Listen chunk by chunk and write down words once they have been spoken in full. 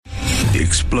The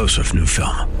explosive new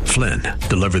film, Flynn,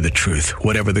 deliver the truth,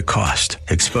 whatever the cost,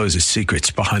 exposes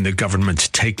secrets behind the government's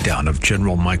takedown of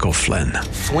General Michael Flynn.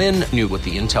 Flynn knew what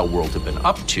the intel world had been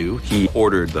up to. He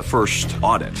ordered the first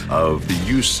audit of the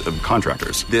use of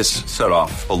contractors. This set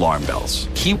off alarm bells.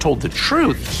 He told the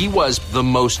truth. He was the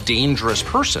most dangerous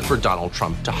person for Donald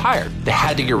Trump to hire. They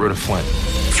had to get rid of Flynn.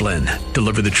 Flynn,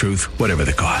 deliver the truth, whatever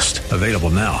the cost. Available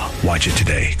now. Watch it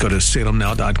today. Go to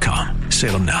salemnow.com.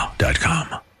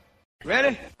 salemnow.com.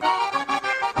 Ready?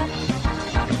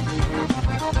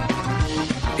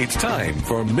 It's time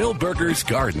for Milberger's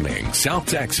Gardening, South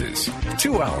Texas.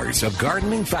 2 hours of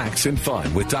gardening facts and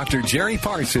fun with Dr. Jerry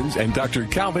Parsons and Dr.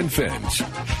 Calvin Finch.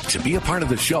 To be a part of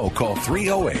the show, call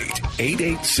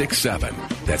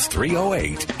 308-8867. That's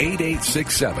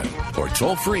 308-8867. Or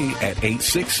toll free at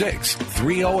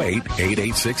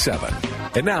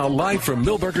 866-308-8867. And now, live from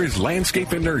Milberger's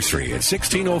Landscape and Nursery at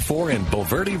 1604 and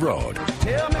Bulverde Road.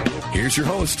 Here's your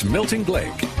host, Milton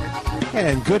Blake.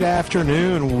 And good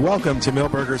afternoon. Welcome to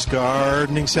Milberger's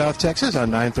Gardening, South Texas on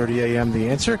 9:30 a.m. The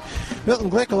Answer. Milton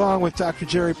Glick along with Dr.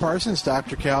 Jerry Parsons,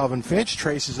 Dr. Calvin Finch.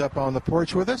 Trace is up on the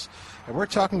porch with us, and we're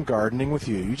talking gardening with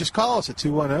you. You just call us at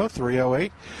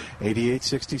 210-308-8867,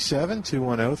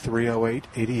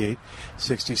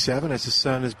 210-308-8867. As the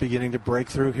sun is beginning to break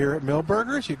through here at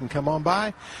Milberger's, you can come on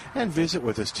by and visit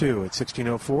with us, too, at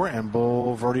 1604 and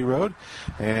Bulverde Road,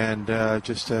 and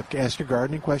just ask your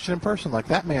gardening question in person like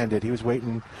that man did. He was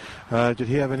waiting. Did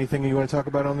he have anything you want to talk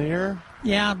about on the air?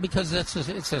 Yeah, because it's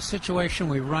a situation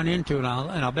we run into, and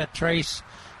I'll bet Trace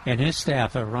and his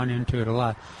staff have run into it a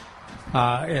lot.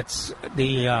 It's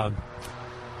the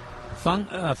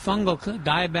fungal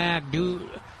dieback.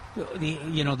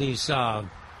 These kind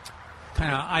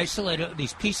of isolated,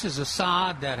 these pieces of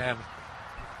sod that have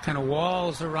kind of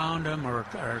walls around them,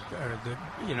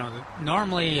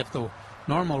 normally if the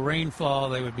normal rainfall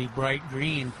they would be bright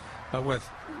green, but with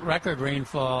record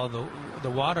rainfall the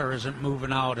water isn't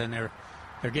moving out and they're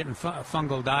getting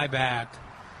fungal dieback.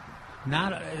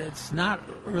 That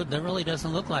really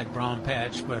doesn't look like brown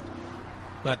patch, but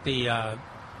the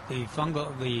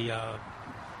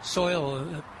soil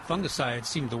fungicides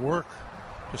seem to work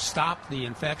to stop the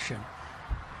infection.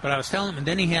 But I was telling him, and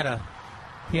then he had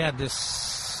this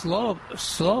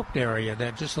sloped area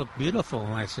that just looked beautiful,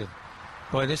 and I said,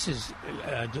 boy, this is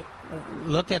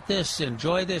look at this,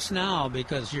 enjoy this now,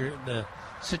 because the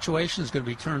situation's going to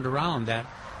be turned around. That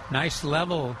nice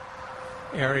level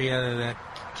area that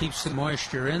keeps the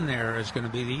moisture in there is going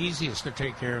to be the easiest to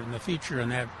take care of in the future, and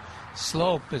that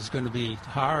slope is going to be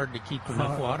hard to keep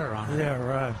enough water on it. Yeah,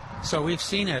 right. So we've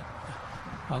seen it.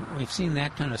 We've seen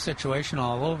that kind of situation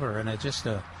all over, and it's just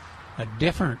a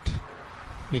different,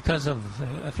 because of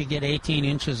if you get 18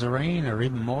 inches of rain or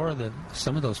even more that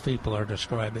some of those people are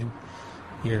describing,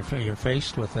 you're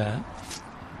faced with that.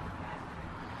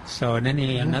 So, and then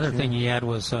another thing he had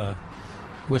was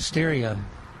wisteria.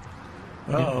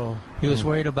 Uh-oh. He was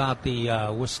worried about the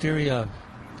wisteria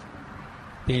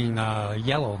being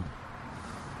yellow.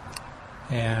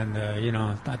 And,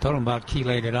 I told him about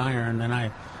chelated iron, and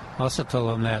I also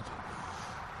told him that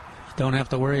you don't have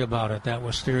to worry about it. That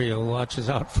wisteria watches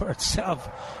out for itself.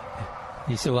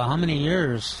 He said, well, how many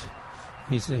years?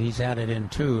 He said he's had it in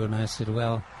 2. And I said,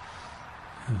 well,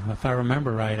 if I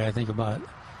remember right, I think about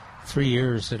 3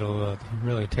 years it'll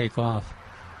really take off.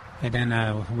 And then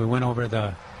we went over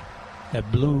the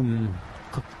bloom,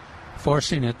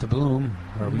 forcing it to bloom,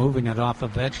 or moving it off a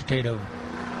vegetative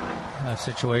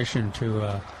situation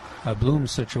to a bloom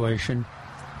situation.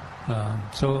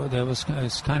 So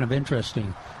it's kind of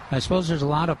interesting. I suppose there's a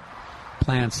lot of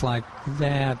plants like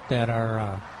that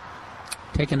are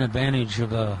taking advantage of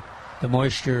the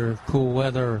moisture, cool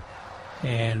weather,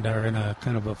 and are in a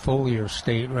kind of a foliar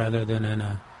state rather than in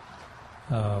a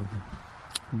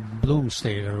bloom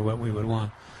state, or what we would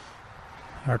want.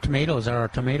 Are our tomatoes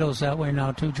that way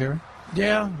now too, Jerry?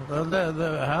 Yeah,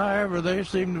 however, they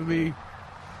seem to be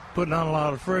putting on a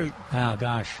lot of fruit. Oh,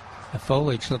 gosh. The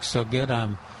foliage looks so good.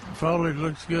 Foliage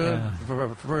looks good, Yeah.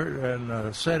 for fruit,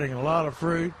 and setting a lot of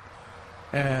fruit.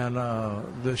 And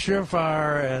the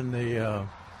Surefire and the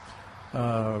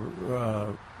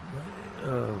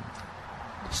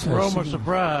Roma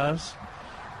Surprise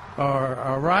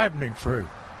are ripening fruit.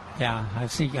 Yeah,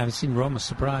 I've seen Roma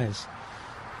Surprise.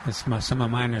 Some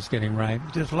of mine is getting ripe.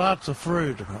 Just lots of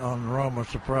fruit on Roma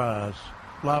Surprise,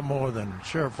 a lot more than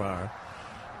Surefire.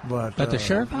 But the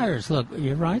Surefires look.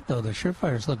 You're right, though. The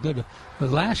Surefires look good. But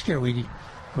last year we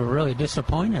were really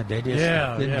disappointed. They just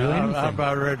didn't do anything. I'm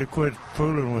about ready to quit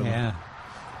fooling with them. Yeah,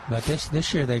 but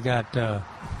this year they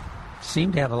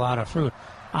seemed to have a lot of fruit.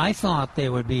 I thought they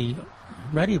would be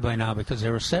ready by now because they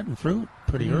were setting fruit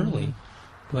pretty early,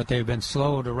 but they've been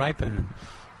slow to ripen.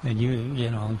 And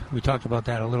you know, we talked about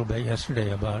that a little bit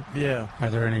yesterday about are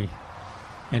there any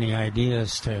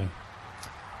ideas to?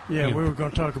 Yeah, we were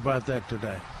going to talk about that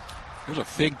today. There's a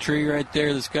fig tree right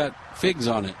there that's got figs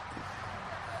on it.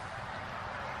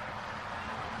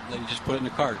 Then you just put it in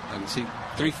the cart. I can see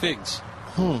 3 figs.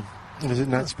 Is it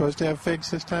not supposed to have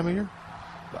figs this time of year?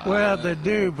 Well, they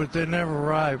do, but they never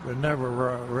ripe and never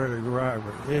really ripe.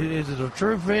 Is it a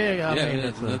true fig? I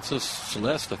mean, that's a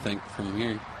Celeste, I think, from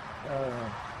here.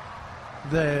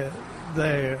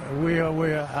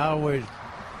 I always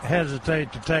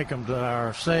hesitate to take them to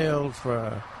our sales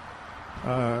for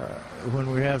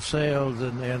when we have sales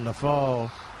in the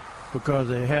fall, because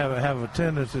they have a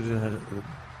tendency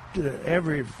to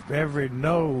every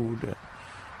node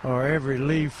or every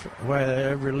leaf where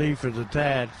every leaf is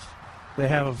attached, they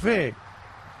have a fig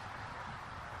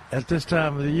at this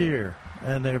time of the year,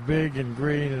 and they're big and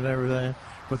green and everything,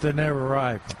 but they never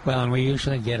ripe. Well, and we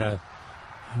usually get a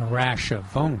rash of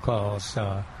phone calls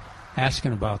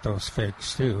asking about those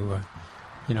figs too.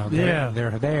 You know, they're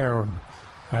there.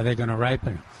 Are they going to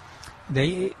ripen?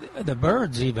 The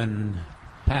birds even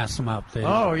pass them up. They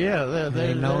know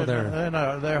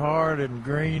they're hard and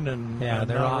green and they're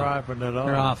not ripened at all.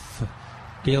 They're off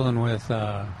dealing with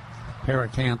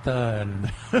paracantha and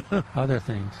other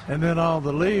things. And then all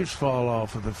the leaves fall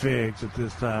off of the figs at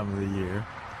this time of the year,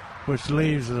 which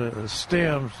leaves the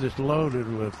stems just loaded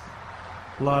with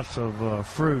lots of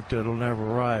fruit that'll never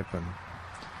ripen.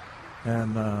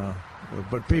 And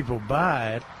but people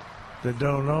buy it that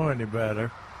don't know any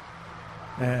better,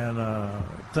 and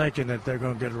thinking that they're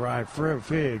going to get ripe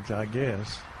figs, I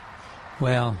guess.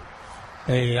 Well,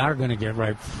 they are going to get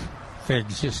ripe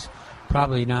figs, just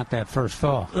probably not that first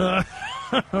fall.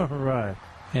 Right.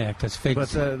 Yeah, because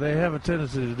figs... But they have a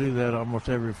tendency to do that almost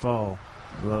every fall.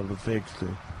 A lot of the figs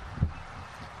do.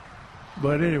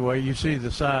 But anyway, you see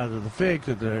the size of the figs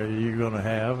that you're going to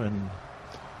have and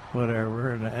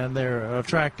whatever, and they're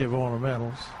attractive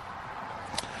ornamentals.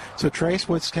 So, Trace,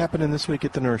 what's happening this week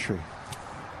at the nursery?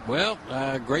 Well,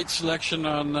 great selection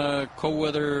on cold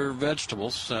weather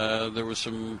vegetables. There was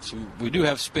some. We do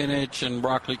have spinach and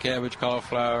broccoli, cabbage,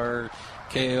 cauliflower,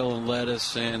 kale, and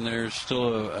lettuce, and there's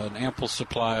still an ample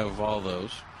supply of all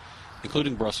those,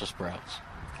 including Brussels sprouts.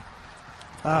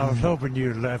 I was hoping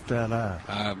you'd left that out.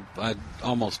 I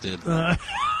almost did.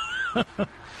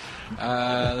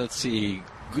 Let's see.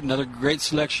 Another great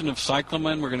selection of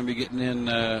cyclamen. We're going to be getting in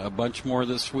a bunch more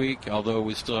this week, although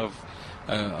we still have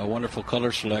a wonderful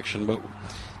color selection. But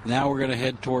now we're going to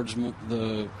head towards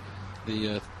the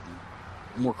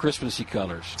more Christmassy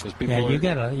colors, because people. You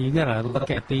gotta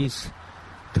look at these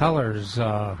colors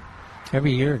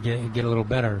every year. Get a little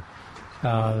better.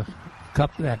 That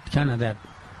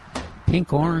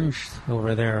pink orange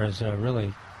over there is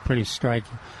really pretty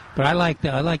striking. But I like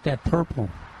that purple.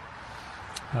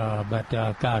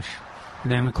 Gosh,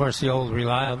 and then of course the old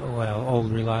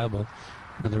reliable,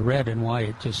 the red and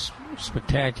white, just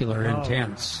spectacular,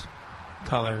 intense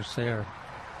colors there.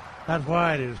 That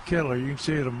white is killer. You can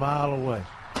see it a mile away.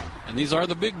 And these are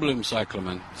the big bloom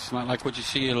cyclamen. It's not like what you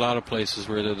see in a lot of places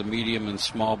where they're the medium and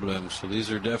small blooms. So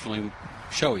these are definitely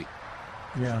showy.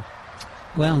 Yeah.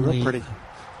 Well, pretty.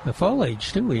 The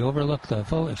foliage too. We overlook the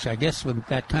foliage. I guess with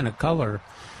that kind of color,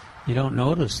 you don't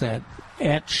notice that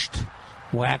etched,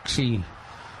 waxy,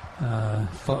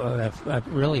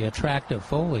 really attractive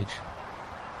foliage.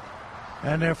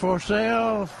 And they're for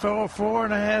sale for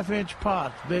 4.5-inch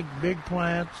pots, big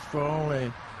plants for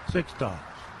only $6.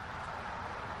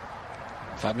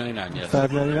 $5.99, yes.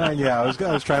 $5.99, yeah. I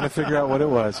was trying to figure out what it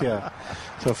was, yeah.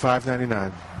 So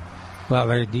 $5.99.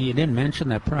 Well, you didn't mention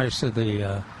the price of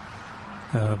the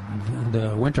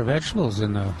winter vegetables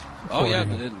in the. Oh yeah,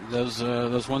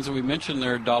 those ones that we mentioned,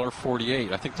 they're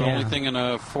 $1.48. I think the only thing in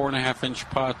a 4.5-inch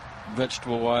pot,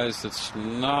 vegetable-wise, that's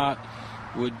not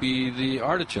would be the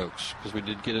artichokes, because we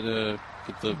did get the.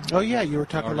 Oh yeah, you were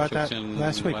talking about that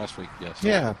last week. Last week, yes.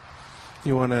 Yeah.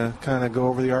 You want to kind of go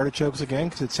over the artichokes again,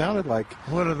 because it sounded like.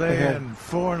 What are they in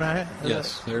 4.5?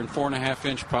 Yes, they're in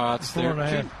 4.5-inch pots. They're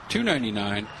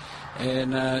 $2.99,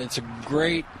 and it's a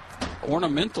great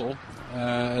ornamental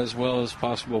as well as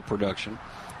possible production.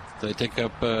 They take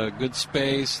up good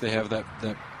space. They have that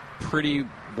pretty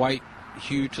white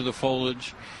hue to the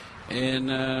foliage,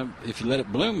 and if you let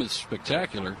it bloom, it's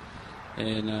spectacular.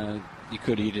 And you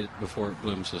could eat it before it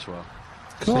blooms as well.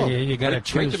 Cool. So you got to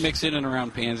choose. Great to mix in and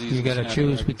around pansies. You got to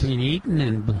choose between eating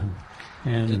and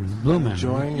blooming.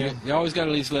 Enjoying it. You always got to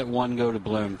at least let one go to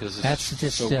bloom, because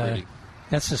it's so pretty.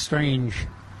 That's a strange.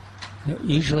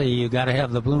 Usually you got to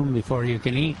have the bloom before you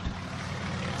can eat.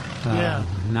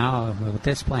 Now with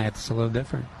this plant, it's a little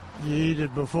different. You eat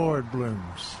it before it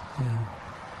blooms. Yeah.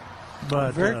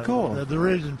 But very cool. The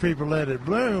reason people let it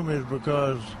bloom is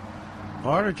because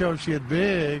artichokes get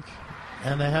big,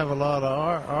 and they have a lot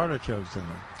of artichokes in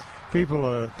them. People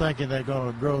are thinking they're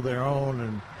going to grow their own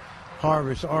and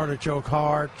harvest artichoke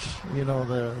hearts,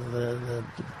 the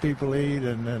people eat,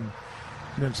 and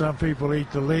then some people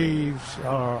eat the leaves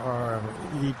or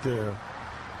eat the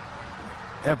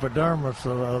epidermis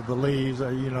of the leaves,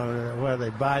 where they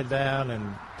bite down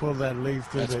and pull that leaf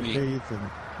through their teeth.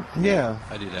 And yeah,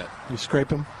 I do that. You scrape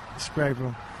them? Scrape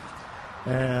them.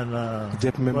 And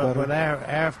dip them in butter? But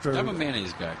after... I'm a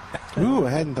mayonnaise guy. Ooh,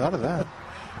 I hadn't thought of that.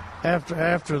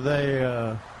 After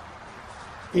they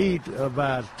eat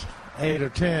about 8 or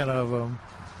 10 of them,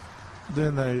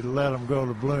 then they let them go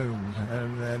to bloom,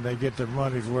 and they get their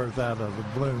money's worth out of the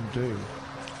bloom too.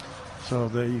 So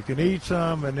that you can eat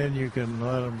some, and then you can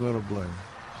let them go to bloom.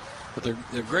 But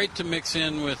they're great to mix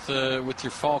in with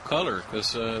your fall color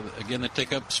because again they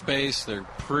take up space. They're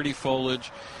pretty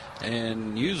foliage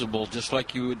and usable, just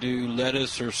like you would do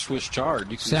lettuce or Swiss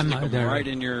chard. You can stick them right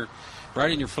in your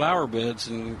flower beds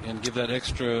and give that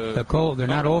extra. They're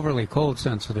not overly cold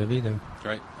sensitive either.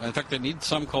 Right. In fact, they need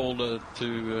some cold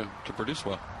to produce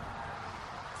well.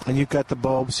 And you've got the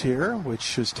bulbs here,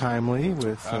 which is timely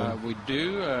with. We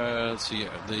do. Let's see,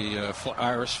 the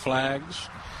iris flags,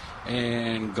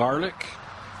 and garlic,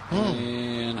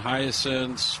 and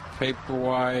hyacinths, paper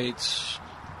whites,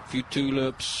 a few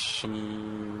tulips,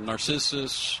 some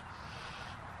narcissus.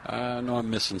 I know I'm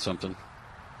missing something,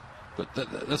 but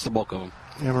that's the bulk of them.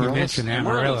 Amaryllis. You mentioned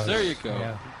amaryllis. There you go.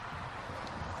 Yeah.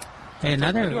 Hey,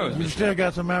 you still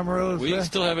got some amaryllis? We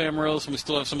still have amaryllis, and we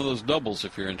still have some of those doubles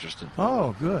if you're interested.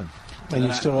 Oh, good. And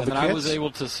you still have the kits? I was able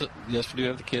to. Yes, we do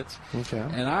have the kits. Okay.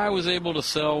 And I was able to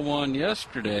sell one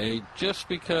yesterday just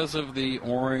because of the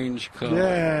orange color.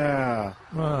 Yeah.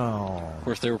 Oh. Of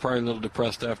course, they were probably a little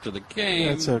depressed after the game.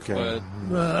 That's okay.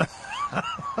 But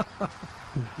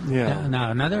yeah.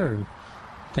 Now, another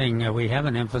thing that we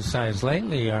haven't emphasized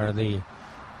lately are the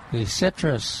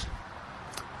citrus.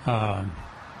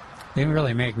 They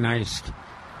really make nice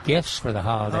gifts for the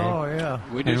holiday. Oh, yeah.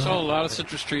 We do sell a lot of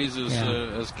citrus trees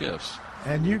as gifts.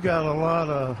 And you got a lot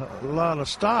of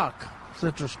stock,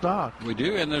 citrus stock. We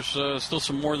do, and there's still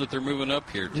some more that they're moving up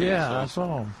here, too. Yeah, I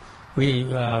saw them.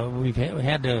 We've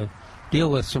had to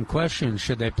deal with some questions.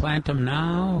 Should they plant them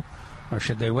now, or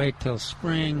should they wait till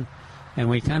spring? And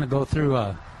we kind of go through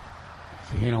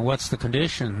what's the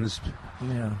conditions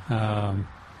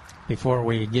before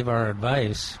we give our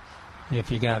advice. If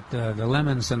you got the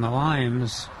lemons and the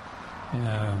limes,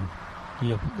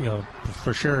 you'll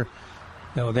for sure.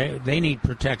 They need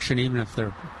protection even if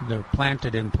they're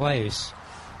planted in place.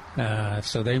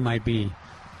 So they might be.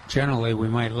 Generally, we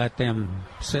might let them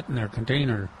sit in their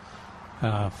container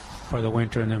for the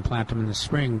winter and then plant them in the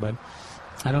spring. But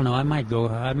I don't know. I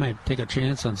might take a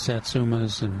chance on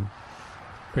satsumas and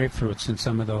grapefruits and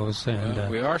some of those.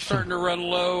 And we are starting to run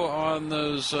low on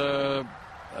those.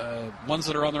 Ones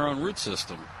that are on their own root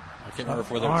system. I can't remember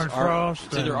whether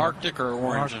it's either Arctic or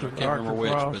orange. I can't remember which.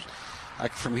 Frost.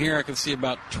 But from here, I can see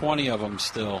about 20 of them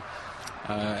still,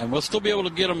 and we'll still be able to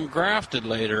get them grafted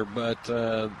later. But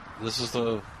this is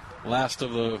the last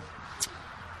of the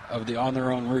on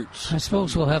their own roots. I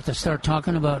suppose we'll have to start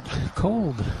talking about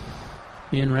cold,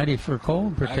 being ready for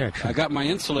cold protection. I got my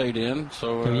Insulate in,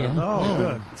 so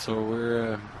good. So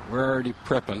we're already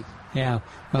prepping. Yeah,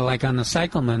 well, like on the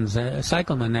cyclamen,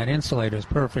 that insulator is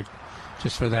perfect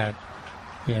just for that.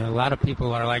 Yeah, a lot of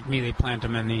people are like me. They plant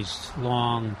them in these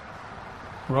long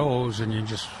rows, and you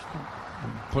just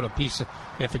put a piece of,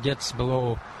 if it gets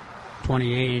below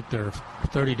 28 or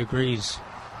 30 degrees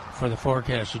for the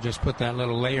forecast, you just put that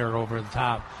little layer over the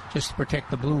top just to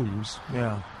protect the blooms.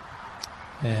 Yeah.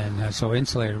 And so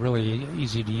insulator, really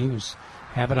easy to use.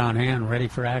 Have it on hand, ready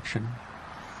for action.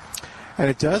 And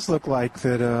it does look like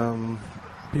that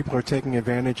people are taking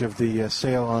advantage of the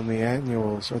sale on the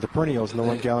annuals or the perennials in the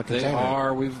 1 gallon container. They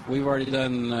are. We've already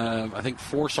done I think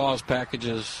 4 saws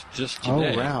packages just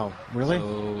today. Oh wow! Really?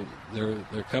 So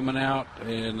they're coming out,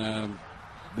 and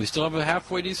we still have a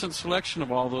halfway decent selection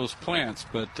of all those plants,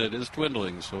 but it is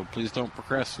dwindling. So please don't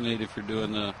procrastinate if you're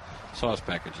doing the saws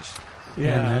packages.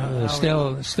 Yeah, and,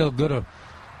 still good.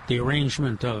 The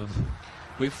arrangement of.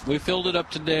 We filled it up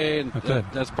today, and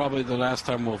that's probably the last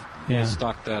time we'll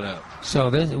stock that up. So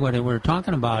what we're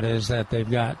talking about is that they've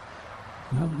got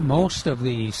most of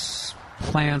these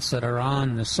plants that are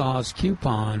on the SAWS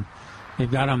coupon. They've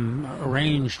got them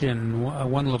arranged in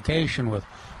one location with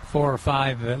 4 or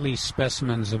 5 at least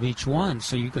specimens of each one,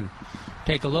 so you can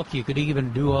take a look. You could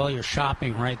even do all your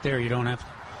shopping right there. You don't have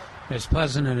as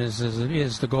pleasant as it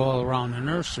is to go all around the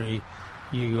nursery,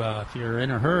 if you're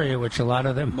in a hurry, which a lot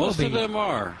of them most of them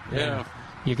are, yeah.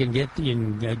 You can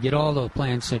get all the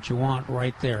plants that you want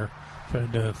right there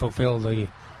to fulfill the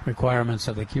requirements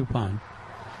of the coupon.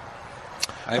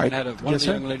 I even had one of the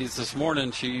young ladies this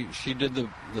morning. She did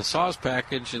the saws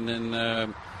package, and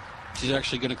then she's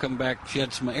actually going to come back. She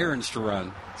had some errands to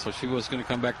run, so she was going to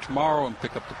come back tomorrow and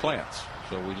pick up the plants.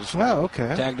 So we just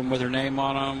tagged them with her name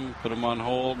on them, put them on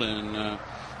hold, and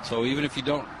so even if you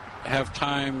don't have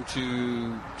time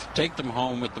to take them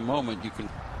home at the moment, you can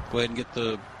go ahead and get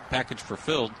the package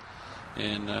fulfilled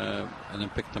and then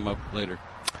pick them up later.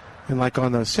 And like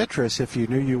on the citrus, if you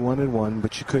knew you wanted one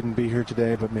but you couldn't be here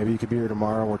today, but maybe you could be here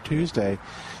tomorrow or Tuesday,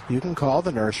 you can call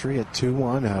the nursery at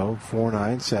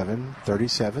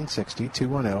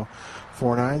 210-497-3760,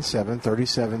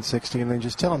 210-497-3760, and then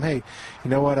just tell them, hey, you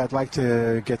know what, I'd like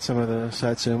to get some of the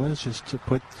Satsumas, just to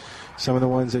put some of the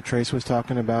ones that Trace was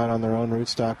talking about on their own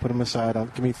rootstock, put them aside,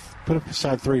 put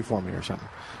aside 3 for me or something.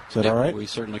 Is that all right? We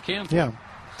certainly can. Yeah.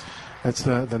 That's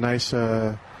the nice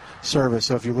service.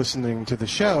 So if you're listening to the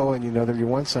show and you know that you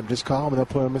want some, just call them and they'll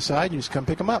put them aside. You just come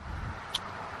pick them up.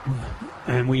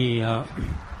 And the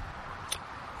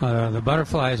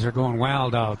butterflies are going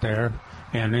wild out there,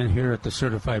 and in here at the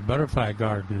Certified Butterfly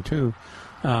Garden too.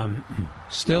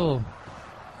 Still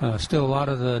a lot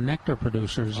of the nectar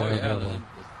producers are available.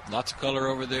 Lots of color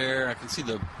over there. I can see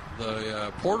the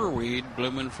porterweed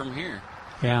blooming from here.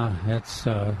 Yeah, that's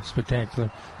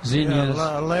spectacular. Zinnias.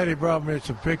 Yeah, a lady brought me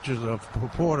some pictures of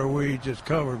porterweed just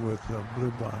covered with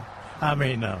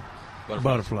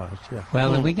butterflies. Yeah.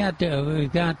 Well, we got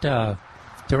Duranta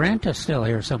still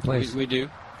here someplace. We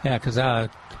do. Yeah, because a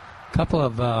couple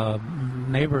of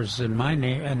neighbors in my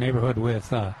neighborhood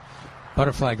with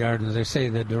butterfly gardens, they say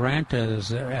that Duranta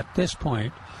is at this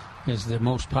point is the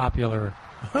most popular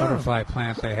butterfly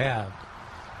plant they have.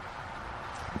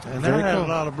 And that has a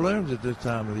lot of blooms at this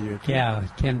time of the year, too. Yeah,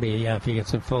 it can be, if you get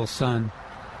some full sun.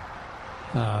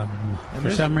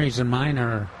 For some reason, mine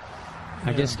are,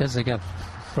 I guess because they got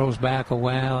froze back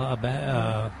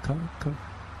a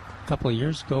couple of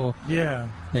years ago. Yeah,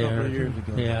 a couple of years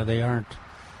ago. Yeah, they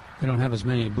don't have as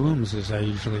many blooms as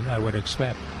I would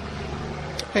expect.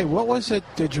 Hey, what was it?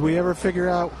 Did we ever figure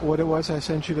out what it was I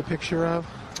sent you the picture of?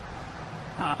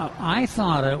 I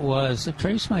thought it was,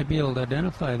 Trace might be able to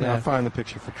identify that. Yeah, I'll find the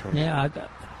picture for Trace. Yeah,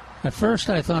 at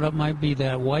first I thought it might be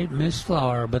that white mist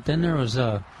flower, but then there was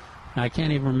I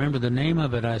can't even remember the name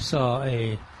of it. I saw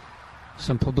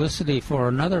some publicity for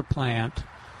another plant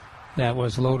that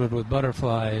was loaded with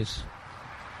butterflies.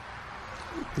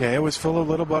 Yeah, it was full of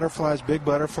little butterflies, big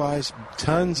butterflies,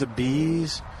 tons of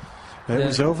bees. It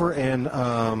was over in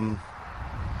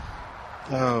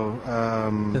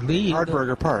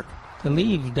Hardburger Park. The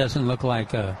leaf doesn't look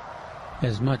like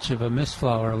as much of a mist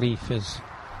flower leaf as.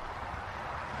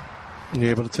 You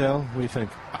able to tell? What do you think?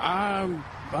 I'm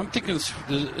thinking.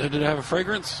 Did it have a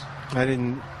fragrance? I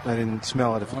didn't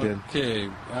smell it. If it did. Okay,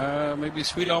 maybe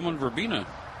sweet almond verbena.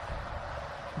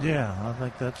 Yeah, I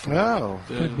think that's. Oh,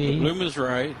 could be. The bloom is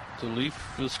right. The leaf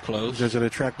is close. Does it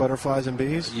attract butterflies and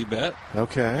bees? You bet.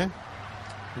 Okay.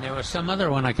 And there was some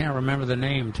other one, I can't remember the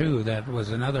name too, that was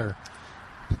another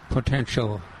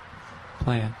potential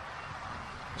plant.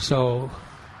 So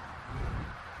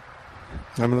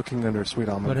I'm looking under sweet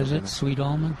almond. What is it? Sweet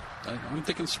almond? I'm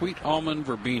thinking sweet almond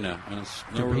verbena, and it's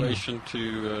no relation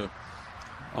to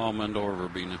almond or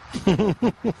verbena.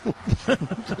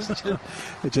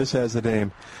 It just has the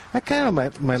name. That kind of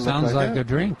might sounds look like a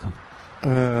drink.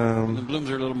 The blooms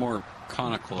are a little more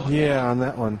conical. Yeah, on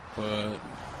that one. But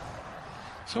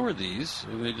so are these.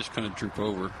 They just kind of droop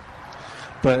over.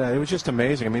 But it was just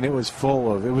amazing. I mean, it was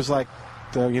full of. It was like,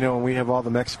 when we have all the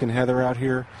Mexican heather out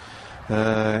here,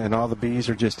 and all the bees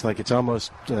are just like, it's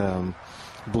almost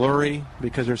blurry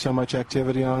because there's so much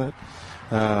activity on it.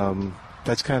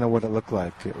 That's kind of what it looked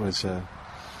like. It was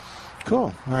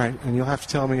cool. All right, and you'll have to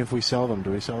tell me if we sell them.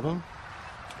 Do we sell them?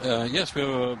 Yes, we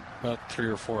have about 3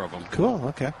 or 4 of them. Cool.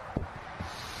 Okay.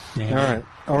 Yeah. All right.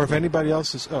 Or if anybody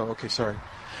else is. Oh, okay. Sorry.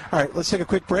 All right, let's take a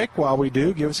quick break. While we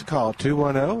do, give us a call,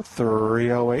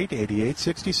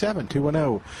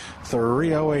 210-308-8867,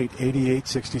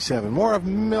 210-308-8867. More of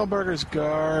Milberger's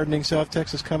Gardening South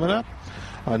Texas coming up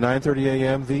on 9:30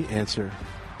 a.m., The Answer.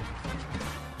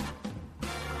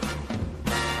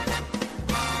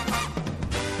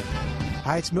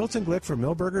 Hi, it's Milton Glick from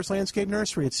Milberger's Landscape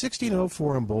Nursery at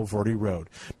 1604 on Boulevardy Road.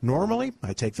 Normally,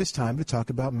 I take this time to talk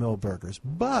about Milberger's,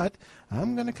 but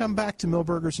I'm going to come back to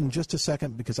Milberger's in just a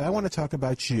second because I want to talk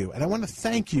about you. And I want to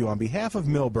thank you on behalf of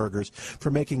Milberger's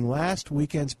for making last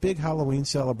weekend's big Halloween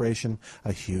celebration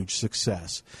a huge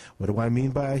success. What do I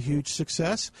mean by a huge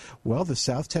success? Well, the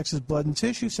South Texas Blood and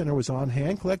Tissue Center was on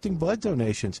hand collecting blood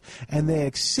donations, and they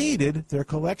exceeded their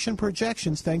collection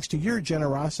projections thanks to your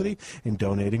generosity in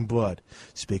donating blood.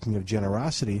 Speaking of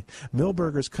generosity,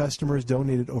 Milberger's customers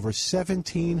donated over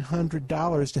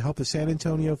 $1,700 to help the San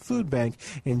Antonio Food Bank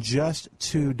in just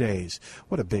 2 days.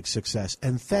 What a big success.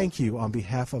 And thank you on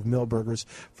behalf of Milberger's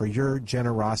for your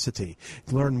generosity.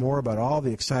 Learn more about all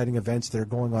the exciting events that are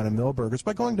going on in Milberger's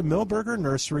by going to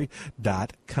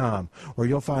milbergernursery.com, where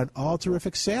you'll find all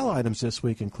terrific sale items this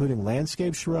week, including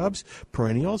landscape shrubs,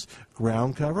 perennials,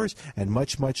 ground covers, and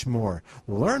much, much more.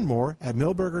 Learn more at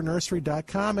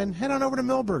milbergernursery.com and head on over to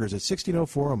Milberger's at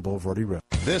 1604 on Boulevardy Road.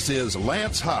 This is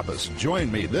Lance Hoppus.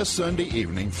 Join me this Sunday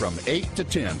evening from 8 to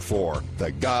 10 for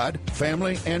the God,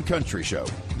 Family, and Country Show.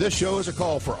 This show is a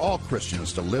call for all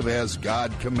Christians to live as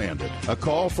God commanded, a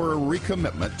call for a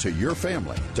recommitment to your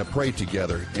family, to pray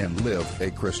together and live a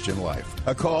Christian life,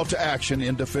 a call to action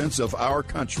in defense of our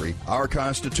country, our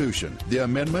Constitution, the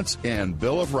amendments and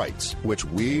Bill of Rights, which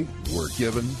we were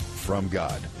given from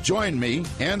God. Join me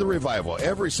and the revival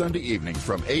every Sunday evening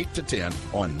from 8 to 10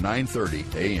 on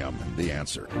 9:30 a.m. The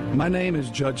Answer. My name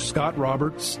is Judge Scott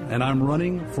Roberts, and I'm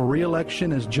running for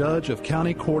re-election as Judge of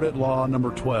County Court at Law number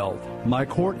 12. My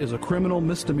court is a criminal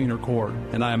misdemeanor court,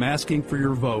 and I am asking for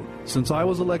your vote. Since I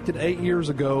was elected 8 years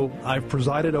ago, I've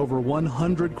presided over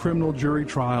 100 criminal jury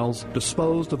trials,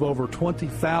 disposed of over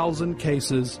 20,000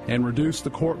 cases, and reduced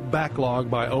the court backlog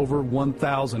by over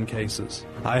 1,000 cases.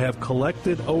 I have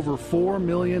collected over $4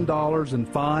 million in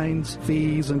fines,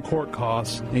 fees, and court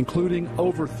costs, including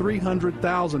over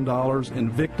 $300,000 in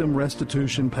victim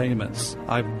restitution payments.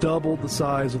 I've doubled the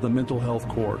size of the mental health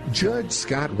court. Judge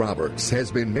Scott Roberts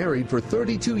has been married for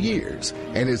 32 years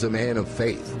and is a man of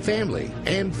faith, family,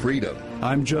 and freedom.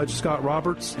 I'm Judge Scott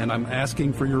Roberts, and I'm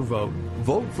asking for your vote.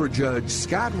 Vote for Judge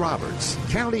Scott Roberts,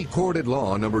 County Court at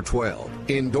Law number 12.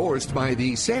 Endorsed by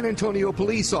the San Antonio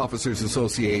Police Officers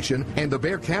Association and the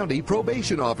Bexar County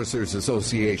Probation Officers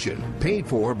Association. Paid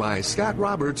for by Scott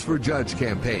Roberts for Judge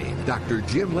campaign. Dr.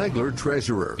 Jim Legler,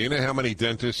 Treasurer. Do you know how many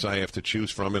dentists I have to choose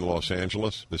from in Los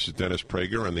Angeles? This is Dennis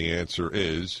Prager, and the answer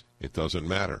is it doesn't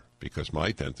matter, because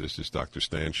my dentist is Dr.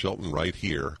 Stan Shelton right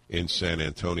here in San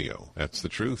Antonio. That's the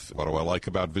truth. What do I like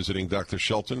about visiting Dr.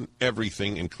 Shelton?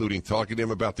 Everything, including talking to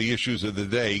him about the issues of the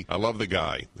day. I love the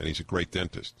guy, and he's a great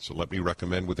dentist. So let me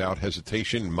recommend without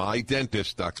hesitation my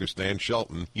dentist, Dr. Stan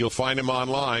Shelton. You'll find him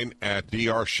online at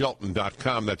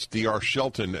drshelton.com. That's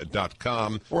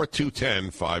drshelton.com or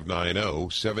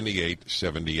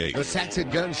 210-590-7878. The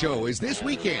Saxon Gun Show is this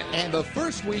weekend and the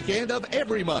first weekend of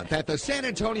every month at the San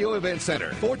Antonio Event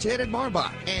Center, 410 and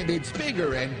Marbach, and it's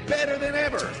bigger and better than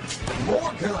ever.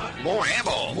 More guns, more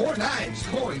ammo, more knives,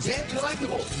 coins, and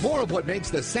collectibles. More of what makes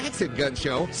the Saxon Gun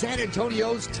Show San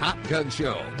Antonio's top gun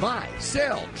show. Buy,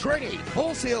 sell, trade,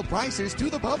 wholesale prices to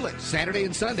the public. Saturday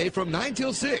and Sunday from 9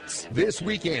 till 6. This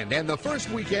weekend and the first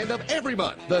weekend of every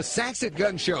month, the Saxon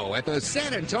Gun Show at the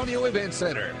San Antonio Event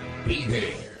Center. Be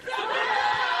there.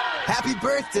 Happy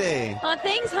birthday! Aw,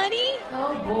 thanks, honey.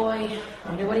 Oh, boy.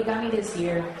 Wonder what he got me this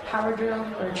year. Power drill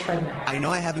or a treadmill? I know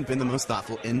I haven't been the most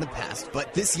thoughtful in the past,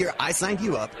 but this year I signed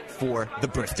you up for the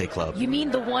birthday club. You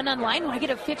mean the one online where I get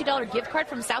a $50 gift card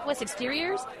from Southwest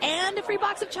Exteriors and a free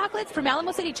box of chocolates from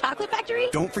Alamo City Chocolate Factory?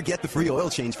 Don't forget the free oil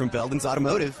change from Belden's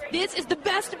Automotive. This is the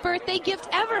best birthday gift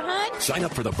ever, hon. Sign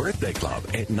up for the birthday club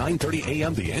at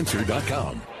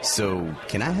 930amtheanswer.com. So,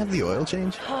 can I have the oil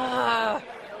change?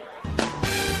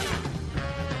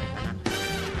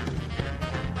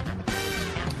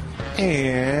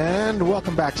 And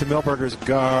welcome back to Milberger's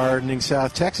Gardening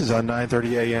South Texas on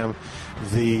 9:30 a.m.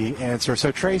 The Answer.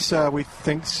 So Trace, we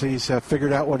think he's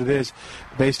figured out what it is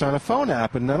based on a phone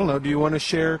app, and I don't know. Do you want to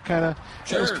share? Sure.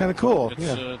 That was kind of cool.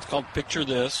 It's called Picture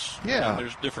This. Yeah.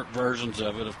 There's different versions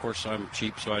of it. Of course, I'm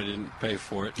cheap, so I didn't pay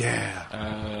for it.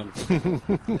 Yeah.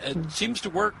 It seems to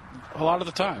work a lot of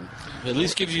the time. At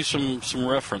least gives you some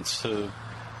reference to.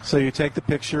 So you take the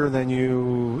picture, then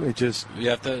you have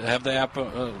to have the app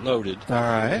loaded. All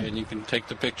right. And you can take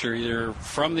the picture either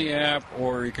from the app,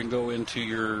 or you can go into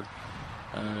your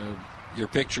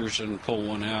pictures and pull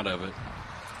one out of it.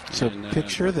 So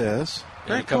picture this.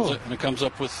 Very cool. And it comes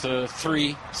up with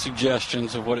 3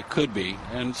 suggestions of what it could be,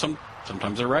 and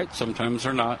sometimes they're right, sometimes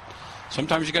they're not.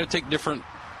 Sometimes you got to take different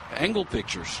angle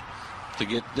pictures. to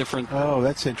get different. Oh,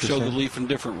 that's interesting. Show the leaf in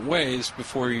different ways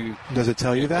before you. Does it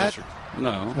tell you that? Closer.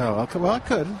 No. No. Okay. Well, it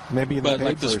could. Maybe in the But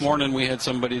like this version. morning, we had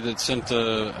somebody that sent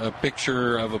a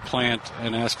picture of a plant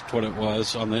and asked what it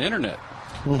was on the internet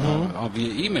via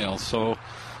email. So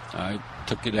I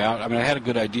took it out. I mean, I had a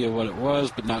good idea what it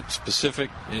was, but not specific,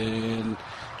 and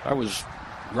I was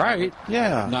right.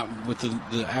 Yeah. Not with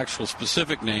the actual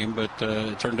specific name, but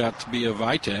it turned out to be a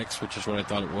Vitex, which is what I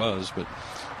thought it was, but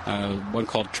one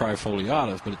called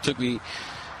Trifoliatus. But it took me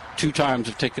 2 times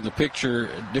of taking the picture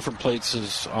at different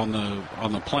places on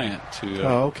the plant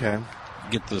to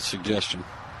get the suggestion.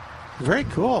 Very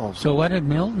cool. So what did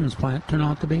Milton's plant turn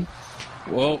out to be?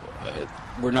 Well,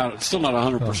 we're still not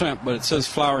 100%, but it says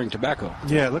flowering tobacco.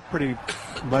 Yeah, it looked pretty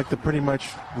much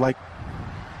like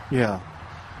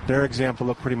their example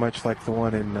looked pretty much like the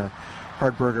one in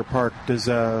Hardburger Park.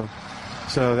 So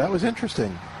that was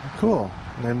interesting. Cool.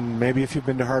 And maybe if you've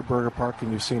been to Hardburger Park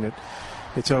and you've seen it,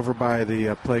 it's over by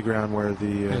the playground where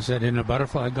the... Is it in a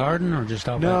butterfly garden or just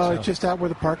out by No, itself? it's just out where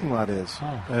the parking lot is.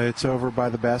 Oh. It's over by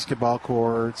the basketball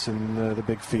courts and the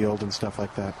big field and stuff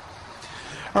like that.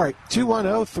 All right,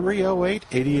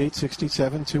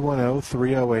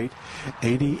 210-308-8867,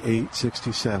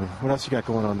 210-308-8867. What else you got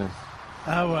going on there?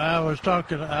 I was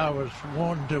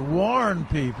wanting to warn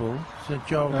people, since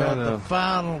y'all got the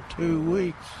final 2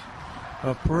 weeks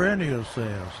of perennial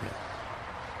sales here.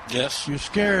 Yes. You're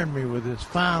scaring me with this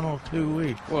final 2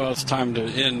 weeks. Well, it's time to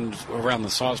end around the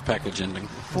sauce package ending.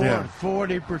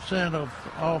 40%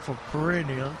 off of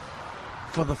perennial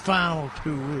for the final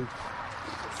 2 weeks.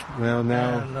 Well,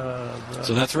 now... And,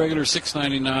 so that's regular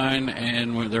 $6.99,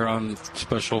 and they're on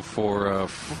special for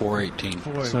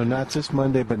 $4.18. So not this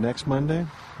Monday, but next Monday?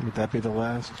 Would that be the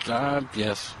last?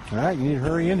 Yes. All right, you need to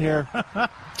hurry in here.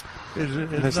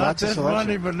 It's not this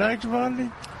Monday, but next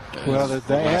Monday? Well,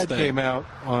 the ad came out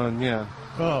on,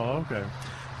 Oh, okay.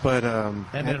 But and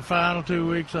then final 2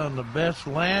 weeks on the best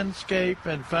landscape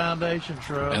and foundation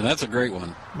shrub. And that's a great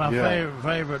one. My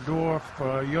favorite dwarf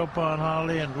Yopon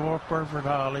holly and dwarf Burford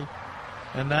holly,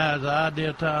 and that is the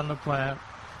ideal time to plant.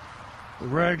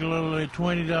 Regularly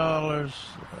 $20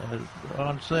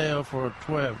 on sale for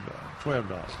 $12.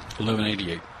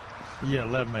 $11.88. Yeah,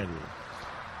 $11.88.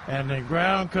 And then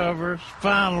ground covers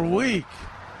final week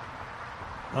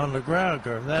on the ground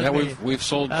cover. We've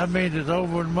sold. That means it's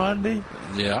over on Monday.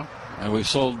 Yeah, and we've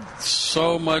sold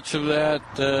so much of that.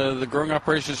 The growing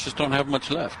operations just don't have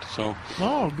much left. So,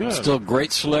 good. Still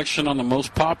great selection on the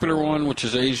most popular one, which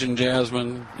is Asian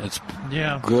jasmine. It's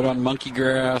good on monkey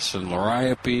grass and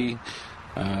liriope.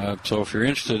 So if you're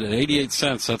interested, at 88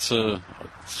 cents, that's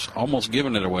it's almost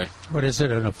giving it away. What is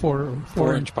it in a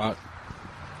 4-inch pot?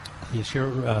 You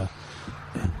sure?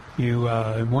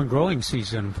 In one growing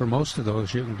season, for most of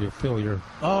those, you can fill your...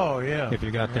 Oh, yeah. If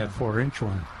you got that 4-inch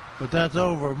one. But that's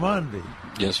over Monday.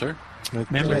 Yes, sir.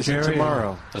 Remember,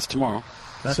 tomorrow. That's tomorrow.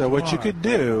 What you could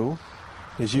do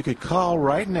is you could call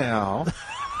right now,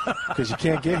 because you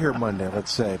can't get here Monday,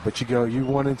 let's say, but you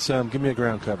wanted some, give me a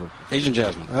ground cover. Asian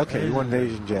jasmine. Okay, you wanted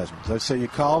Asian jasmine. Let's say you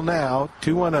call now,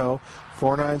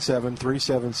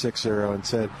 210-497-3760, and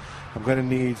said, I'm going to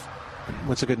need,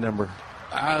 what's a good number?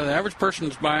 The average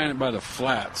person's buying it by the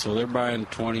flat, so they're buying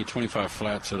 20, 25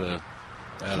 flats at a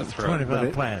throw.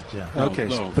 25 plants, yeah. Okay,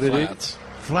 but flats.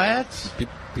 Flats?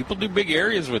 People do big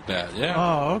areas with that, yeah.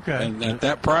 Oh, okay. And at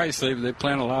that price, they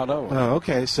plant a lot of it. Oh,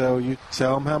 okay, so you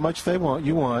tell them how much you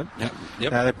want. Yep.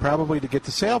 Now, they probably, to get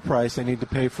the sale price, they need to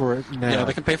pay for it now. Yeah,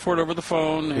 they can pay for it over the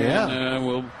phone, and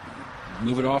we'll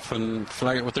move it off and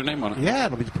flag it with their name on it. Yeah,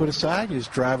 it'll be put aside. You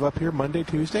just drive up here Monday,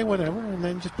 Tuesday, whatever, and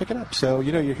then just pick it up. So,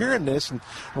 you're hearing this, and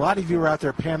a lot of you are out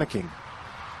there panicking.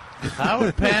 I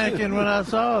was panicking when I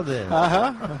saw this.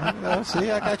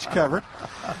 See, I got you covered.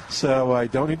 So, I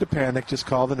don't need to panic. Just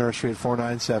call the nursery at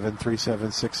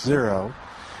 497-3760.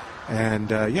 And,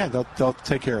 they'll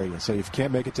take care of you. So, if you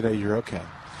can't make it today, you're okay.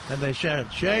 And they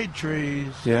shared shade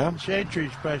trees. Yeah. Shade tree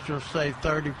specials save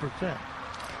 30%.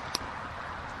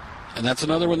 And that's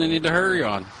another one they need to hurry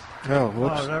on. Oh,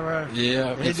 whoops. Oh, is that right?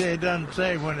 Yeah. It doesn't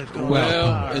say when it's going to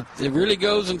Well, it really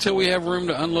goes until we have room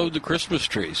to unload the Christmas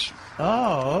trees.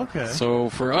 Oh, okay. So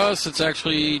for us, it's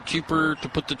actually cheaper to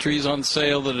put the trees on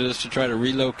sale than it is to try to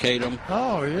relocate them.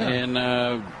 Oh, yeah.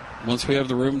 And once we have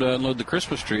the room to unload the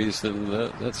Christmas trees, then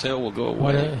that sale will go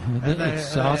away.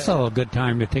 It's also a good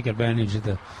time to take advantage of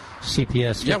the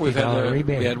CPS $50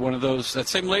 rebate. We had one of those. That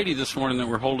same lady this morning that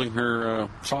we're holding her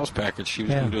sauce package, she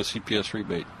was going to do a CPS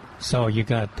rebate. So you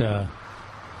got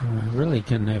really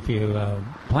can, if you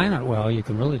plan it well, you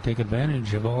can really take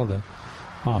advantage of all the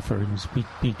offerings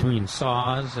between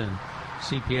saws and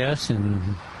CPS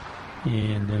and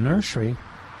the nursery.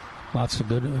 lots of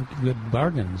good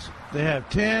bargains. They have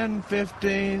 10,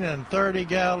 15, and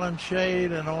 30-gallon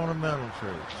shade and ornamental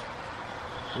trees.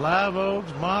 Live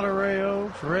oaks, Monterey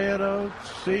oaks, red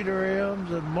oaks, cedar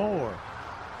elms, and more.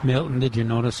 Milton, did you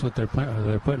notice what they're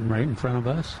putting right in front of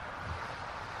us?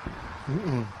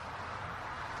 Mm-mm.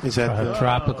 Is that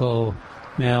tropical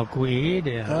milkweed?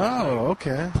 And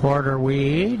okay.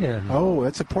 Porterweed. And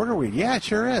that's a porterweed. Yeah, it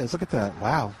sure is. Look at that.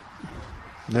 Wow.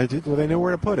 They know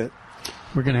where to put it.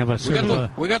 We're going to have a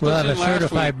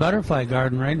certified butterfly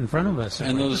garden right in front of us.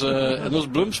 And those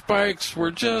bloom spikes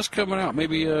were just coming out,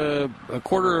 maybe a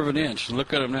quarter of an inch.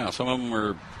 Look at them now. Some of them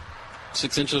are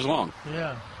 6 inches long.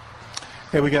 Yeah.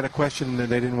 Hey, we got a question that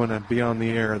they didn't want to be on the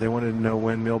air. They wanted to know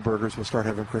when Milberger's will start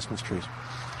having Christmas trees.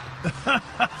 Believe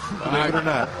it or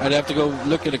not. I'd have to go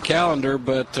look at a calendar,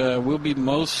 but we'll be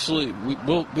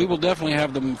we will definitely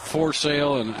have them for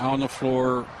sale and on the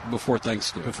floor before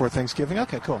Thanksgiving. Before Thanksgiving?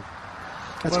 Okay, cool.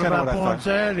 That's what kind of about what I thought.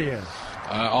 poinsettias?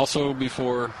 Also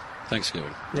before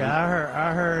Thanksgiving. Yeah,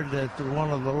 I heard that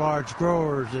one of the large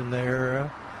growers in the area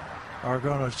are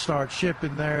going to start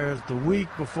shipping theirs the week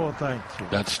before Thanksgiving.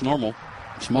 That's normal.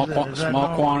 Small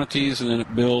normal? quantities, and then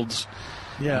it builds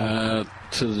to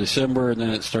December, and then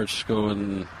it starts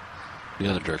going the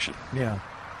other direction. Yeah.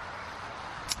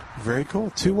 Very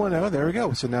cool. 210, there we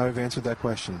go. So now we've answered that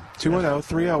question.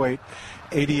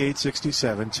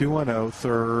 210-308-8867.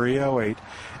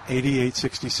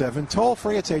 210-308-8867. Toll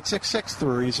free, it's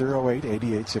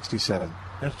 866-308-8867.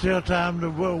 It's still time to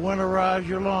winterize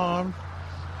your lawn.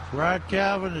 Right,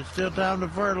 Calvin? It's still time to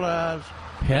fertilize.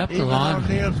 Yep, the Even lawn. though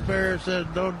Neil Sperry says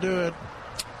don't do it.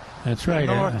 That's right.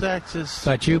 North Texas.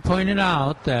 But you pointed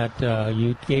out that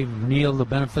you gave Neil the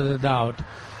benefit of the doubt,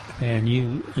 and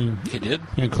he did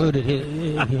included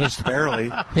his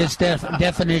barely his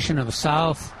definition of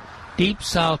deep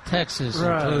South Texas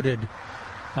included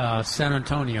San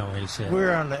Antonio. He said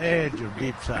we're on the edge of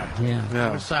deep South.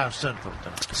 Yeah. We're South Central.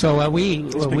 So we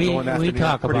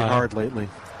talk pretty about hard lately.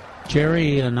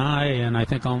 Jerry and I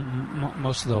think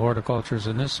most of the horticulturists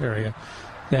in this area,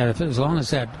 that as long as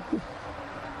that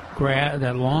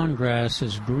lawn grass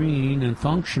is green and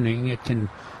functioning, it can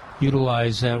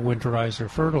utilize that winterizer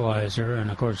fertilizer.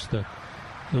 And of course, the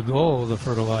goal of the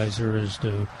fertilizer is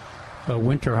to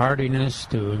winter hardiness,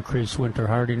 to increase winter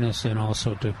hardiness, and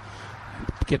also to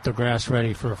get the grass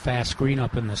ready for a fast green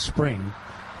up in the spring.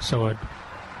 So it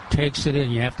takes it in.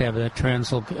 You have to have that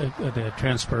the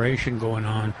transpiration going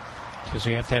on, because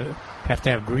you have to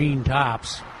have green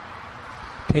tops.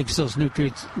 Takes those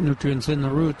nutrients in the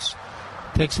roots,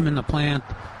 takes them in the plant.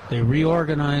 They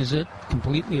reorganize it,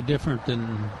 completely different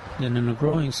than in the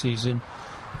growing season,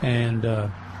 and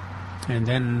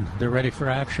then they're ready for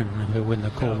action when the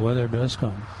cold weather does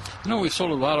come. We sold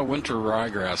a lot of winter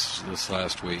ryegrass this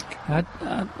last week. I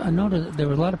noticed there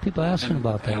were a lot of people asking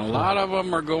about that. And a lot of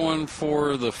them are going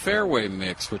for the fairway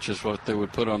mix, which is what they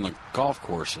would put on the golf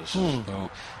courses.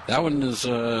 So that one is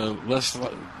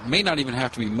may not even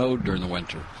have to be mowed during the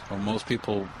winter. So most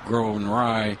people growing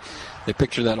rye, they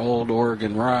picture that old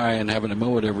Oregon rye and having to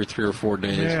mow it every 3 or 4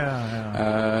 days.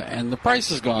 And the price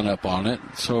has gone up on it,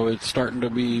 so it's starting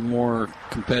to be more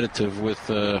competitive with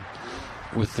the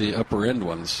upper end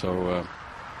ones. So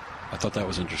I thought that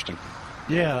was interesting.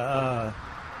 Yeah,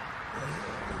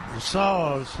 the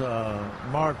saws,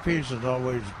 Mark Peterson's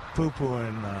always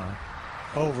poo-pooing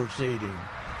overseeding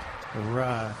of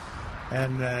rye,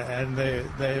 and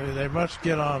they must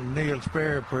get on Neil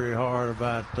Sperry pretty hard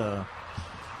about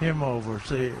him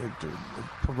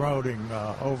promoting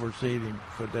overseeding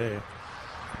for there.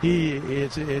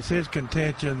 It's his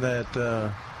contention that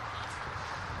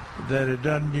it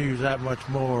doesn't use that much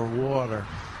more water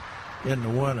in the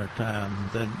wintertime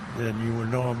than you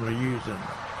would normally use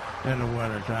in the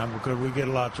wintertime, because we get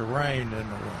lots of rain in the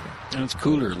winter. And it's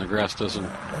cooler, and the grass doesn't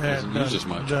use as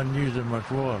much. Doesn't use as much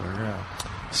water, yeah.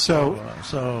 So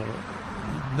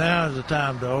now is the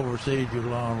time to overseed your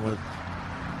lawn with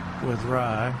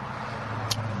rye.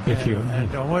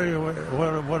 And what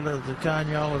are the kind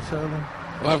y'all are selling?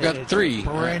 Well, I've got three.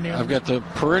 Perennial? I've got the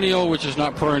perennial, which is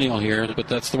not perennial here, but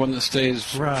that's the one that stays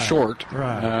short.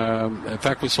 Right. In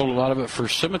fact, we sold a lot of it for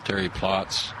cemetery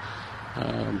plots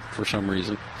for some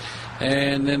reason.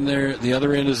 And then the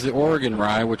other end is the Oregon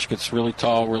rye, which gets really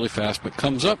tall really fast, but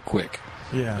comes up quick.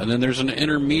 Yeah. And then there's an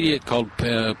intermediate called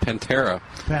Pantera.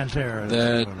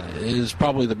 That is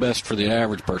probably the best for the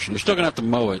average person. You're still going to have to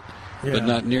mow it, but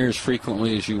not near as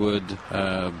frequently as you would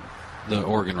the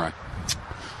Oregon rye.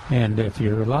 And if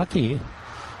you're lucky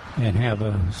and have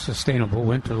a sustainable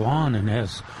winter lawn and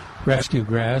has rescue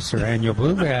grass or annual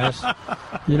bluegrass,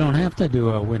 you don't have to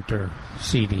do a winter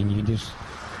seeding. You just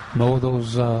mow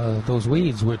those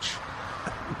weeds, which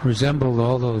resemble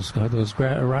all those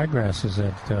ryegrasses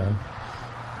that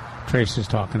Trace is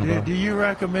talking about. Do you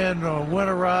recommend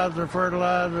winterizer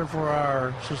fertilizer for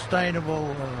our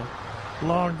sustainable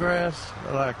lawn grass?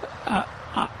 Like,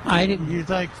 I didn't. You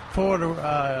think Porter?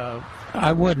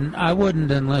 I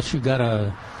wouldn't unless you got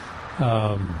a.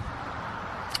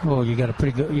 Well, you got a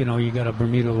pretty good, you got a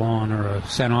Bermuda lawn or a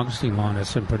San Augustine lawn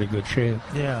that's in pretty good shape.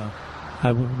 Yeah.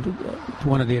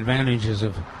 One of the advantages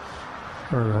of,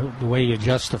 or the way you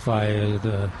justify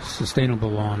the sustainable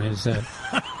lawn is that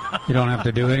you don't have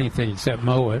to do anything except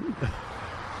mow it.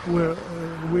 We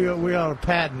ought to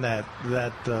patent that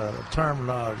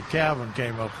terminology. Calvin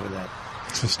came up with that.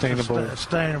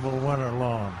 Sustainable winter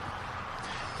lawn.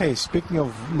 Hey, speaking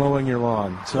of mowing your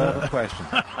lawn, so I have a question.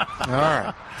 All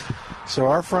right. So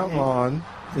our front lawn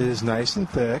is nice and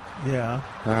thick. Yeah.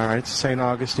 All right. St.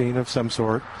 Augustine of some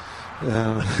sort.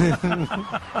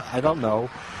 I don't know.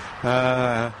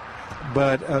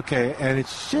 But, okay, and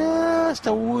it's just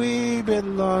a wee bit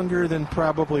longer than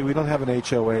probably, we don't have an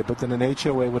HOA, but than an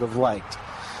HOA would have liked.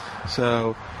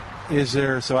 So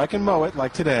so I can mow it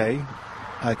like today.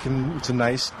 It's a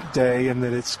nice day and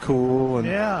that it's cool. And,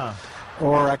 yeah.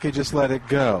 Or I could just let it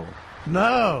go.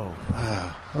 No.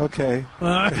 Okay.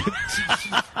 No.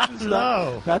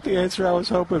 Not the answer I was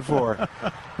hoping for.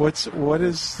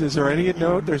 Is there any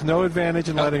note? There's no advantage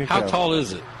in letting it go. How tall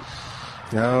is it?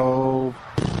 No.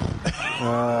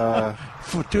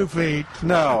 For 2 feet.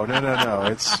 No.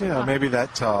 It's, maybe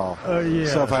that tall. Oh, yeah.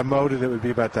 So if I mowed it, it would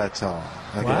be about that tall.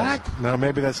 I guess. No,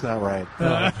 maybe that's not right.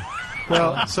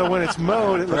 Well, so when it's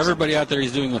mowed, it looks... For everybody out there,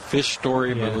 he's doing a fish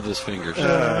story, but with his fingers.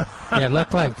 It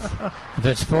looked like if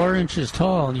it's 4 inches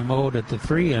tall and you mow it at the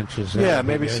 3 inches. Yeah,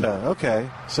 maybe so. Okay.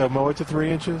 So mow it to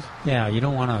 3 inches? Yeah, you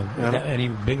don't want any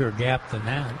bigger gap than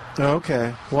that.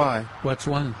 Okay. Why? What's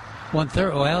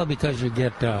 1/3? Well, because you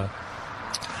get that's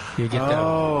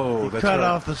cut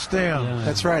off the stem. Yeah.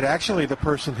 That's right. Actually, the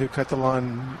person who cut the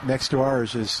lawn next to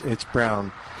ours it's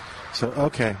brown. So,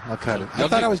 okay, I'll cut it. I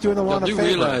thought I was doing the lawn a favor.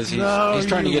 Realize he's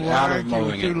trying to get out of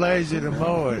mowing it. You're too lazy to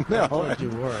mow it. No,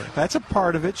 that's a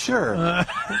part of it, sure.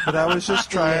 But I was just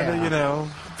trying to,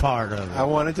 part of it. I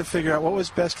wanted to figure out what was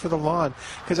best for the lawn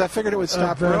because I figured it would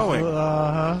stop growing.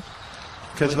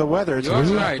 Because of the weather. It's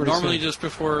right. Normally, just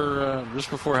before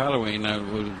Halloween,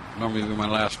 would normally be my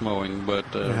last mowing, but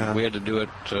we had to do it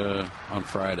on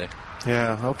Friday.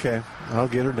 Yeah. Okay. I'll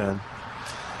get her done.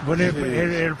 But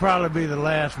it'll probably be the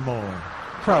last mowing.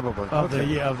 Probably. Of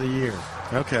the year.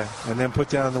 Okay. And then put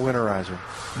down the winterizer.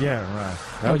 Yeah, right.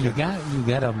 Well, you got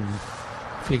them.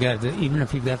 Even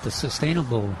if you got the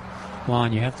sustainable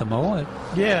lawn, you have to mow it.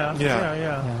 Yeah.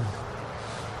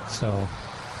 So.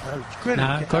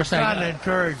 Of course, I'm trying to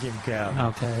encourage him, Cal.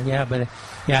 Okay. Yeah, but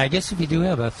I guess if you do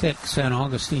have a thick San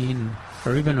Augustine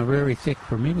or even a very thick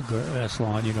Bermuda grass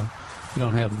lawn, you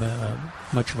don't have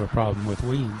much of a problem with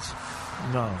weeds.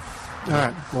 No. All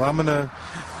right. Well, I'm going to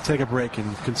take a break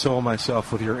and console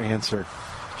myself with your answer.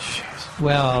 Jeez.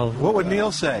 Well, what would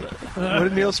Neil say? What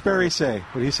did Neil Sperry say?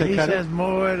 Would he say he cut says it?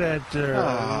 mow it at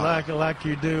like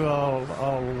you do all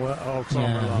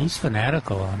summer long. He's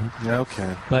fanatical on it.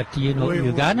 Okay. But you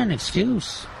got an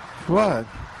excuse. What?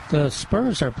 The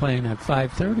Spurs are playing at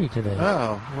 5:30 today.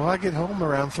 Oh, well, I get home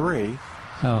around 3.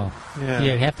 Oh, yeah.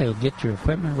 You have to get your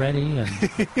equipment ready, and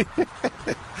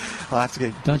I'll have to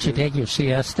get. Don't you take your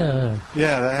siesta?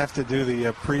 Yeah, I have to do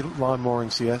the pre-lawn mowing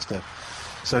siesta.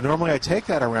 So normally I take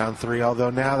that around 3,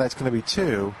 although now that's going to be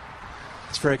 2.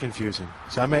 It's very confusing.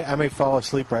 So I may fall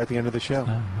asleep right at the end of the show.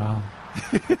 Oh, wow.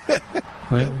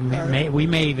 we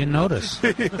may even notice.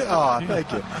 Oh,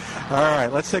 thank you. All right,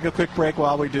 let's take a quick break.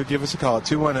 While we do, give us a call at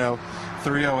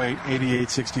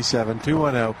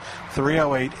 210-308-8867.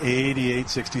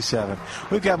 210-308-8867.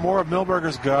 We've got more of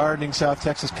Milberger's Gardening South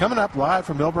Texas coming up live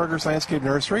from Milberger's Landscape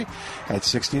Nursery at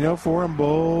 1604 on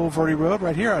Bulverde Road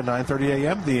right here on 9:30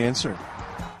 a.m. The Answer.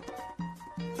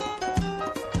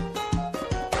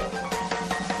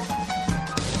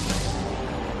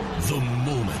 The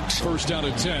moment. First down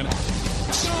and 10.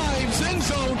 Signs, end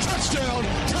zone, touchdown,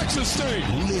 Texas State.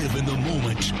 Live in the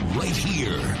moment right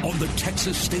here on the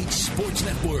Texas State Sports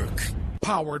Network.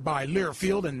 Powered by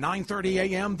Learfield and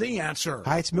 9:30 a.m. The Answer.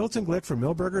 Hi, it's Milton Glick from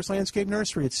Milberger's Landscape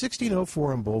Nursery at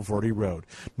 1604 on Bulverde Road.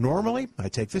 Normally, I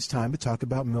take this time to talk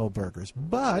about Milberger's,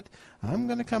 but I'm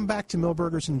going to come back to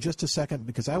Milberger's in just a second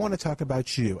because I want to talk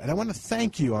about you. And I want to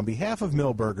thank you on behalf of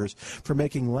Milberger's for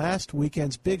making last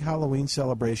weekend's big Halloween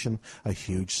celebration a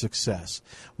huge success.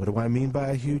 What do I mean by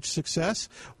a huge success?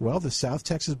 Well, the South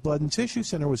Texas Blood and Tissue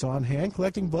Center was on hand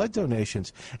collecting blood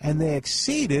donations, and they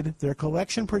exceeded their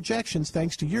collection projections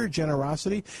thanks to your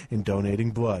generosity in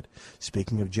donating blood.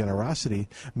 Speaking of generosity,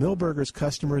 Milberger's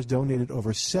customers donated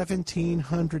over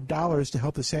 $1,700 to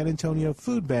help the San Antonio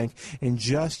Food Bank in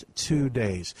just 2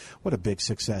 days. What a big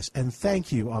success. And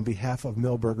thank you on behalf of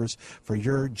Milberger's for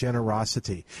your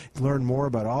generosity. Learn more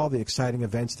about all the exciting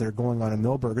events that are going on in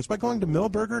Milberger's by going to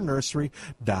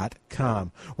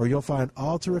milbergernursery.com, where you'll find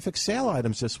all terrific sale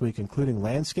items this week, including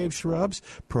landscape shrubs,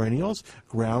 perennials,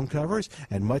 ground covers,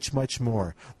 and much, much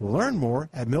more. Learn more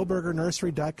at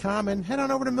milbergernursery.com and head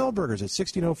on over to Milberger's at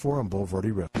 1604 on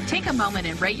Bulverde Road. Take a moment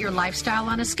and rate your lifestyle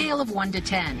on a scale of 1 to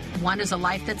 10. 1 is a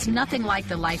life that's nothing like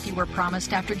the life you were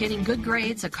promised after getting good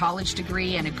grades, a college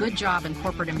degree, and a good job in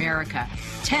corporate America.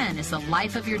 10 is the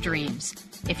life of your dreams.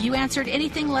 If you answered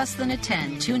anything less than a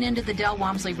 10, tune into the Del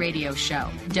Walmsley Radio Show.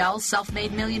 Del,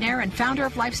 self-made millionaire and founder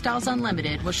of Lifestyles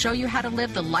Unlimited, will show you how to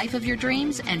live the life of your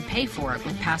dreams and pay for it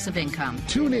with passive income.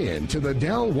 Tune in to the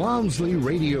Del Walmsley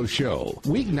Radio Show,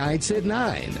 weeknights at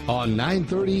 9 on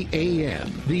 9:30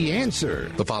 a.m. The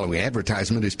Answer. The following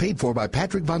advertisement is paid for by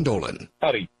Patrick Von Dolen.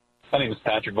 Howdy. My name is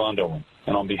Patrick Von Dolen,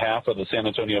 and on behalf of the San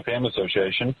Antonio Family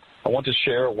Association, I want to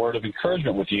share a word of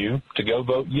encouragement with you to go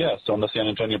vote yes on the San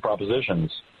Antonio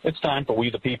propositions. It's time for we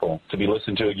the people to be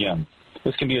listened to again.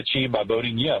 This can be achieved by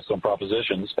voting yes on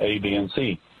propositions A, B, and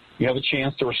C. You have a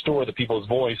chance to restore the people's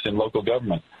voice in local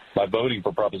government by voting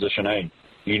for Proposition A.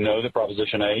 You know that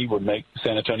Proposition A would make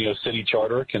San Antonio City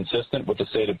Charter consistent with the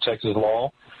state of Texas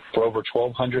law for over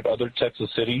 1,200 other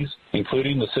Texas cities,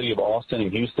 including the city of Austin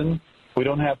and Houston. We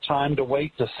don't have time to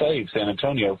wait to save San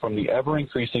Antonio from the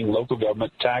ever-increasing local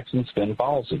government tax and spend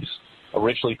policies. A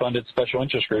richly funded special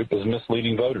interest group is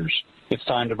misleading voters. It's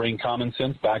time to bring common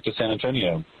sense back to San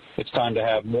Antonio. It's time to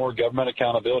have more government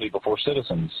accountability before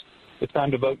citizens. It's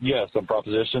time to vote yes on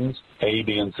propositions A,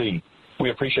 B, and C.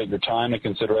 We appreciate your time and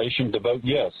consideration to vote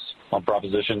yes on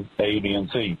proposition A, B, and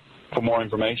C. For more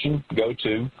information, go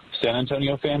to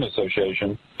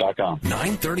SanAntonioFamilyAssociation.com.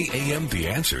 9:30 a.m. The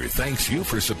Answer thanks you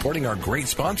for supporting our great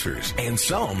sponsors, and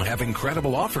some have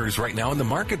incredible offers right now in the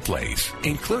marketplace,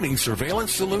 including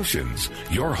Surveillance Solutions.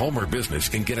 Your home or business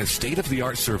can get a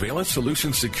state-of-the-art Surveillance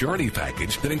Solutions security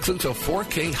package that includes a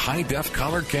 4K high-def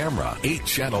color camera,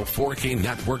 8-channel 4K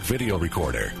network video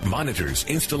recorder, monitors,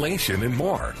 installation, and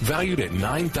more, valued at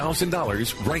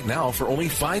 $9,000 right now for only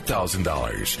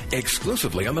 $5,000,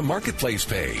 exclusively on the marketplace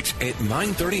page at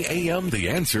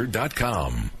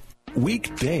 930amtheanswer.com.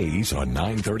 Weekdays on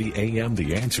 9:30 a.m.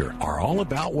 The Answer are all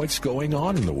about what's going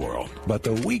on in the world, but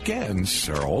the weekends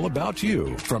are all about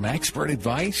you. From expert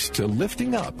advice to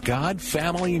lifting up God,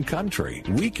 family, and country,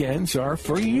 weekends are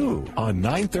for you on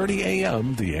 9:30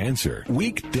 a.m. The Answer.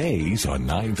 Weekdays on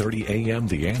 9:30 a.m.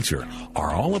 The Answer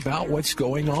are all about what's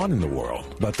going on in the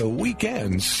world, but the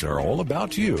weekends are all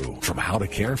about you. From how to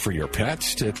care for your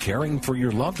pets to caring for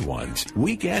your loved ones,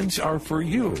 weekends are for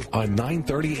you on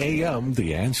 9:30 a.m.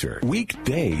 The Answer.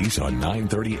 Weekdays on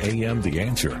 9:30 a.m. The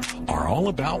Answer are all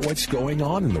about what's going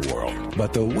on in the world,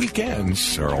 but the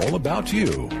weekends are all about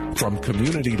you. From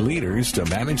community leaders to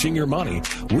managing your money,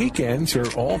 weekends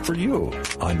are all for you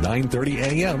on 9:30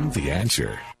 a.m. The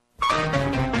Answer.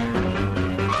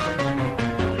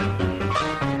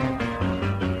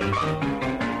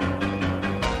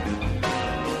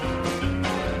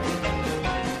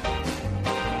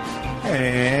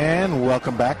 And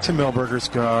welcome back to Milberger's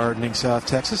Gardening, South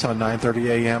Texas on 9:30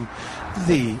 a.m.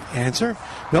 The Answer.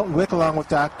 Milton Wick along with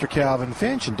Dr. Calvin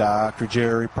Finch and Dr.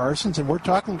 Jerry Parsons, and we're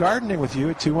talking gardening with you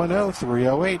at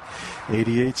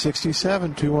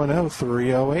 210-308-8867,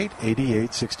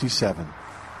 210-308-8867.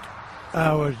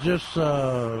 I was just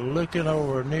looking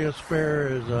over Neil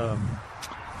Sperry's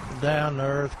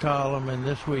Down-to-Earth column in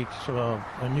this week's a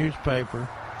newspaper,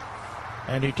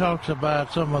 and he talks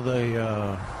about some of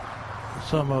the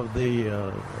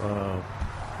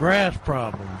grass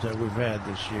problems that we've had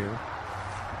this year.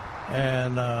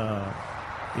 And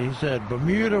he said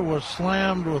Bermuda was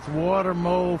slammed with water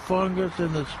mold fungus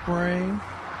in the spring.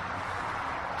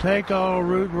 Take all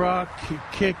root rot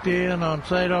kicked in on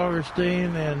St.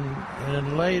 Augustine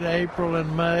in late April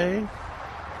and May.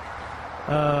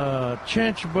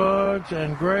 Chinch bugs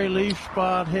and gray leaf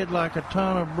spot hit like a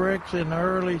ton of bricks in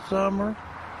early summer,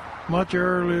 much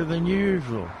earlier than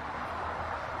usual.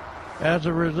 As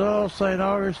a result, St.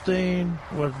 Augustine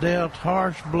was dealt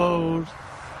harsh blows,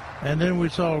 and then we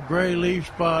saw gray leaf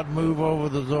spot move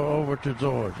over to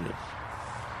Georges.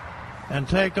 And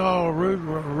take all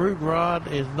root rot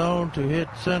is known to hit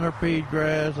centipede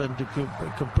grass, and to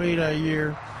complete our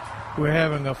year, we're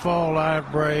having a fall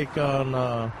outbreak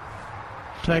on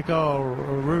take all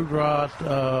root rot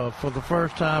for the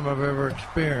first time I've ever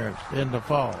experienced in the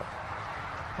fall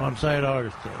on St.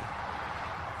 Augustine.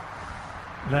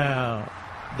 Now,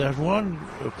 there's one,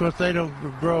 of course, they don't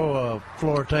grow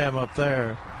floor tam up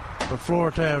there, but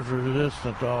floor tam's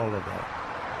resistant to all of that.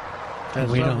 And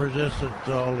some resistant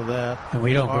to all of that. And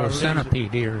we don't grow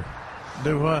centipede here.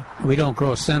 Do what? We don't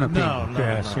grow centipede No.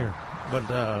 grass here. But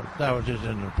that was just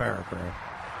in the paragraph.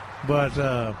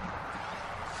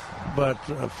 But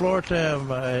floor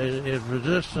tam is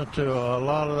resistant to a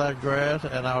lot of that grass,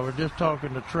 and I was just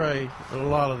talking to Trey, a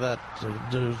lot of that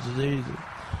disease.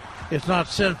 It's not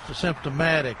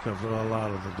symptomatic of a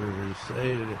lot of the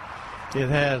disease. It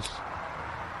has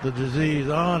the disease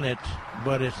on it,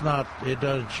 but it's not. It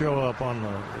doesn't show up on the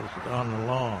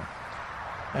lawn.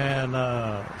 And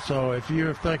so, if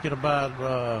you're thinking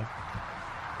about,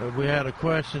 we had a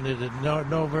question: is it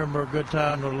November a good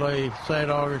time to lay St.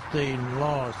 Augustine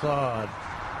lawn sod?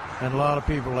 And a lot of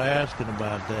people are asking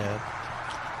about that.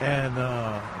 And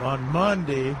on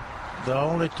Monday, the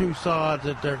only two sods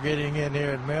that they're getting in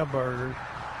here at Milberger's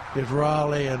is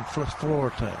Raleigh and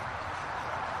floor tam.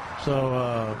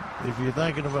 So if you're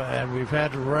thinking about, and we've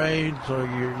had the rain, so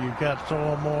you've got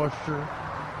soil moisture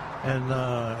and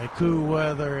cool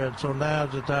weather, and so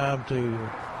now's the time to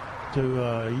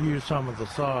use some of the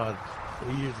sod,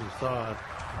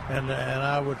 and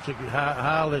I would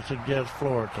highly suggest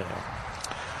floor tam.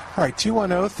 All right,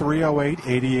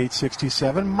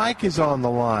 210-308-8867. Mike is on the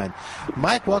line.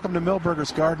 Mike, welcome to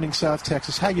Milberger's Gardening, South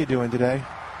Texas. How you doing today?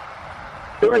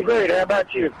 Doing great. How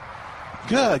about you?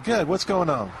 Good. What's going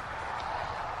on?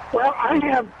 Well, I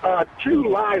have 2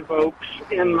 live oaks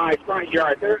in my front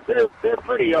yard. They're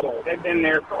pretty old. They've been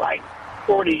there for like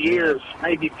 40 years,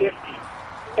 maybe 50.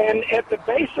 And at the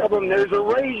base of them, there's a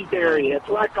raised area. It's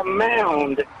like a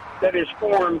mound that is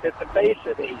formed at the base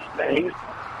of these things.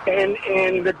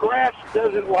 And the grass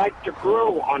doesn't like to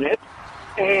grow on it,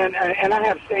 and I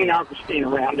have St. Augustine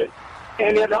around it.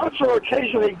 And it also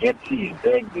occasionally gets these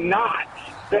big knots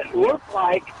that look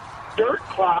like dirt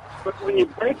clods, but when you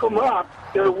break them up,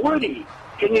 they're woody.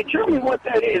 Can you tell me what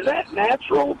that is? Is that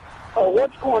natural, or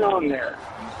what's going on there?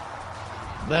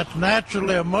 That's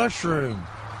naturally a mushroom.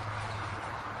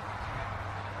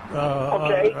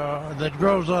 Okay. That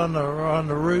grows on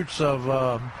the roots of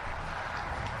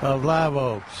live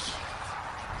oaks.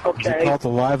 Okay. Is it called the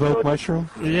live oak mushroom?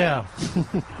 Yeah.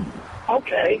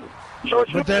 Okay. So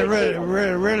it's but there's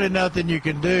really nothing you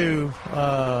can do.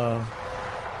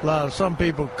 Some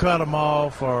people cut them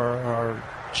off or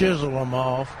chisel them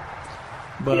off,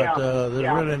 but there's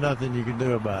really nothing you can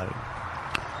do about it.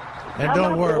 And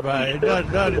don't worry about it.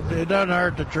 It doesn't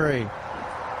hurt the tree.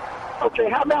 Okay,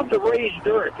 how about the raised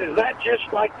dirt? Is that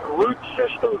just like the root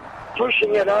system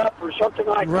pushing it up or something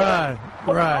like that?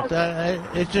 Right.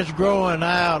 It's just growing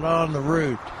out on the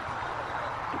root.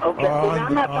 Okay,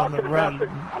 I'm not talking about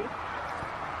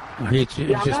He's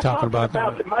just talking about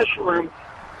the mushroom.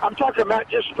 I'm talking about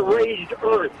just the raised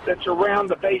earth that's around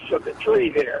the base of the tree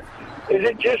there. Is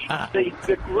it just the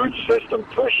root system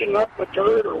pushing up the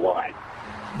dirt or what?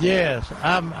 Yes,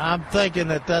 I'm thinking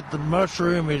that the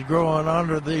mushroom is growing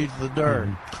under the dirt,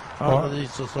 the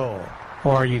soil.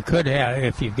 Or you could have,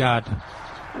 if you've got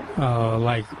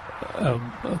like a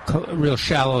real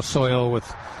shallow soil with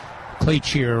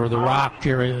cleachia or the rock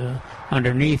area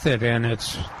underneath it, and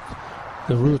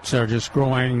the roots are just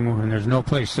growing and there's no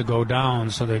place to go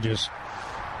down, so they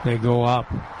go up.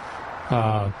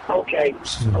 Okay.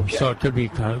 So it could be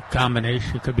a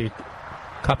combination. It could be a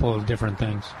couple of different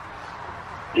things.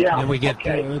 Yeah. And we get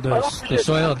the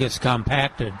soil gets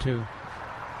compacted too.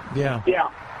 Yeah. Yeah.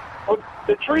 Well,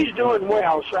 the tree's doing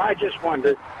well, so I just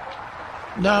wondered.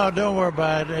 No, don't worry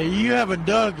about it. You haven't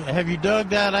dug. Have you dug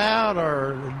that out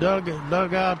or dug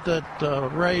out that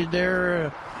raised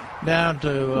area down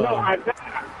to? No, I've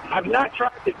not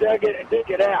tried to dig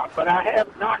it out, but I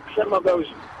have knocked some of those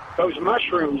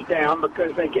mushrooms down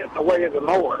because they get in the way of the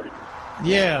mower.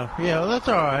 Yeah, that's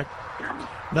all right.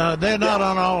 No, they're not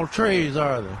on all trees,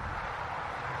 are they?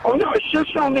 Oh no, it's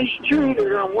just on these 2 that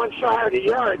are on one side of the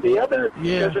yard. The other,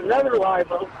 there's another live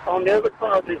oak on the other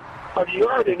part of the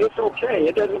yard, and it's okay.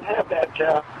 It doesn't have that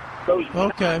those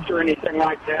knots or anything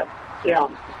like that. Yeah.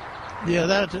 Yeah,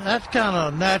 that's kind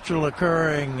of natural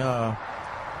occurring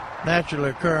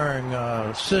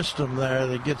system there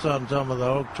that gets on some of the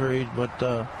oak trees, but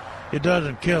it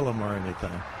doesn't kill them or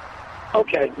anything.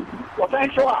 Okay. Well,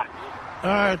 thanks a lot. All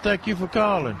right, thank you for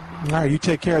calling. All right, you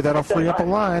take care. That'll free up a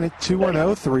line at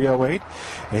 210-308-8867,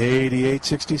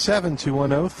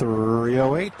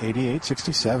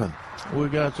 210-308-8867. We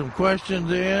got some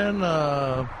questions in.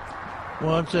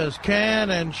 One says, can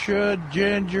and should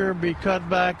ginger be cut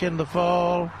back in the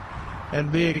fall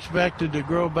and be expected to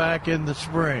grow back in the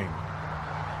spring?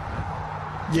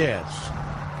 Yes.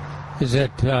 Is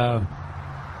it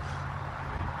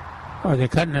Are they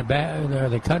cutting it back? Are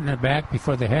they cutting it back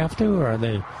before they have to, or are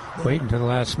they waiting to the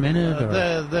last minute?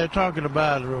 They're talking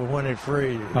about when it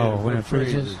freezes. Oh, when it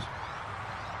freezes.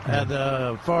 And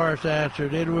Forrest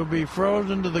answered, "It will be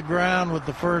frozen to the ground with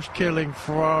the first killing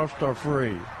frost or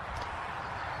freeze.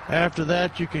 After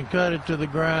that, you can cut it to the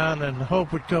ground and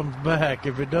hope it comes back.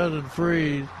 If it doesn't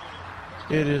freeze,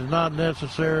 it is not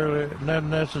necessary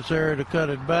to cut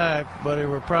it back, but it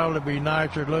will probably be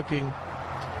nicer looking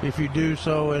if you do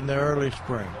so in the early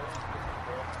spring."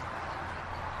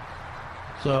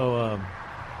 So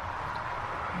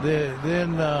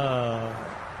then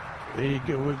we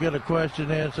get a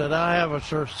question in, said, "I have a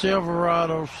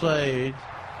Silverado sage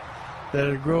that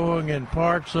is growing in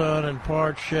part sun and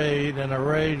part shade in a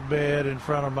raised bed in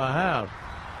front of my house.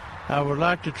 I would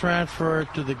like to transfer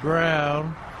it to the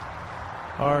ground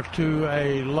or to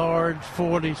a large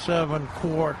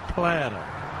 47-quart planter.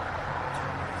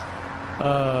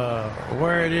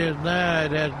 Where it is now,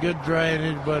 it has good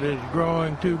drainage, but it's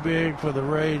growing too big for the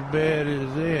raised bed it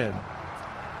is in.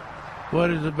 What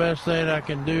is the best thing I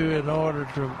can do in order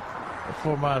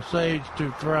for my sage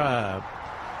to thrive?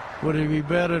 Would it be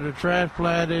better to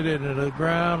transplant it into the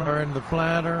ground or in the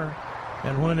planter?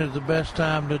 And when is the best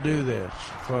time to do this?"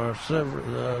 For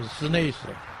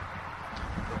Sinisa.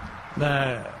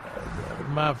 Now,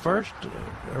 my first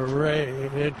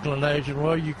inclination,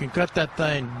 well, you can cut that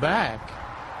thing back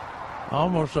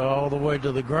almost all the way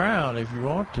to the ground if you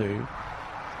want to.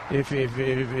 If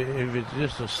it's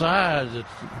just the size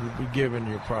that's giving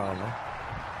you a problem.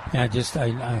 Yeah, I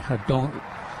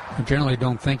generally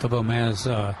don't think of them as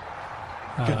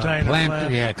container plants.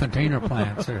 Yeah, container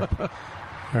plants.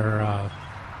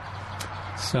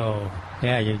 So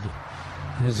yeah,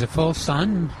 is it full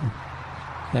sun?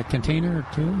 That container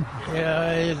too?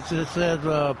 Yeah, it says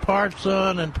part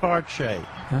sun and part shade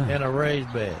in a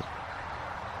raised bed.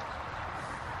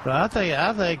 So I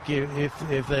think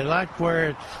if they like where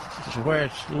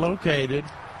it's located,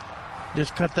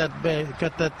 just cut that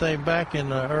thing back in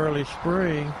the early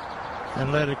spring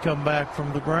and let it come back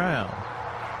from the ground.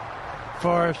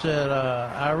 Forrest said,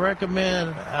 I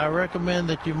recommend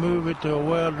that you move it to a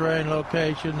well-drained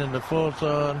location in the full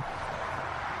sun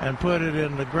and put it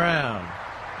in the ground.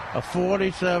 A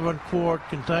 47-quart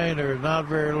container is not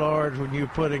very large when you're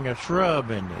putting a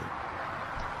shrub in it.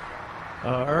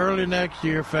 Early next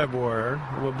year, February,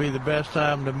 will be the best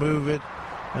time to move it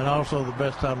and also the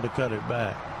best time to cut it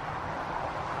back.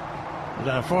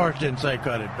 Now, Forrest didn't say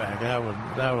cut it back. That was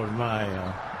my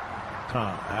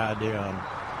idea on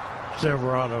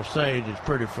Silverado sage. Is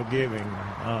pretty forgiving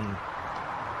on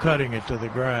cutting it to the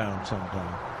ground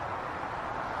sometimes.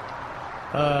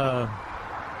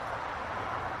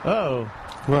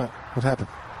 What happened?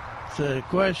 So,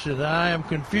 question: I am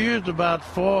confused about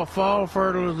fall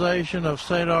fertilization of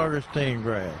St. Augustine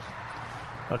grass.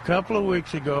 A couple of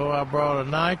weeks ago, I brought a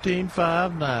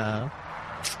 1959,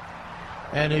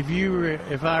 and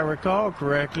if I recall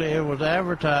correctly, it was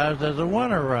advertised as a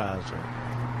winterizer.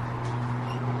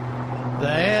 The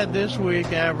ad this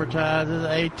week advertises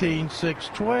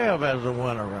 18612 as a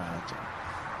winterizer.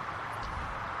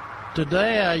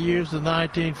 Today I used the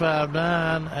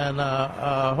 1959, and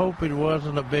I hope it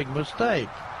wasn't a big mistake.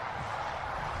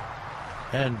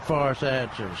 And Forrest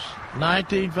answers,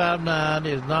 1959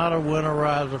 is not a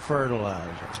winterizer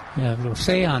fertilizer. Yeah, it'll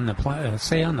say on the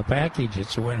package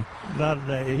it's a winter.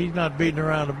 He's not beating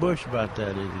around the bush about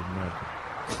that, is he,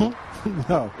 Michael?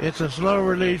 No. It's a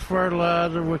slow-release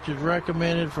fertilizer which is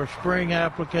recommended for spring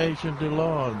application to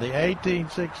lawn. The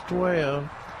 18612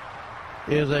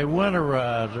 is a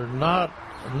winterizer,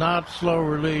 not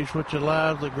slow-release, which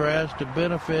allows the grass to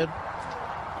benefit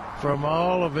from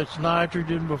all of its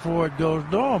nitrogen before it goes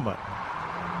dormant.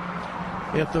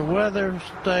 If the weather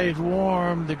stays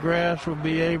warm, the grass will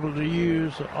be able to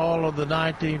use all of the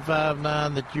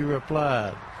 1959 that you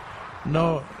applied.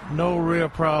 No real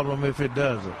problem if it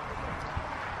doesn't.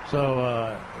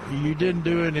 So you didn't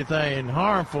do anything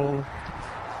harmful.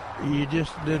 You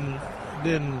just didn't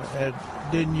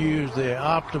use the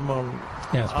optimally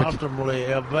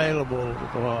available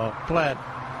plant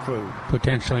food.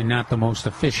 Potentially not the most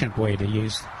efficient way to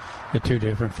use the two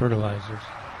different fertilizers.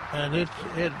 And the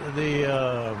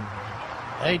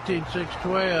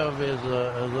 18612 is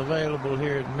available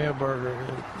here at Milberger.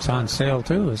 It's on sale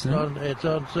too, isn't it? It's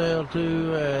on sale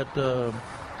too at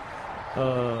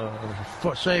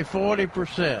say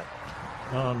 40%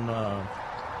 on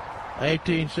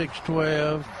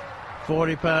 18612.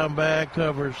 40-pound bag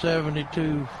covers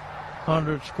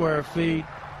 7,200 square feet.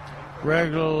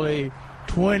 Regularly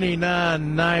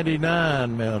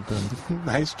 $29.99, Milton.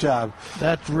 Nice job.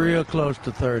 That's real close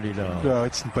to $30. No,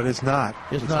 but it's not.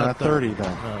 It's not 30 though.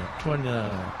 No, $29.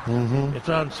 Mm-hmm. It's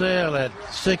on sale at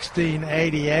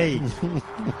 $16.88.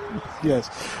 Yes,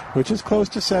 which is close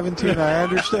to 17. I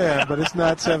understand, but it's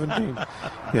not 17.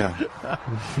 Yeah.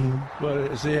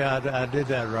 But see, I did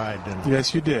that right, didn't I?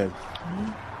 Yes, you did.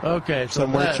 Okay, so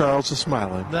somewhere Charles is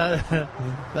smiling.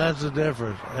 That's the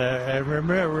difference. And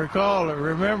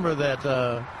remember that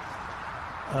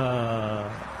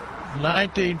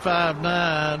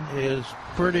 1959 is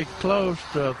pretty close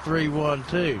to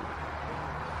 312.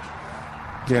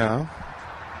 Yeah.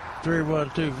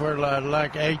 312 fertilizer,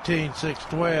 like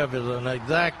 18612 is an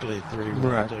exactly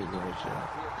 312 ratio.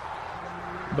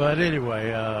 But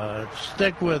anyway,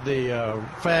 stick with the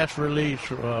fast-release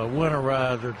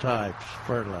winterizer types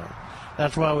fertilizer.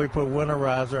 That's why we put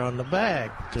winterizer on the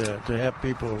bag to help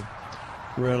people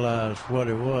realize what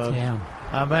it was. Yeah.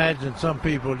 I imagine some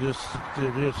people just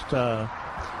said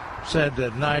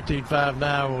that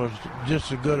 1959 was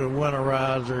just as good a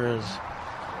winterizer as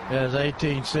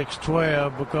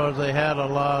 18612 because they had a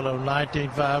lot of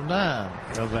 1959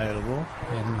 available.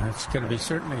 And it's going to be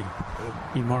certainly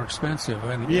be more expensive.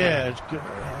 Yeah, it's good.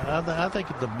 I think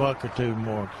it's $1 or $2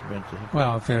 more expensive.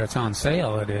 Well, if it's on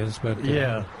sale, it is. But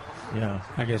yeah.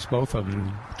 I guess both of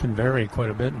them can vary quite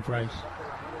a bit in price.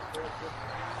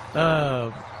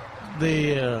 Got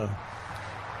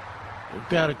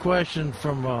a question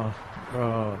from a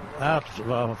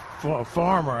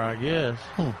farmer, I guess.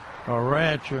 A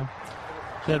rancher,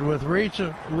 said with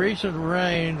recent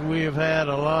rains we have had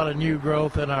a lot of new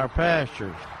growth in our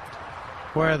pastures.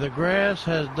 Where the grass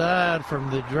has died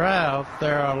from the drought,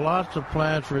 there are lots of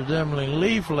plants resembling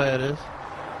leaf lettuce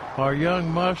or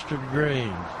young mustard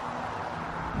greens.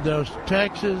 Does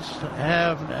Texas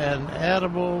have an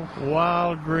edible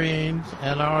wild greens,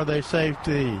 and are they safe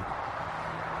to eat?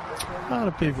 A lot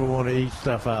of people want to eat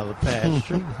stuff out of the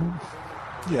pasture.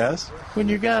 Yes. When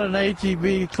you got an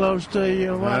HEB close to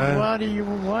you, why do you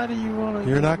want to?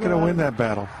 You're not going to win that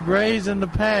battle. Graze in the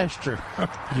pasture.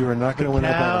 You are not going to win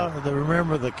that battle.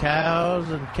 Remember, the cows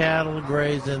and cattle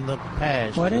graze in the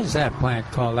pasture. What is that plant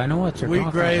called? I know what you're talking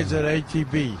about. We graze at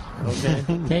HEB. Okay.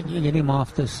 Can't you get him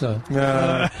off this?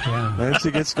 Once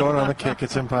he gets going on the kick,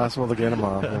 it's impossible to get him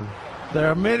off. There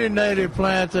are many native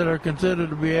plants that are considered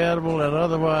to be edible and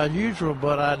otherwise useful,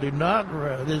 but I do not.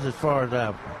 This is as far as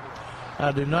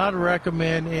I do not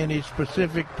recommend any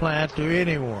specific plant to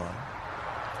anyone.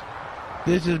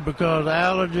 This is because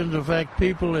allergens affect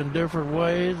people in different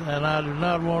ways, and I do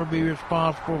not want to be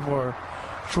responsible for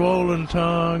swollen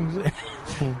tongues,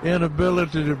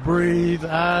 inability to breathe,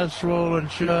 eyes swollen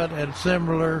shut, and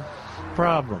similar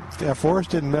problems. Yeah,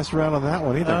 Forrest didn't mess around on that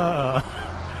one either.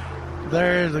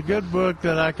 There is a good book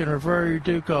that I can refer you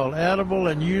to called Edible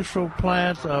and Useful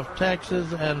Plants of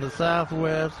Texas and the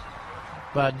Southwest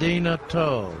by Dina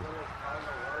Tull.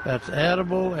 That's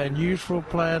Edible and Useful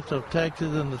Plants of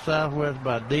Texas and the Southwest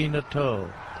by Dina Tull.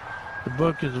 The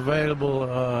book is available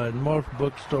in most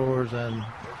bookstores and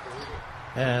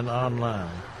online.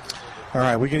 All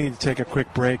right, we're going to need to take a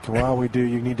quick break. And while we do,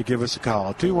 you need to give us a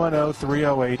call.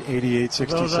 210-308-8867.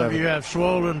 Those of you who have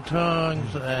swollen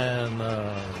tongues and...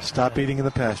 stop eating in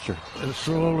the pasture.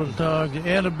 Swollen tongues,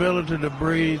 inability to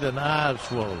breathe, and eyes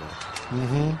swollen.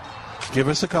 Mm-hmm. Give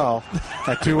us a call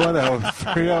at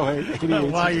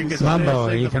 210-308-8867.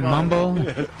 Mumble. You can mumble.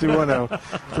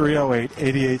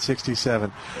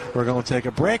 210-308-8867. We're going to take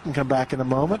a break and come back in a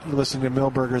moment. You're listening to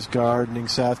Milberger's Gardening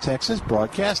South Texas,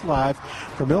 broadcast live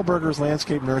from Milberger's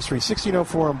Landscape Nursery,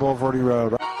 1604 on Boulevardy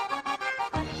Road.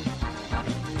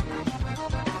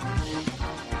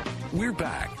 We're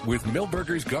back with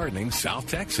Milberger's Gardening South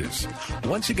Texas.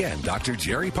 Once again, Dr.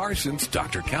 Jerry Parsons,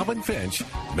 Dr. Calvin Finch,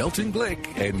 Milton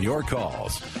Glick, and your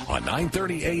calls on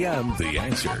 9:30 a.m. The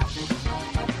Answer.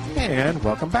 And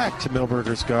welcome back to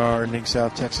Milberger's Gardening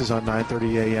South Texas on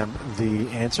 9:30 a.m. The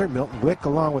Answer. Milton Glick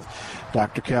along with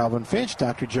Dr. Calvin Finch,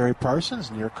 Dr. Jerry Parsons,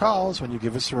 and your calls when you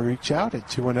give us a reach out at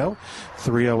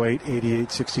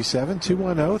 210-308-8867,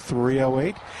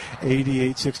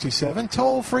 210-308-8867.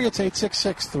 Toll free, it's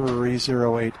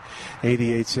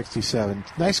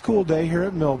 866-308-8867. Nice cool day here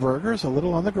at Milberger's, a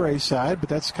little on the gray side, but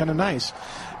that's kind of nice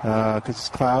because it's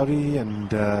cloudy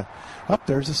and up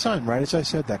there's the sun, right as I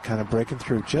said, that kind of breaking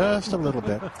through just a little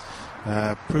bit.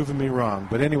 Proving me wrong.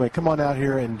 But anyway, come on out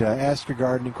here and ask your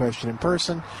gardening question in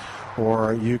person,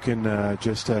 or you can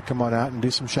just come on out and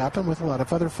do some shopping with a lot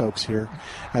of other folks here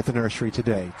at the nursery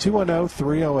today.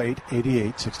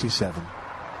 210-308-8867.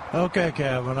 Okay,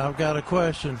 Calvin, I've got a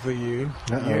question for you.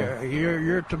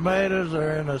 Your tomatoes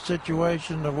are in a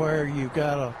situation of where you've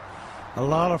got a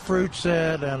lot of fruit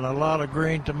set and a lot of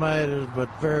green tomatoes, but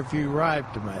very few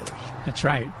ripe tomatoes. That's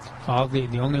right. All the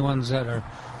only ones that are,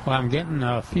 well, I'm getting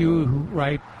a few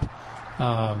ripe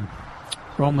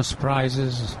Roma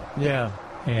Surprises. Yeah.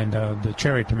 And the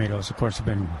cherry tomatoes, of course,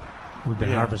 we've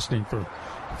been harvesting for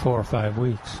 4 or 5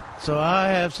 weeks. So I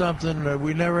have something that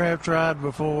we never have tried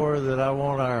before that I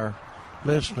want our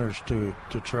listeners to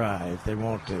try if they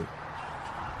want to.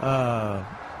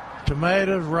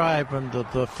 Tomatoes ripened,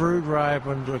 the fruit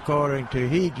ripened according to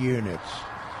heat units.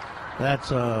 That's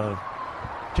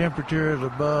temperatures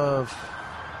above,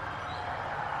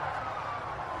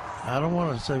 I don't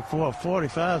want to say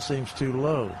 45 seems too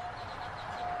low.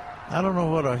 I don't know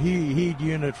what a heat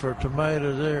unit for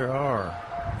tomatoes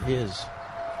is.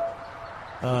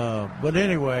 But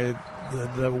anyway,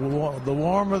 the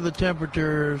warmer the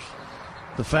temperatures,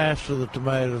 the faster the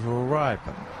tomatoes will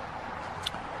ripen.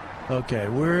 Okay,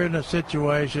 we're in a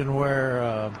situation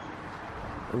where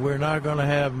we're not going to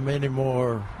have many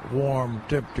more warm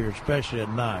temperatures, especially at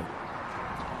night.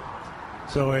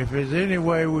 So if there's any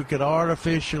way we could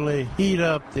artificially heat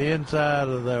up the inside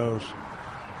of those,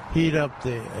 heat up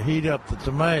the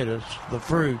tomatoes, the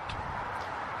fruit,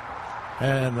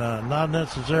 and not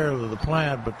necessarily the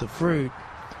plant, but the fruit,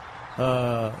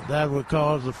 that would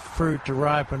cause the fruit to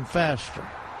ripen faster.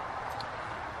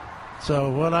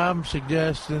 So what I'm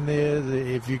suggesting is,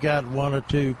 if you got 1 or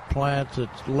 2 plants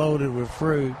that's loaded with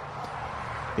fruit,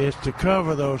 is to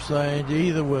cover those things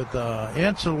either with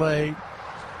insulate.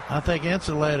 I think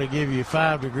insulate will give you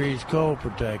 5 degrees cold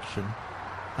protection.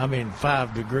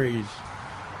 5 degrees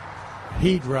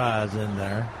heat rise in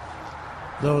there.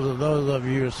 Those of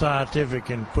you who are scientific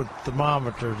can put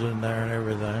thermometers in there and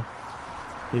everything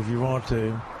if you want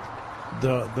to.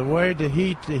 The way to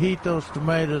heat those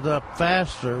tomatoes up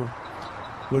faster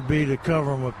would be to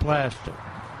cover them with plastic.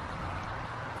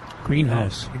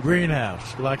 Greenhouse,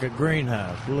 like a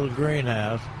greenhouse, a little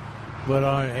greenhouse, but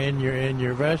in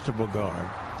your vegetable garden,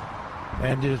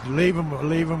 and just leave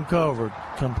them covered,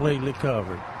 completely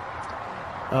covered.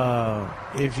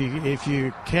 If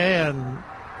you can,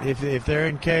 if they're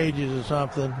in cages or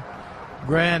something,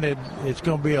 granted it's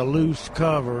going to be a loose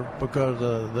cover because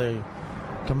the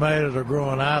tomatoes are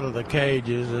growing out of the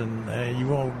cages, and you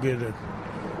won't get it.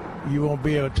 You won't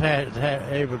be able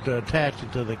to attach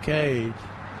it to the cage.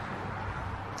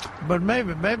 But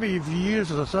maybe if you use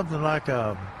something like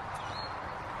a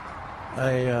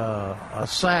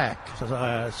sack,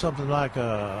 something like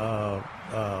a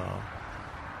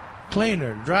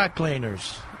dry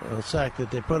cleaners, a sack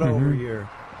that they put over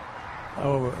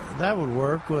that would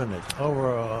work, wouldn't it?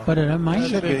 But it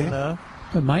might big enough.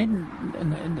 It might.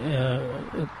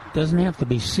 It doesn't have to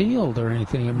be sealed or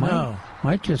anything. It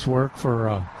might just work for.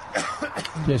 I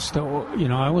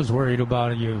was worried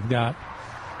about it. You've got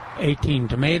 18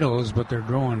 tomatoes, but they're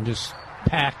growing just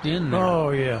packed in there. Oh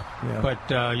yeah. But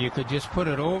you could just put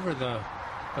it over the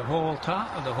whole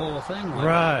top of the whole thing.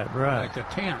 Right. Like a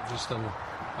tent, just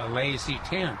a lazy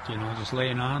tent. Just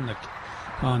laying on the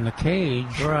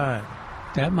cage. Right.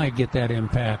 That might get that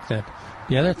impact.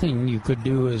 The other thing you could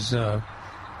do is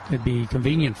it'd be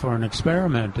convenient for an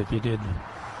experiment if you did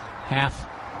half.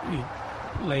 You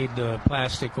laid the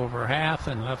plastic over half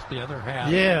and left the other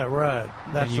half. Yeah, right.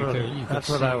 That's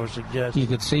what I was suggesting. You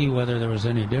could see whether there was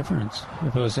any difference.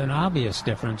 If it was an obvious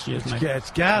difference,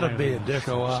 it's got to be a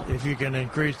difference if you can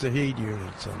increase the heat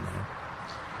units in there.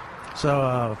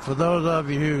 So for those of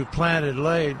you who planted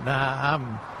late, now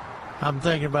I'm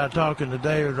thinking about talking to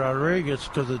David Rodriguez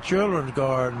because the children's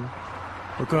garden,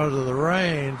 because of the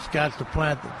rains, got to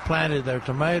planted their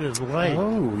tomatoes late.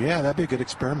 Oh yeah, that'd be a good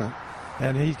experiment.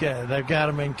 And they've got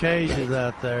them in cages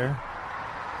out there,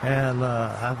 and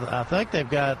I think they've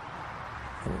got.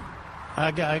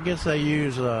 I guess they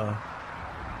use the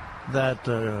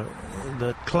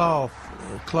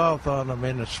cloth on them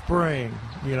in the spring,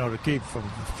 to keep from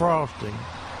frosting.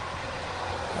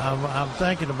 I'm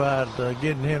thinking about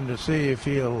getting him to see if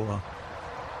he'll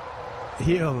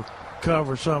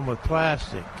cover some with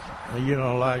plastic,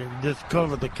 like just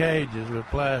cover the cages with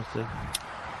plastic.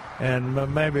 And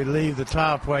maybe leave the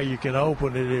top where you can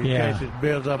open it in case it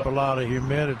builds up a lot of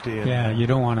humidity. You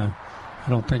don't want to. I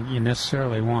don't think you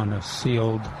necessarily want a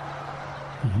sealed.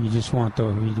 You just want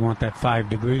that 5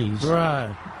 degrees.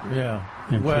 Right. Yeah.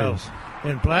 Well,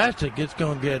 in plastic, it's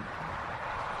going to get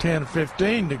 10,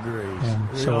 15 degrees.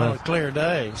 So on a clear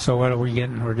day. So what are we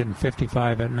getting? We're getting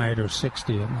 55 at night or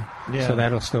 60 at night. Yeah. So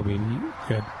that'll still be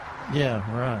good. Yeah.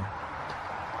 Right.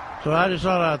 So I just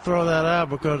thought I'd throw that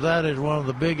out because that is one of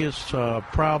the biggest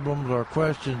problems or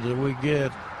questions that we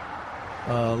get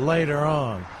later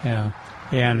on. Yeah.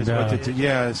 And we might.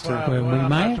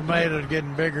 Tomatoes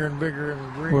getting bigger and bigger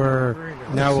and greener.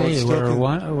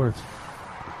 We're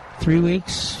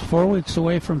 4 weeks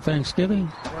away from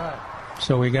Thanksgiving. Right.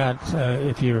 So we got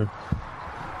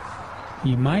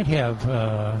you might have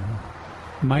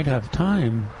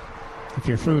time if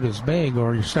your fruit is big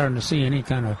or you're starting to see any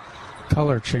kind of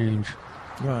color change.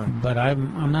 Right. But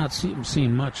I'm not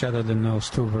seeing much other than those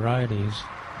two varieties.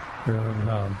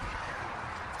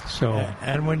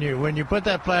 And when you put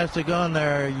that plastic on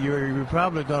there, you're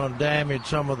probably going to damage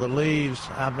some of the leaves.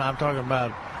 I'm talking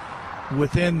about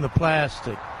within the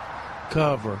plastic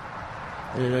cover.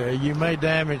 You may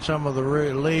damage some of the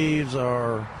leaves,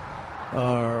 or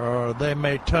they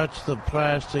may touch the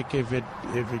plastic if it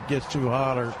gets too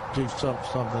hot or do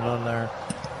something on there.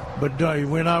 But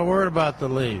we're not worried about the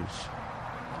leaves.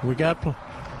 We got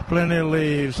plenty of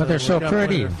leaves. But they're so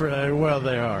pretty. Well,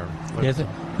 they are.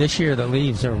 This year the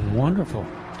leaves are wonderful.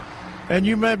 And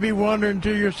you may be wondering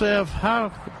to yourself,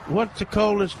 what's the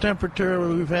coldest temperature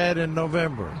we've had in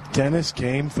November? Dennis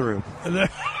came through.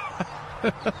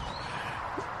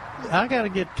 I got to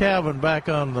get Calvin back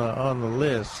on the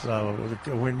list. So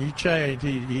when you changed,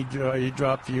 he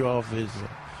dropped you off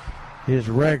his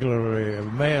regular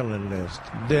mailing list.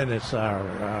 Dennis,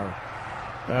 our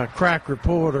crack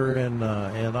reporter in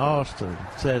Austin,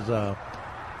 said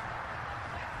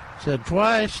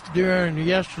twice during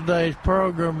yesterday's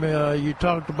program you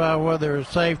talked about whether it's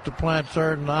safe to plant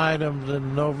certain items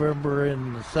in November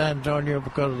in San Antonio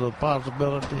because of the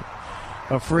possibility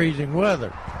of freezing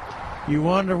weather. You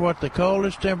wonder what the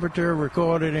coldest temperature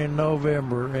recorded in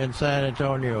November in San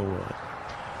Antonio was.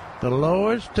 The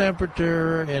lowest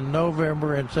temperature in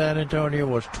November in San Antonio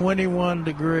was 21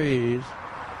 degrees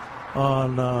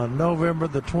on November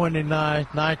the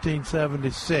 29th,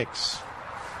 1976.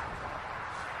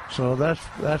 So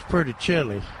that's pretty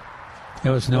chilly. It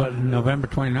was November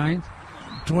 29th?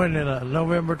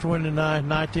 November 29th,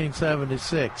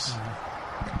 1976.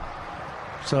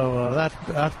 So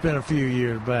that's been a few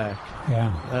years back.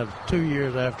 Yeah. That's 2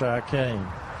 years after I came.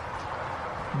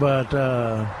 But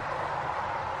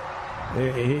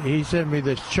he sent me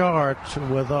this chart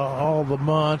with all the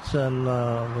months and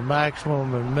the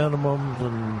maximum and minimums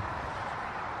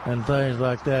and things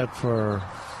like that for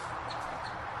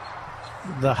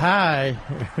the high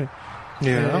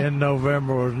in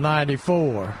November was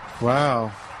 94.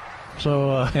 Wow.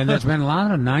 So and there's been a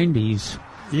lot of 90s.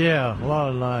 Yeah, a lot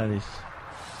of 90s.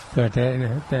 But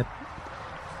that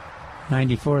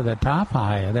 94, the top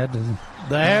high, that doesn't.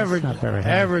 The average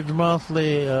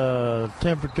monthly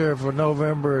temperature for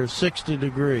November is 60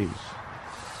 degrees.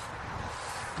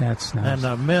 That's nice. And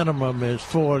the minimum is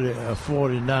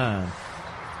 49.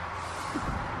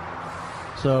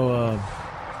 So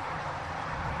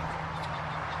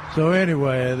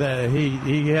anyway,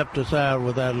 he helped us out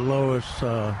with that lowest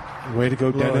way to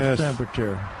go, Dennis.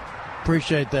 Temperature.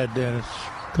 Appreciate that, Dennis.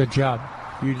 Good job.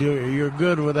 You're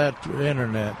good with that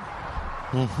internet.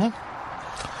 Mm-hmm.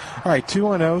 All right,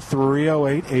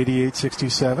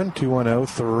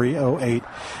 210-308-8867,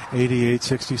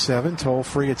 210-308-8867. Toll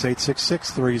free, it's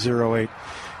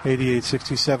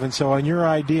 866-308-8867. So on your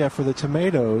idea for the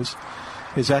tomatoes,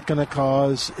 is that going to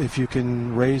cause, if you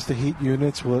can raise the heat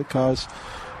units, will it cause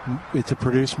it to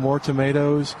produce more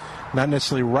tomatoes? Not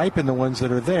necessarily ripen the ones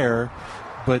that are there,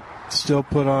 but still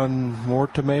put on more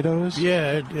tomatoes?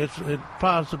 Yeah, it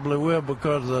possibly will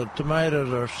because the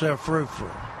tomatoes are self-fruitful.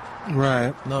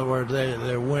 Right. In other words,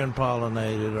 they're wind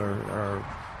pollinated or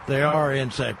they are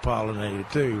insect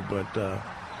pollinated too, but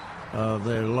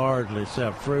they're largely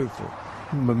self-fruitful.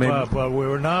 But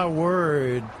we're not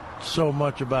worried so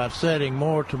much about setting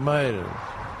more tomatoes.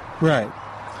 Right.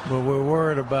 But we're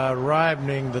worried about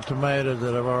ripening the tomatoes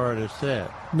that have already set.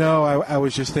 No, I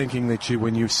was just thinking that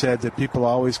when you said that people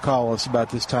always call us about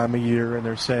this time of year and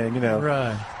they're saying,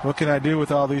 right. What can I do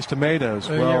with all these tomatoes?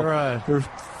 Well, you're right.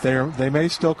 They may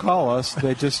still call us.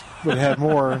 They just would have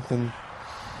more than.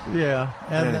 Yeah,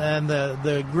 and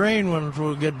the green ones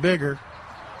will get bigger.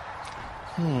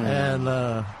 And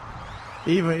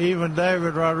even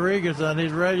David Rodriguez on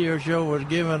his radio show was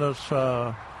giving us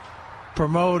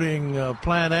promoting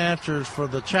plant answers for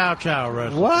the chow chow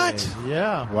recipe. What?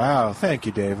 Yeah. Wow. Thank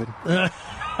you, David.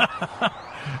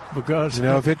 Because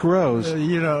if it grows,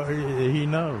 he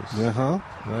knows. There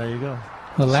you go.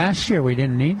 Well, last year we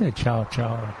didn't need the chow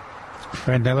chow.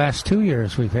 And the last 2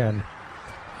 years we've had.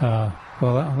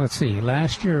 Let's see.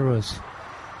 Last year was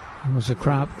the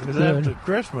crop. It was good. after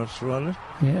Christmas, wasn't it?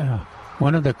 Yeah.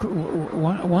 One of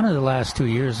the last 2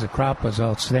 years the crop was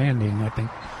outstanding. I think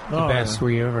the best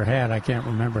we ever had. I can't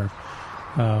remember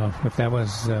If that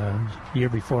was year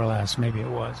before last, maybe it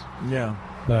was. Yeah.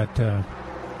 But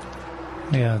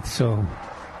so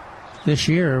this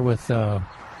year with a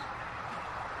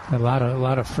lot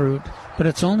of fruit, but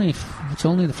it's only the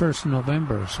 1st of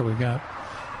November, so we got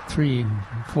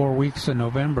 3-4 weeks in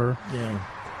November. Yeah.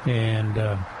 And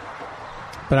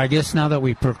but I guess now that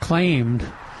we proclaimed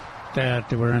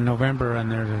that we're in November and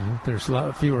there's a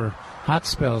lot fewer hot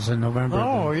spells in November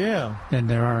than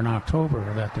there are in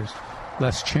October, that there's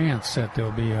less chance that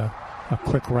there'll be a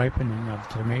quick ripening of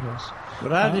tomatoes.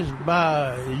 But I just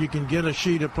buy, you can get a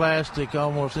sheet of plastic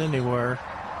almost anywhere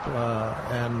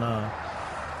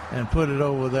and put it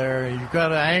over there. You've got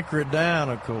to anchor it down,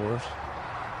 of course.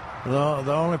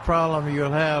 The only problem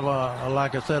you'll have,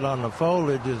 like I said, on the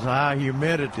foliage is high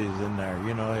humidity in there.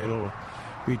 It'll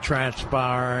be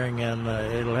transpiring and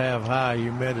it'll have high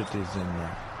humidities in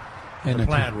there. And the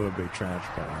plant will be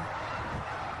transpiring.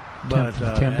 But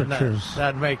temperatures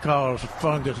that may cause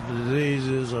fungus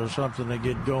diseases or something to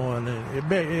get going.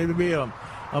 It'll be a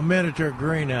miniature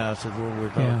greenhouse is what we're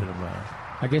talking about.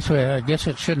 I guess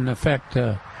it shouldn't affect.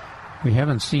 We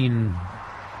haven't seen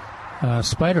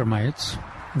spider mites.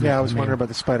 Yeah, I was wondering about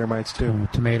the spider mites too.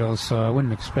 Tomatoes, so I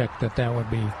wouldn't expect that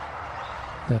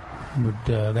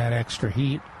extra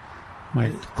heat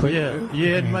might quit.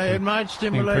 It might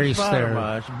stimulate spider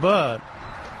mites, but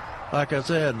like I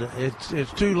said,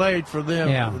 it's too late for them.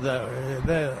 Yeah.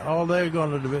 All they're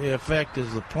going to affect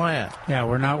is the plant. Yeah,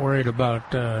 we're not worried about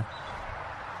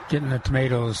getting the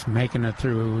tomatoes making it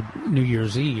through New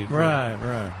Year's Eve. Right.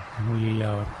 We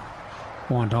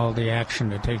want all the action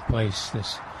to take place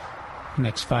this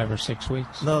next 5 or 6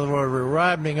 weeks. In other words, we're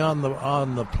ripening on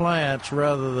the plants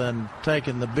rather than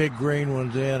taking the big green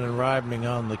ones in and ripening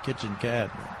on the kitchen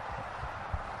cabinet.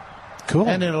 Cool.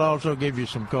 And it'll also give you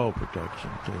some cold protection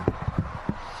too.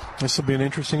 This will be an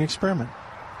interesting experiment.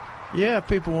 Yeah,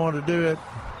 people want to do it,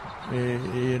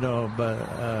 but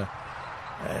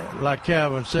like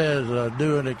Calvin says,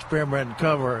 do an experiment and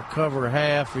cover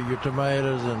half of your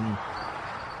tomatoes and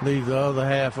leave the other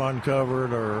half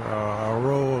uncovered, or a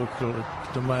row of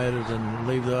tomatoes and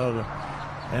leave the other,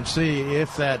 and see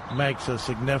if that makes a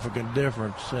significant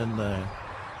difference in the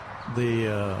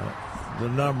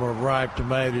number of ripe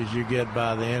tomatoes you get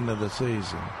by the end of the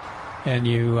season. And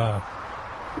you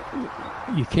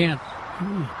can't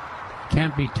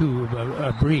be too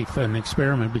brief an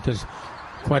experiment, because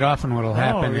quite often what will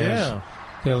happen is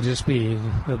there'll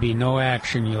be no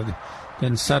action.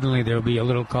 Then suddenly there'll be a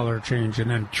little color change, and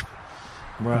then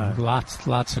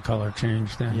lots of color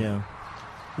change. Then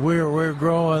we're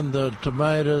growing the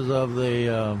tomatoes of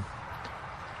the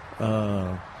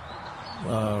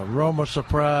Roma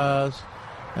Surprise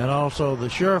and also the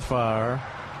Surefire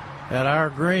at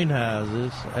our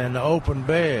greenhouses and the open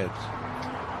beds,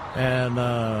 and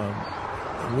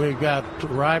we got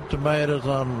ripe tomatoes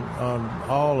on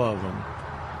all of them,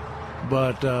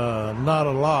 but not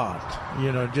a lot,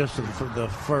 just the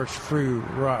first few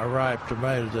ripe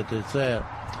tomatoes that they said.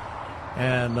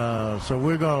 And so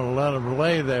we're going to let them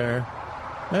lay there.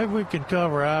 Maybe we can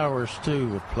cover ours too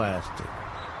with plastic.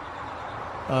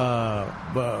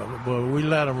 But we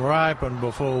let them ripen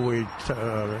before we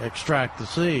extract the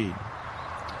seed.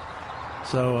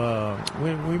 So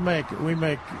we make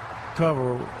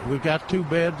cover. We got 2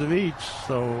 beds of each,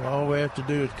 so all we have to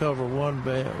do is cover one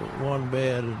bed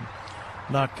and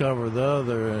not cover the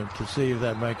other to see if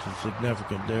that makes a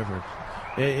significant difference.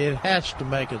 It has to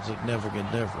make a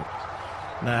significant difference.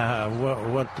 Now,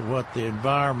 what the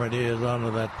environment is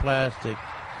under that plastic,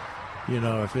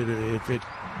 if it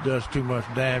does too much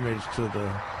damage to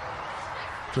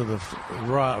the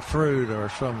fruit, or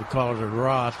something cause it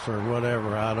rots or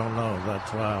whatever, I don't know.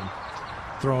 That's why I'm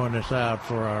throwing this out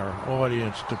for our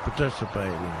audience to participate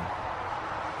in.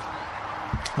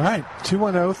 All right,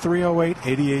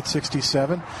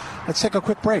 210-308-8867. Let's take a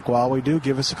quick break. While we do,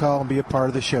 give us a call and be a part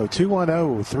of the show.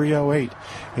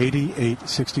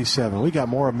 210-308-8867. We got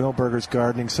more of Milberger's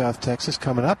Gardening South Texas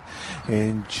coming up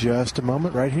in just a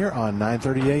moment right here on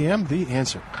 9:30 a.m. The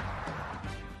Answer.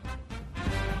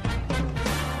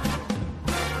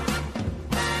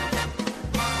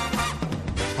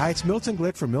 Hi, it's Milton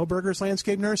Glick from Milberger's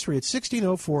Landscape Nursery at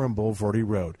 1604 on Boulevardy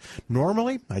Road.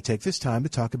 Normally, I take this time to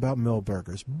talk about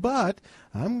Milberger's, but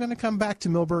I'm going to come back to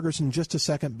Milberger's in just a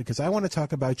second because I want to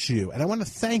talk about you. And I want to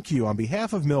thank you on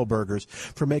behalf of Milberger's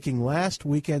for making last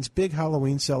weekend's big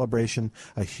Halloween celebration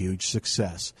a huge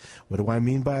success. What do I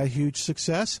mean by a huge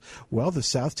success? Well, the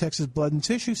South Texas Blood and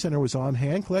Tissue Center was on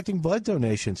hand collecting blood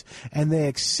donations, and they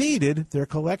exceeded their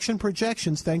collection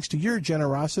projections thanks to your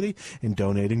generosity in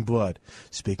donating blood.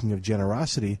 Speaking speaking of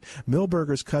generosity,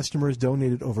 Milberger's customers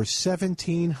donated over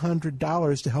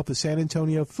 $1,700 to help the San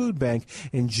Antonio Food Bank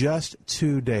in just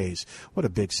 2 days. What a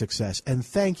big success. And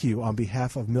thank you on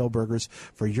behalf of Milberger's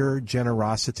for your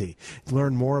generosity.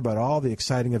 Learn more about all the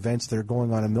exciting events that are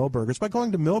going on in Milberger's by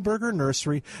going to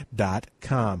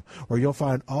milbergernursery.com, where you'll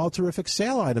find all terrific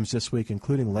sale items this week,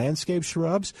 including landscape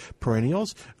shrubs,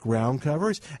 perennials, ground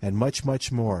covers, and much, much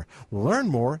more. Learn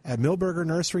more at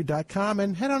milbergernursery.com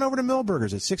and head on over to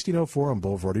Milberger's at 1604 on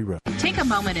Boulevardy Road. Take a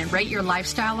moment and rate your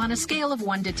lifestyle on a scale of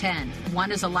 1 to 10.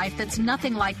 1 is a life that's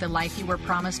nothing like the life you were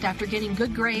promised after getting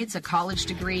good grades, a college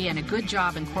degree, and a good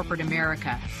job in corporate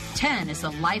America. 10 is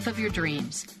the life of your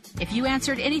dreams. If you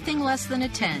answered anything less than a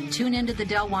 10, tune into the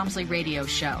Del Walmsley Radio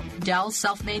Show. Del,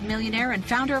 self-made millionaire and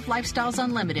founder of Lifestyles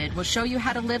Unlimited, will show you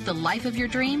how to live the life of your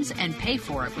dreams and pay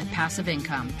for it with passive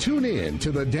income. Tune in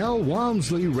to the Del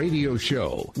Walmsley Radio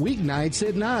Show, weeknights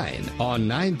at 9 on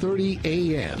 9:30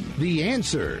 a.m. The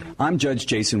Answer. I'm Judge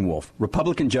Jason Wolf,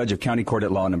 Republican Judge of County Court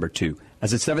at Law Number 2.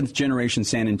 As a seventh-generation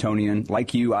San Antonian,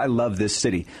 like you, I love this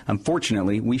city.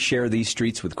 Unfortunately, we share these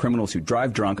streets with criminals who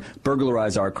drive drunk,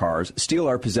 burglarize our cars, steal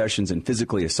our possessions, and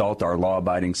physically assault our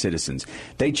law-abiding citizens.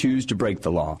 They choose to break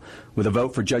the law. With a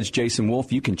vote for Judge Jason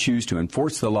Wolf, you can choose to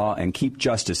enforce the law and keep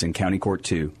justice in County Court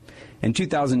 2. In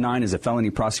 2009, as a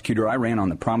felony prosecutor, I ran on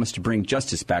the promise to bring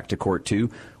justice back to Court 2.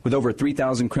 With over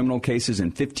 3,000 criminal cases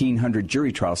and 1,500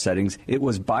 jury trial settings, it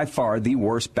was by far the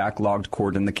worst backlogged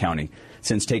court in the county.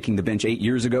 Since taking the bench 8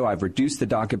 years ago, I've reduced the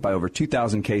docket by over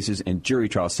 2,000 cases and jury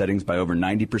trial settings by over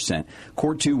 90%.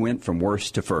 Court 2 went from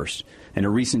worst to first. In a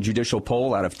recent judicial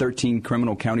poll, out of 13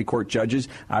 criminal county court judges,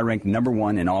 I ranked number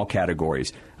 1 in all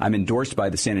categories. I'm endorsed by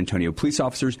the San Antonio police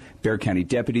officers, Bexar County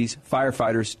deputies,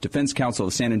 firefighters, Defense Council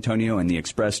of San Antonio, and the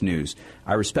Express News.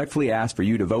 I respectfully ask for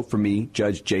you to vote for me,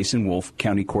 Judge Jason Wolf,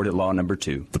 County Court at Law Number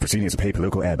 2. The proceeding is a paid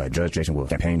political ad by Judge Jason Wolf,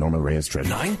 campaign Norma Reyes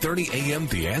Treasurer. 9:30 a.m.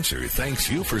 The Answer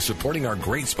thanks you for supporting our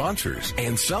great sponsors.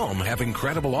 And some have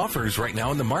incredible offers right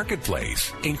now in the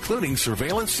marketplace, including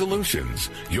Surveillance Solutions.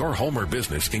 Your home or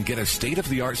business can get a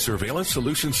state-of-the-art Surveillance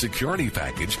Solutions security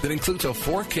package that includes a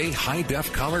 4K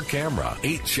high-def color camera,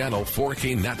 8-channel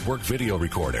 4K network video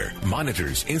recorder,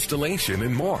 monitors, installation,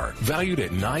 and more. Valued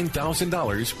at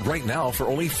 $9,000 right now for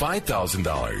only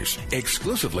 $5,000.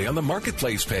 Exclusively on the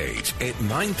marketplace page at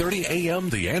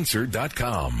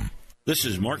 930amtheanswer.com. This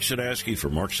is Mark Sadowski for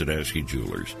Mark Sadowski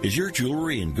Jewelers. Is your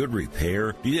jewelry in good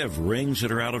repair? Do you have rings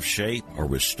that are out of shape or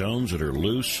with stones that are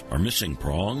loose or missing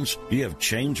prongs? Do you have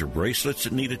chains or bracelets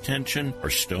that need attention or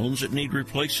stones that need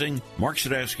replacing? Mark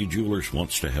Sadowski Jewelers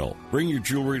wants to help. Bring your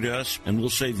jewelry to us and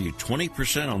we'll save you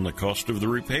 20% on the cost of the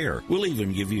repair. We'll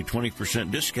even give you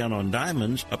 20% discount on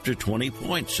diamonds up to 20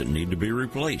 points that need to be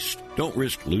replaced. Don't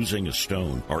risk losing a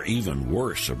stone or even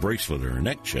worse, a bracelet or a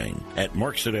neck chain. At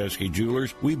Mark Sadowski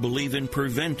Jewelers, we believe in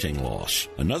preventing loss.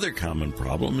 Another common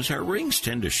problem is our rings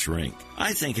tend to shrink.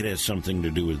 I think it has something to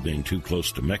do with being too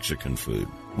close to Mexican food.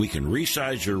 We can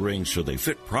resize your rings so they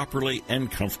fit properly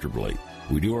and comfortably.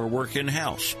 We do our work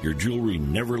in-house. Your jewelry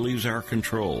never leaves our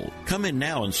control. Come in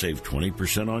now and save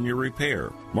 20% on your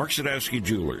repair. Mark Sadowski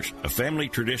Jewelers, a family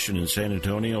tradition in San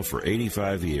Antonio for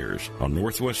 85 years on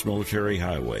Northwest Military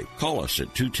Highway. Call us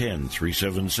at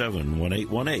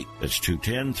 210-377-1818. That's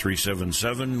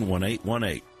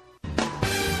 210-377-1818.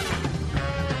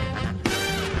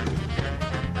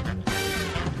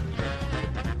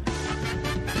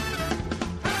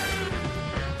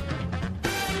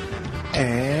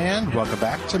 And welcome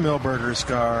back to Milberger's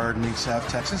Gardening, South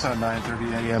Texas on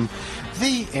 9:30 a.m.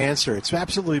 The Answer. It's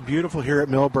absolutely beautiful here at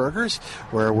Milberger's,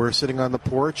 where we're sitting on the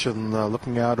porch and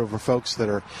looking out over folks that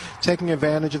are taking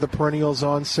advantage of the perennials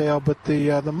on sale. But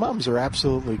the mums are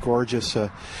absolutely gorgeous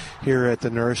here at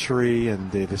the nursery,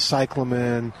 and the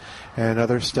cyclamen and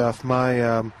other stuff.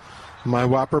 My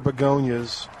whopper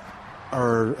begonias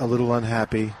are a little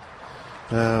unhappy.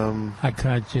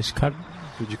 I just cut.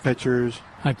 Did you cut yours?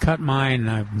 I cut mine.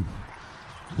 I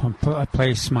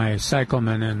placed my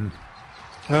cyclamen in.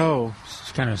 Oh.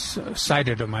 Kind of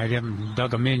sighted them. I haven't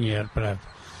dug them in yet, but I've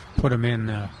put them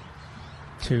in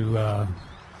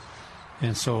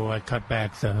and so I cut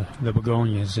back the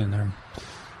begonias in there.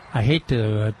 I hate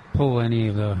to pull any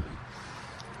of the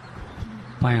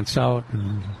plants out,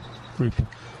 and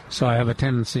so I have a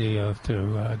tendency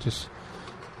to just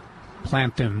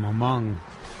plant them among,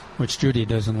 which Judy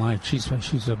doesn't like. She's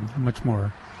a much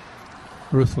more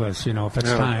ruthless, if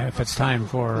it's time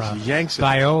for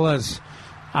violas,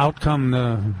 out come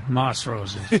the moss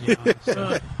roses.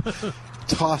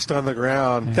 Tossed on the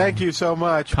ground. Yeah. Thank you so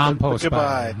much. Compost.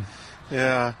 Goodbye.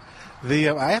 Yeah.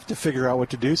 I have to figure out what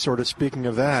to do, sort of, speaking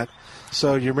of that.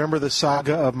 So you remember the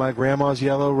saga of my grandma's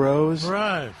yellow rose?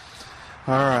 Right.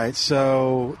 All right,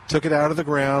 so took it out of the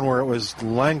ground where it was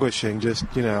languishing, just,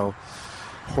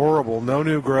 horrible, no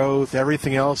new growth.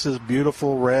 Everything else is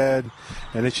beautiful red,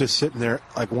 and it's just sitting there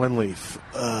like one leaf.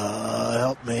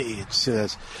 Help me, it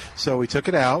says. So we took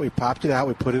it out, we popped it out,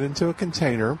 we put it into a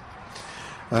container.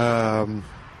 But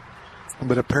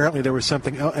apparently there was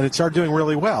something else, and it started doing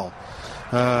really well.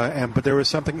 But there was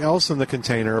something else in the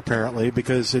container, apparently,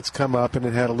 because it's come up and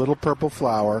it had a little purple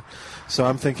flower. So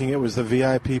I'm thinking it was the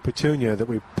VIP petunia that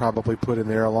we probably put in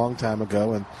there a long time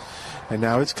ago, and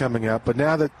now it's coming up. But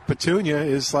now that petunia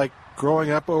is like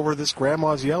growing up over this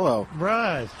grandma's yellow.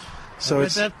 Right. So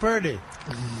it's that pretty.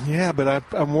 Yeah, but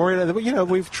I'm worried.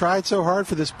 We've tried so hard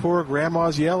for this poor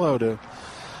grandma's yellow to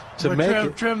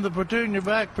trim the petunia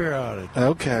back periodic.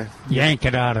 Okay. Yank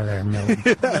it out of there,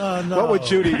 Milton. No. What would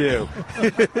Judy do?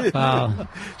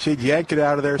 She'd yank it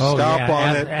out of there, stomp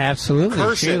on it, absolutely,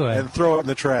 curse it, and throw it in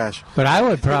the trash. But I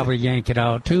would probably yank it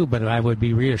out too, but I would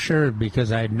be reassured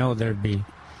because I'd know there'd be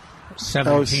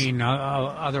 17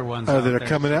 other ones that are there.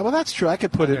 coming out. Well, that's true. I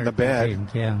could put it in the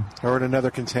bed, or in another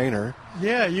container.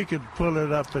 Yeah, you could pull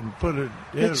it up and put it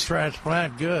in a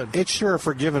transplant good. It's sure a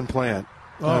forgiven plant.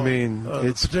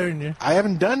 It's petunia. I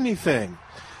haven't done anything.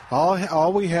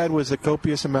 All we had was the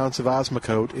copious amounts of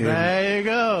Osmocote in. There you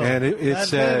go. And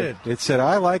it said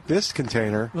I like this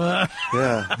container.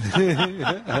 Yeah,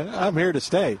 I'm here to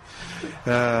stay.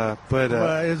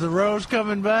 Is the rose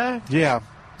coming back? Yeah,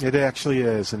 it actually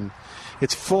is, and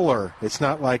it's fuller. It's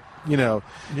not like Yeah.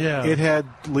 It had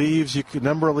leaves.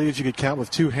 Number of leaves you could count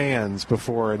with two hands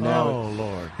before, and now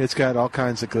Lord, it's got all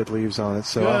kinds of good leaves on it.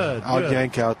 So I'll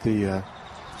yank out the.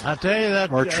 I tell you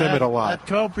that, or trim it a lot. That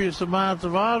copious amounts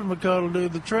of Osmocote will do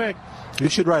the trick. You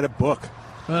should write a book.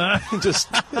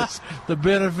 just the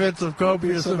benefits of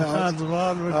copious amounts of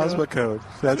Osmocote.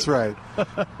 That's right.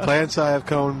 Plants I have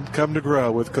come to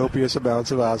grow with copious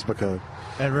amounts of Osmocote.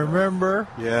 And remember,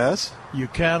 yes, you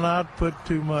cannot put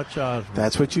too much Osmocote.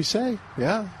 That's what you say.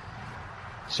 Yeah.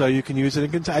 So you can use it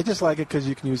in containers. I just like it because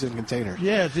you can use it in containers.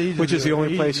 Yeah, it's easy. Which is the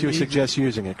only place you suggest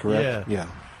using it, correct? Yeah. Yeah.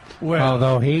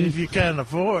 Well, if you can't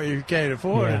afford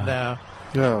it now.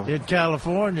 No. In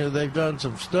California, they've done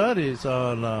some studies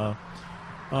on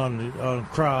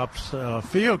crops,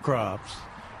 field crops,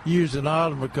 using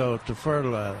Osmocote to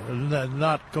fertilize.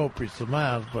 Not copious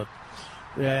amounts, but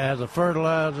as a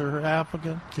fertilizer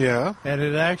applicant. Yeah. And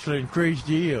it actually increased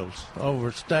yields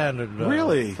over standard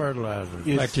fertilizer.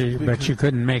 But you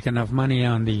couldn't make enough money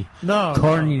on the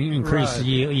corn increased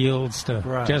yields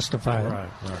to justify it. Right.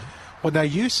 Well, now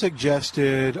you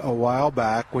suggested a while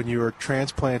back when you were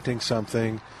transplanting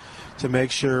something to make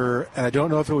sure, and I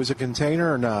don't know if it was a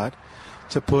container or not,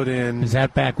 to put in. Is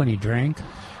that back when you drank?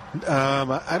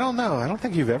 I don't know. I don't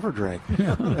think you've ever drank.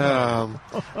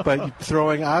 But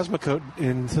throwing Osmocote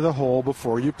into the hole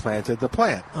before you planted the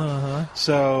plant. Uh-huh.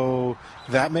 So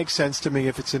that makes sense to me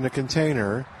if it's in a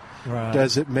container. Right.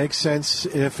 Does it make sense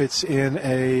if it's in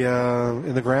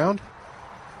the ground?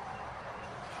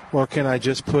 Or can I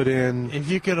just put in?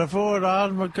 If you can afford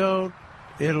Osmocote,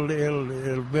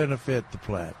 it'll benefit the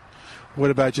plant. What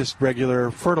about just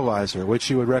regular fertilizer, which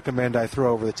you would recommend I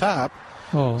throw over the top?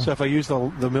 Oh. So if I use the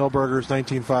Milberger's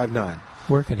 1959.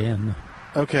 Work it in.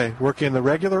 Okay, work in the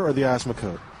regular or the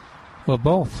Osmocote? Well,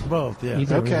 both. Both, yeah.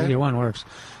 Either one works.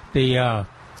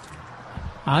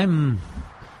 I'm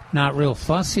not real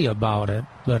fussy about it,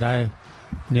 but in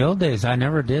the old days, I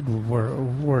never did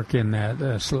work in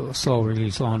that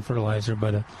slow-release lawn fertilizer,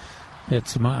 but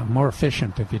it's more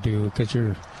efficient if you do,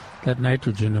 because that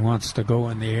nitrogen wants to go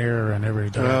in the air and every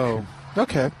direction. Oh,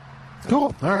 okay.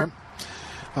 Cool. All right.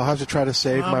 I'll have to try to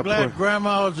save my. I'm glad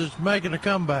Grandma's is making a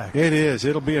comeback. It is.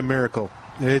 It'll be a miracle.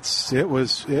 It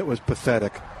was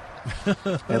pathetic.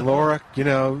 And Laura,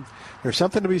 there's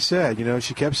something to be said.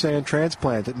 She kept saying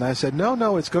transplant it, and I said,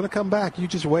 no, it's going to come back. You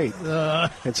just wait.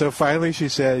 And so finally she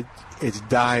said, it's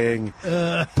dying.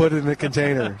 Put it in a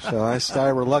container. So I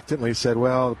reluctantly said,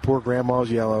 well, the poor Grandma's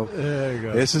yellow. There you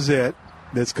go. This is it.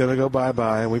 It's going to go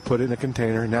bye-bye, and we put it in a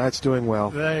container. Now it's doing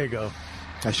well. There you go.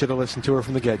 I should have listened to her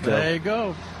from the get-go. There you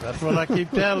go. That's what I keep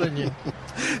telling you.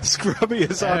 Scrubby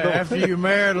is on the After you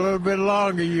married a little bit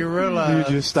longer, you realize.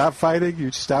 You just stop fighting.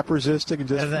 You stop resisting.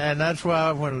 And that's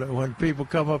why when people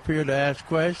come up here to ask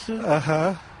questions,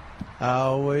 I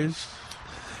always.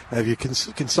 Have you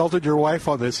consulted your wife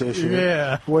on this issue?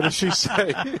 Yeah. What does she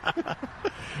say?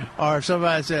 Or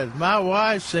somebody says, my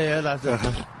wife said, I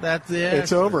said, that's the answer.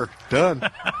 It's over. Done.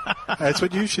 That's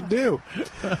what you should do.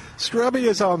 Scrubby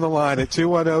is on the line at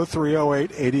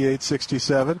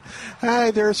 210-308-8867.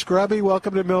 Hi there, Scrubby.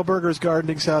 Welcome to Milberger's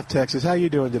Gardening, South Texas. How you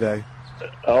doing today?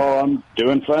 Oh, I'm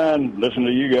doing fine. Listen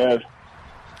to you guys.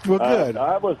 Well, good.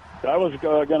 I was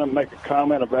going to make a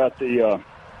comment about the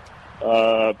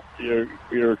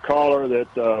your caller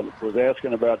that was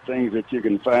asking about things that you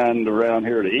can find around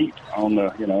here to eat on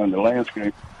the in the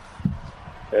landscape.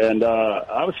 And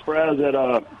I was surprised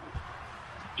that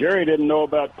Jerry didn't know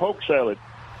about poke salad,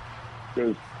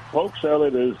 because poke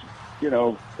salad is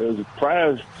a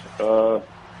prized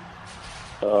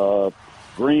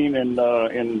green in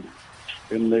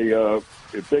the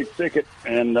big thicket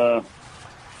and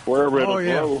wherever it'll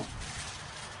grow.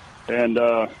 And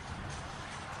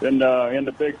then in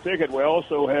the big thicket, we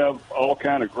also have all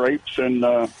kind of grapes, and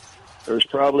there's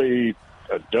probably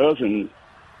a dozen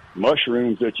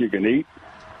mushrooms that you can eat.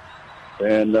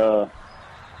 And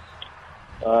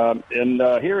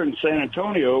here in San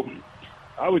Antonio,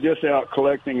 I was just out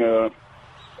collecting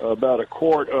about a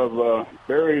quart of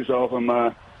berries off of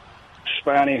my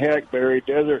spiny hackberry,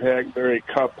 desert hackberry,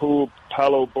 Capul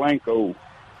Palo Blanco.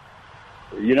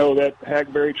 You know that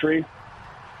hackberry tree?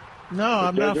 No,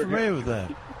 I'm not familiar with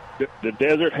that. The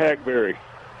desert hackberry.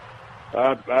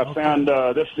 I found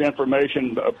this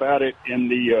information about it in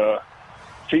the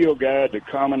field guide to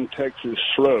common Texas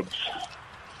shrubs.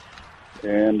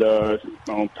 And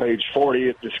on page 40,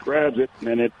 it describes it,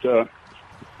 and it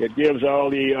gives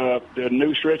all the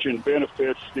nutrition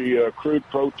benefits, the crude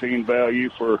protein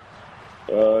value for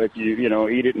if you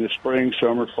eat it in the spring,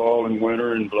 summer, fall, and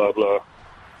winter, and blah blah.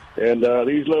 And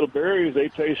these little berries, they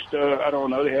taste I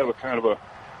don't know, they have a kind of a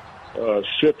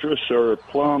citrus or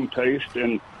plum taste,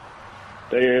 and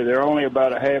they're only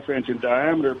about a half-inch in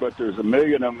diameter, but there's 1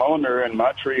 million of them on there, and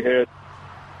my tree had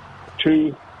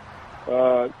two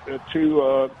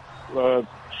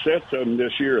sets of them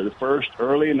this year. The first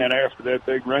early, and then after that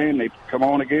big rain, they come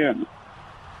on again.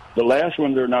 The last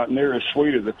ones are not near as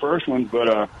sweet as the first ones,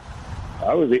 but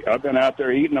I've been out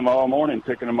there eating them all morning,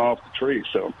 picking them off the tree.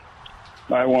 So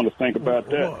I want to think about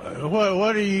that.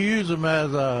 What do you use them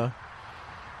as to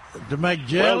make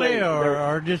jelly,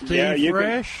 or just to eat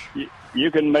fresh? You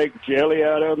can make jelly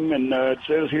out of them, and it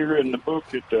says here in the book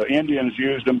that the Indians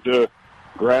used them to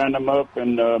grind them up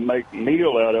and make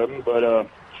meal out of them, but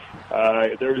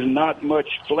there's not much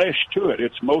flesh to it.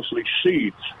 It's mostly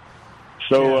seeds.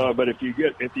 So, but if you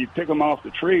pick them off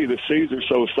the tree, the seeds are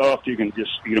so soft you can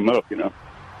just eat them up,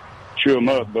 chew them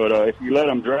up. But if you let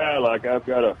them dry, like I've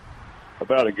got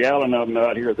about a gallon of them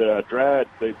out here that I dried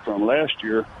from last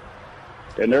year,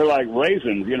 and they're like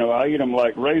raisins. I eat them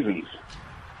like raisins.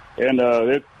 And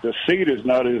the seed is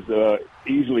not as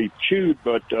easily chewed,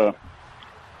 but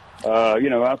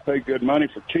I pay good money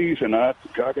for teas, and I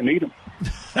can eat them.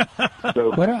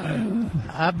 So,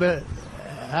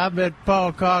 I bet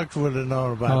Paul Cox would have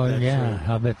known about that. Oh, yeah,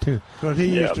 I bet too. Because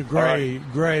he used to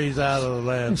graze out of the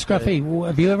land. Scruffy,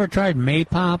 have you ever tried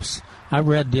Maypops? I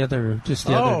read the other day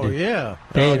yeah.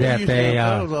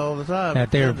 that those all the time.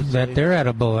 that they're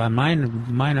edible.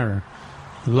 Mine are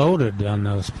loaded on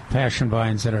those passion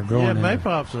vines that are growing. Yeah,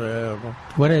 Maypops are edible.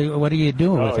 What do you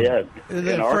do with them? Is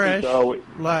it fresh?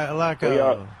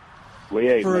 We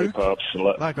ate fruit? Maypops a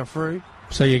lot. Like a fruit?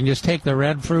 So you can just take the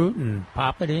red fruit and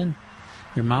pop it in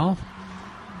your mouth?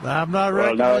 I'm not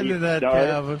recommending that,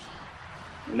 Calvin.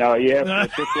 No,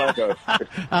 it's just like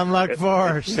I'm like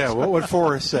Forrest. Yeah, what would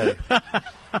Forrest say?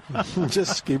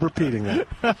 Just keep repeating that.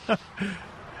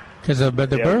 Because the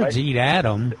birds eat at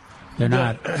them. They're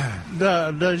not.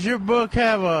 Does your book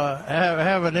have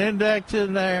an index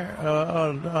in there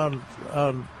on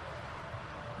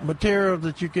material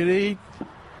that you could eat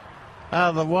out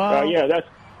of the wild? Yeah,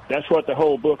 that's what the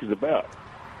whole book is about.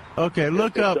 Okay,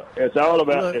 It's all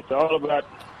about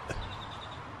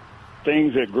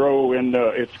things that grow in.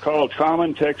 It's called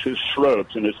Common Texas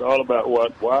Shrubs, and it's all about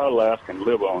what wildlife can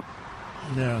live on.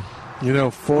 Yeah.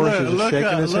 Forrest is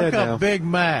shaking his head now. Look up Big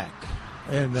Mac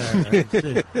in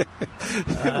there.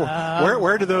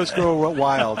 Where do those grow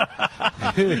wild?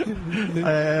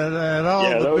 and all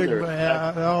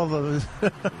the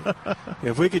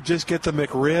If we could just get the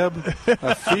McRib,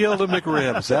 a field of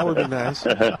McRibs, that would be nice.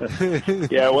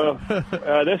 Yeah, well,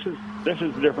 this is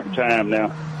a different time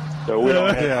now, so we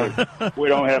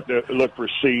don't have to look for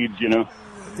seeds,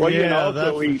 Well, you can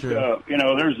also eat. Sure.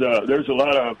 There's a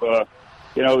lot of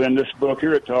in this book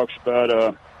here it talks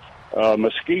about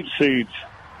mesquite seeds.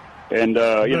 And,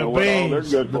 what all they're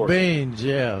good for. The beans,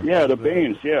 yeah. Yeah, the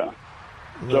beans, yeah.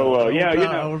 So,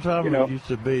 Old time used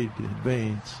to be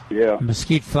beans. Yeah.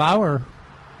 Mesquite flour.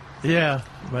 Yeah,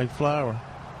 make flour.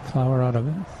 Flour out of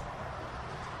it.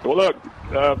 Well, look,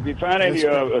 if you find any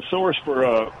a source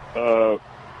for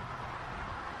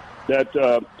that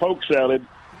poke salad,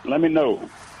 let me know.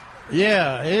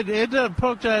 Yeah, it doesn't.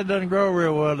 Poke salad doesn't grow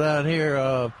real well down here.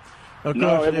 Of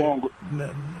No, course, it won't.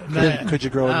 Could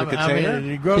you grow it in a container? I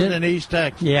mean, it grows in East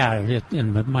Texas. Yeah,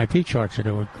 in my peach orchard,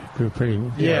 it grew pretty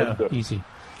easy.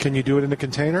 Can you do it in a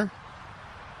container?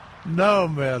 No,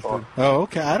 Milton. Oh,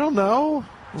 okay. I don't know.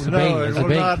 It's it will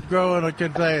not grow in a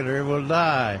container. It will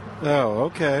die. Oh,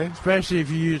 okay. Especially if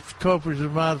you use copious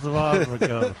amounts of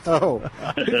osmocote. Oh.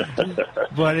 All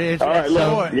But right,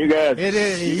 look, you guys. It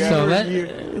is. So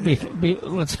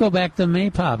let's go back to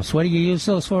Maypops. What do you use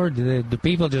those for? Do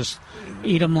people just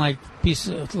eat them like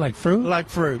like fruit? Like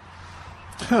fruit.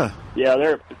 Huh.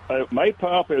 Yeah,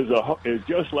 Maypop is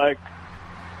just like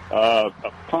a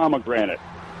pomegranate.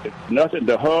 It's nothing.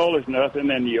 The hull is nothing,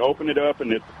 and you open it up,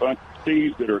 and it's a bunch of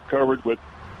seeds that are covered with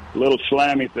a little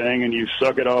slimy thing, and you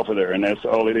suck it off of there, and that's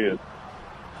all it is.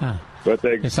 Huh. But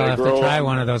they I'll have to try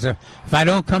one of those. If I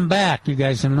don't come back, you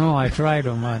guys will know I tried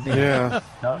them. Yeah,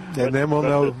 and then we'll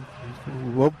know.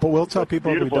 We'll tell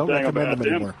people we don't recommend them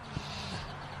anymore.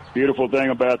 Beautiful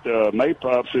thing about the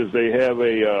Maypops is they have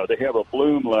a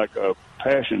bloom like a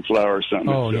passion flower or something.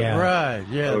 Oh, yeah. Right,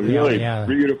 yeah. A really yeah.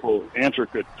 beautiful,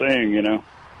 intricate thing, you know.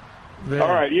 Yeah.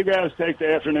 All right, you guys take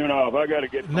the afternoon off. I got to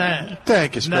get.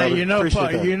 Thank you, Now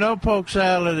brother. you know poke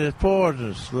salad is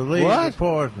poisonous. The leaves are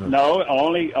poisonous. No,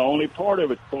 only part of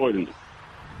it's poisonous.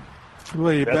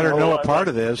 Well, you better know what part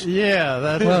of this. Yeah,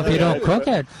 that's well, if you don't cook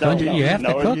it, you have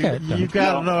to cook it. You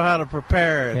got to know how to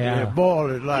prepare it. Yeah. You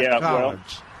boil it like collard.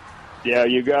 Yeah,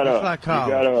 you gotta. It's like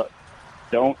collard. You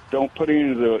gotta. Don't put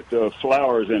any of the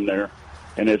flowers in there,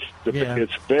 and it's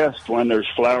best when there's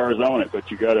flowers on it.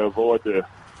 But you gotta avoid the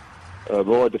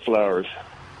flowers.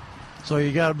 So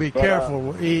you got to be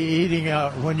careful eating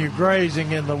out when you're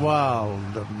grazing in the wild,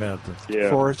 Milton. Yeah.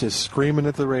 Forrest is screaming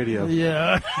at the radio.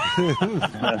 Yeah.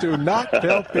 Do not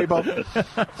tell people.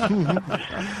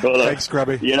 Well, Thanks,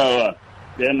 Grubby. You know,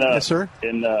 yes, sir.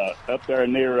 Up there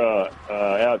near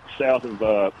out south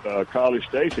of College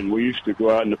Station, we used to go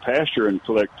out in the pasture and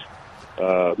collect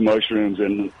mushrooms,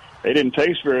 and they didn't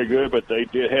taste very good, but they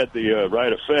had the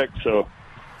right effect. So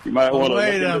you might want to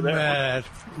wait look a into that.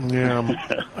 Yeah,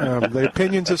 the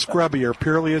opinions of Scrubby are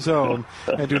purely his own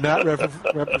and do not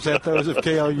represent those of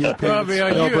KLU. Scrubby,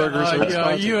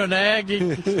 are you an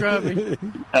Aggie, Scrubby?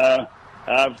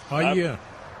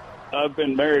 I've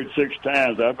been married 6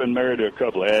 times. I've been married to a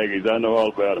couple of Aggies. I know all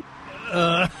about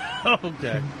them.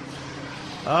 Okay.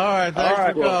 All right,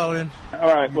 thanks for calling.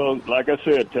 All right, well, like I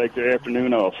said, take the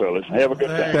afternoon off, fellas. Have a good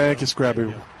day. Thank you,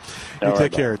 Scrubby. You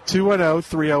take care.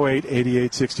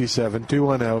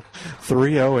 210-308-8867.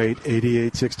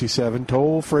 210-308-8867.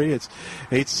 Toll free. It's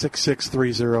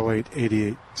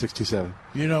 866-308-8867.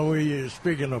 You know,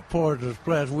 speaking of poisonous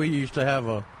plants, we used to have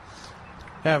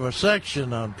a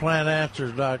section on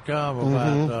plantanswers.com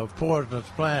about poisonous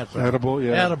plants.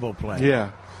 Edible plants.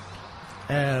 Yeah.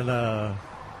 And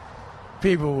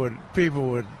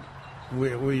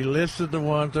we listed the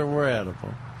ones that were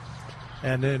edible.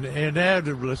 And then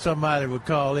inevitably somebody would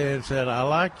call in and said, I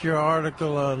liked your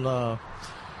article on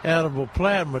edible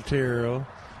plant material,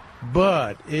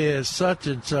 but is such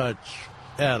and such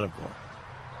edible?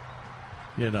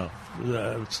 You know,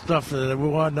 stuff that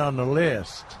wasn't on the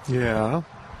list. Yeah.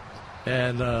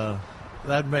 And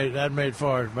that made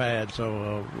Forrest mad.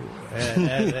 So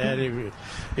and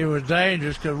it was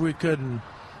dangerous because we couldn't.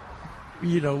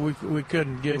 You know, we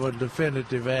couldn't give a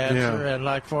definitive answer, and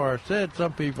like Forrest said,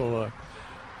 some people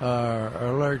are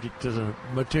allergic to the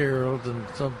materials, and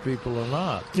some people are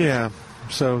not. Yeah,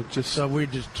 so we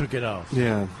just took it off.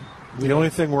 Yeah, the only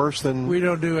thing worse than we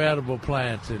don't do edible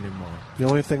plants anymore. The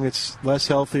only thing that's less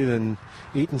healthy than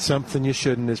eating something you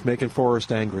shouldn't is making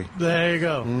Forrest angry. There you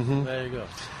go. Mm-hmm. There you go.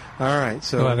 All right,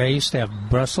 so well, they used to have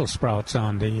Brussels sprouts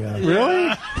on the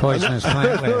really poisonous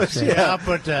plant list. Yeah, I'll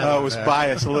put that. Oh, it was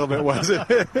biased a little bit, wasn't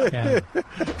it? Yeah.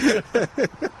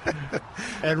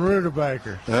 And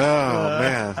rutabaga. Oh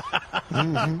man.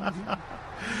 Mm-hmm.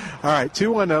 All right,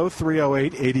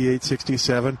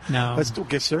 210-308-8867. Now, let's do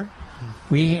it, sir.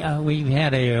 We got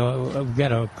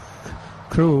a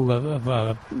crew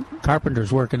of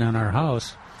carpenters working on our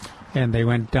house, and they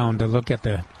went down to look at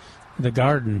the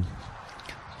garden.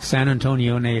 San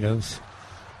Antonio natives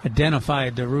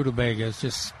identified the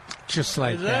rutabagas just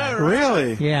like that.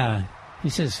 Really? Yeah. He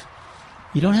says,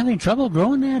 "You don't have any trouble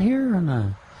growing that here?" And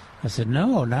I said,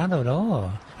 "No, not at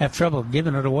all. I have trouble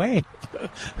giving it away."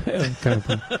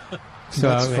 So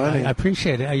that's funny. I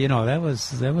appreciate it. You know, that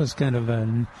was kind of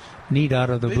a neat out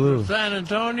of the blue. San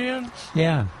Antonians?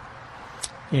 Yeah.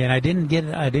 And I didn't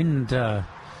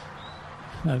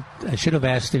I should have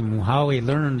asked him how he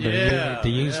learned to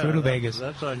use rutabagas.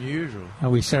 That's unusual.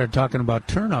 We started talking about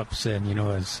turnips, and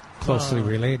as closely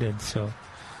related. So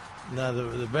now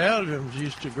the Belgians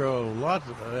used to grow lots,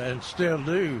 and still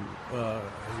do.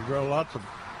 Grow lots of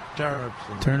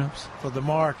turnips for the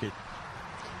market,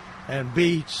 and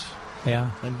beets.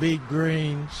 Yeah. And beet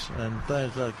greens and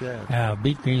things like that. Yeah,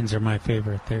 beet greens are my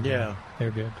favorite. They're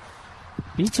good.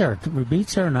 Beets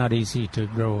are not easy to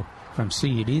grow from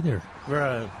seed either.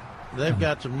 Right. They've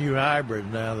got some new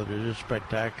hybrids now that are just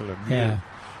spectacular.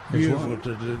 Beautiful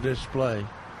to display.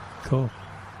 Cool.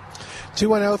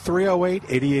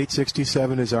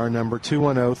 210-308-8867 is our number,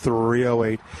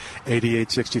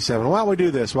 210-308-8867. While we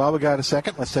do this, while we got a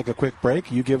second, let's take a quick break.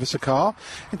 You give us a call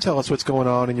and tell us what's going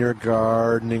on in your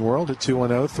gardening world at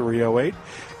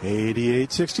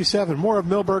 210-308-8867. More of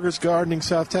Milberger's Gardening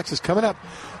South Texas coming up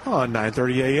on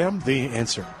 9:30 a.m. The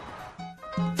Answer.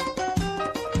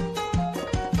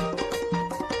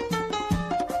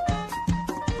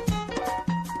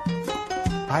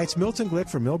 Hi, it's Milton Glick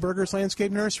from Milberger's Landscape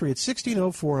Nursery at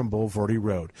 1604 on Boulevardy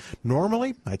Road.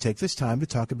 Normally, I take this time to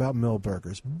talk about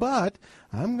Milberger's, but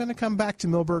I'm going to come back to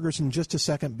Milberger's in just a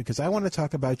second because I want to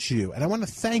talk about you. And I want to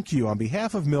thank you on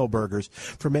behalf of Milberger's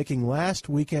for making last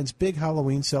weekend's big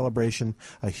Halloween celebration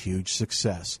a huge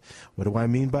success. What do I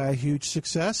mean by a huge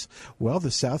success? Well,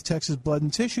 the South Texas Blood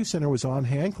and Tissue Center was on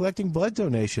hand collecting blood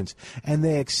donations, and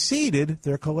they exceeded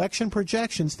their collection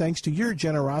projections thanks to your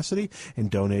generosity in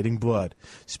donating blood.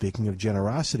 Speaking of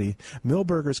generosity,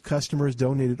 Milberger's customers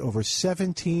donated over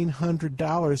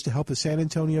 $1,700 to help the San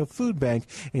Antonio Food Bank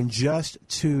in just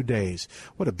 2 days.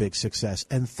 What a big success.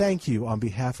 And thank you on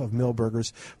behalf of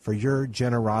Milberger's for your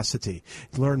generosity.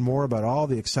 Learn more about all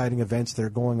the exciting events that are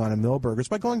going on in Milberger's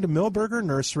by going to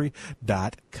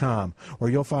milbergernursery.com,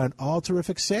 where you'll find all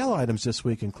terrific sale items this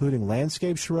week, including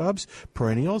landscape shrubs,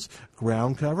 perennials,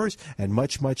 ground covers, and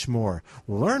much, much more.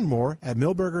 Learn more at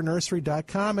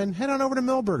milbergernursery.com and head on over to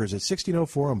Milberger's at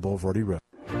 1604 on Boulevardy Road.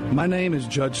 My name is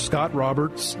Judge Scott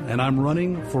Roberts, and I'm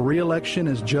running for re-election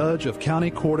as judge of County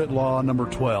Court at Law number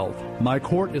 12. My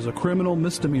court is a criminal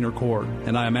misdemeanor court,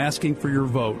 and I am asking for your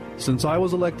vote. Since I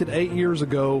was elected 8 years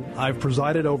ago, I've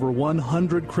presided over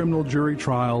 100 criminal jury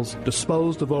trials,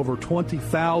 disposed of over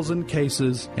 20,000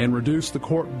 cases, and reduced the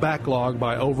court backlog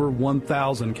by over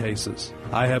 1,000 cases.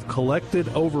 I have collected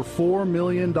over $4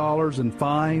 million in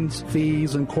fines,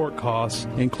 fees, and court costs,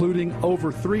 including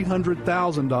over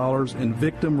 $300,000 in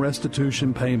victim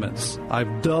restitution payments.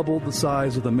 I've doubled the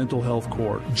size of the mental health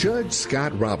court. Judge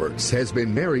Scott Roberts has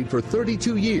been married for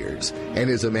 32 years and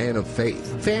is a man of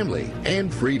faith, family,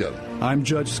 and freedom. I'm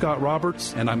Judge Scott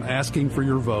Roberts, and I'm asking for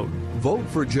your vote. Vote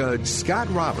for Judge Scott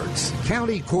Roberts,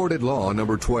 County Court at Law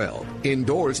number 12.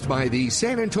 Endorsed by the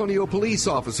San Antonio Police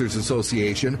Officers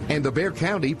Association and the Bexar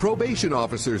County Probation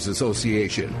Officers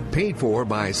Association. Paid for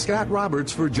by Scott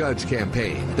Roberts for Judge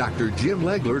campaign. Dr. Jim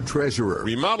Legler, Treasurer.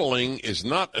 Remodeling is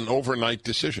not an overnight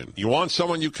decision. You want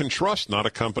someone you can trust, not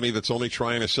a company that's only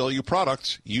trying to sell you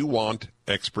products. You want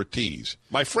expertise.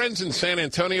 My friends in San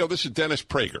Antonio, this is Dennis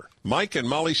Prager. Mike and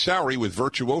Molly Sowery with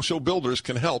Virtuoso Builders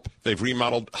can help. They've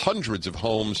remodeled hundreds of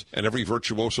homes, and every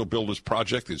Virtuoso Builders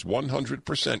project is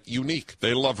 100% unique.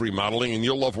 They love remodeling, and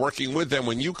you'll love working with them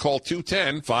when you call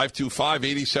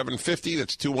 210-525-8750.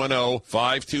 That's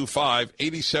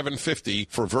 210-525-8750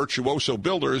 for Virtuoso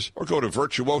Builders, or go to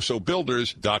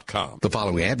virtuosobuilders.com. The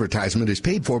following advertisement is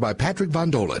paid for by Patrick Von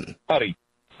Dolan. Howdy.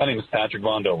 My name is Patrick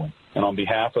Von Dolan, and on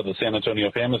behalf of the San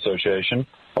Antonio Family Association,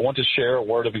 I want to share a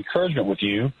word of encouragement with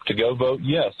you to go vote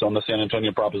yes on the San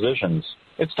Antonio propositions.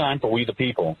 It's time for we the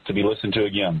people to be listened to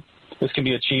again. This can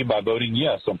be achieved by voting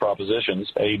yes on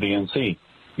propositions A, B, and C.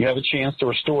 You have a chance to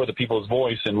restore the people's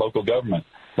voice in local government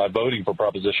by voting for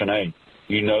Proposition A.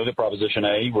 You know that Proposition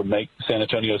A would make San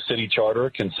Antonio City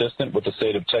Charter consistent with the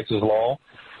state of Texas law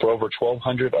for over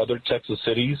 1,200 other Texas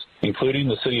cities, including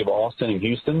the city of Austin and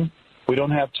Houston. We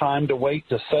don't have time to wait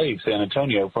to save San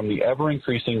Antonio from the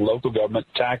ever-increasing local government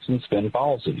tax and spend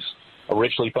policies. A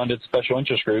richly funded special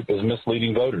interest group is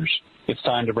misleading voters. It's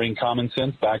time to bring common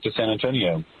sense back to San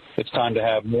Antonio. It's time to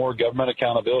have more government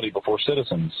accountability before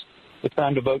citizens. It's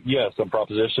time to vote yes on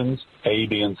propositions A,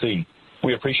 B, and C.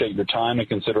 We appreciate your time and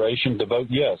consideration to vote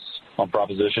yes on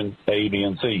proposition A, B,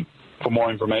 and C. For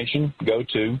more information, go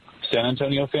to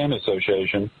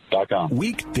SanAntonioFamilyAssociation.com.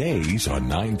 Weekdays on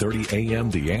 9:30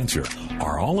 a.m. The Answer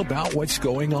are all about what's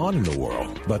going on in the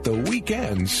world, but the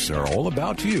weekends are all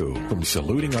about you. From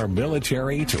saluting our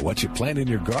military to what you plant in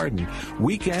your garden,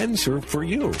 weekends are for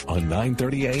you on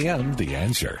 9:30 a.m. The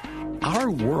Answer. Our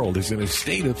world is in a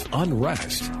state of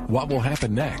unrest. What will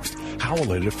happen next? How How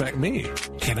will it affect me?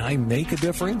 Can I make a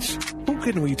difference? Who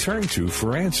can we turn to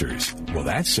for answers? Well,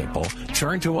 that's simple.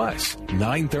 Turn to us.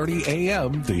 9:30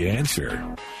 a.m. The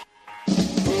Answer.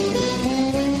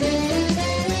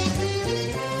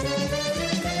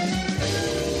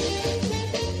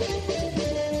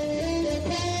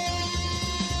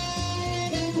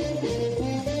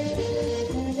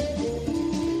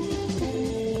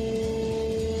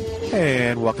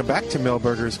 And welcome back to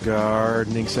Millburgers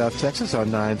Gardening, South Texas on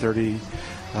 9:30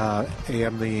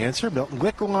 a.m. The Answer. Milton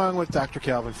Glick along with Dr.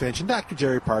 Calvin Finch and Dr.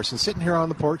 Jerry Parsons sitting here on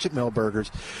the porch at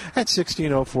Millburgers at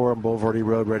 1604 on Boulevardy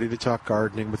Road, ready to talk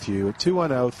gardening with you at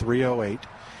 210-308-8867,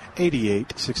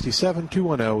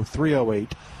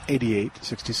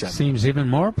 210-308-8867. Seems even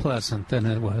more pleasant than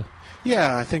it was.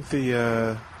 Yeah, I think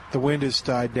the wind has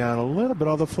died down a little bit.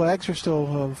 All the flags are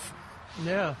still...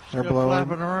 Yeah, they're still blowing.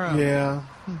 flapping around. Yeah,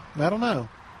 I don't know,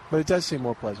 but it does seem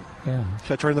more pleasant. Yeah.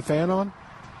 Should I turn the fan on?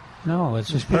 No, it's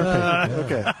just perfect.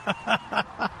 Okay.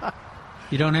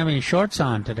 You don't have any shorts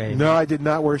on today. No, I did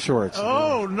not wear shorts.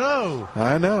 Oh, no.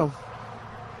 I know.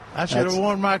 I should have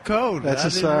worn my coat. That's I a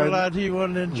didn't sign. realize he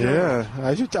wasn't in shorts.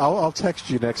 Yeah, I'll text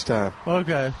you next time.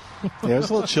 Okay. Yeah, it was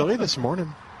a little chilly this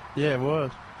morning. Yeah, it was.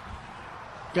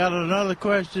 Got another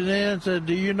question in. Said,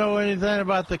 do you know anything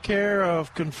about the care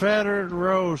of Confederate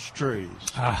rose trees?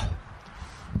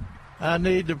 I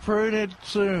need to prune it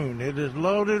soon. It is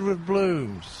loaded with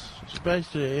blooms,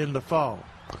 especially in the fall.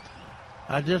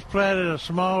 I just planted a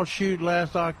small shoot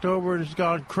last October, and it's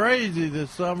gone crazy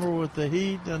this summer with the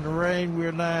heat and the rain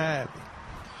we're now having.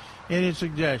 Any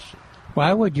suggestion?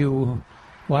 Why would you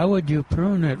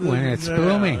prune it when it's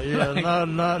blooming? Yeah, it's not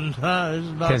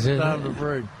the time to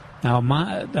prune. Now,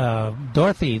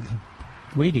 Dorothy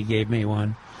Weedy gave me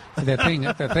one. The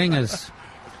thing is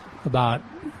about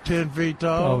 10 feet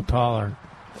tall. Oh, taller,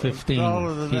 15,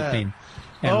 taller than 15.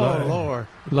 That. And Lord!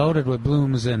 Loaded with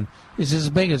blooms, and it's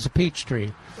as big as a peach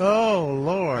tree. Oh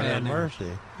Lord, have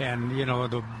mercy! And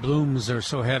the blooms are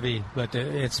so heavy, but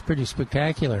it's pretty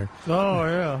spectacular. Oh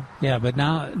yeah. Yeah, but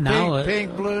now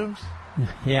pink blooms.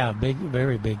 Yeah, big,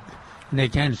 very big, and they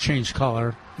kind of change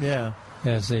color. Yeah.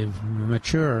 As they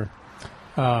mature.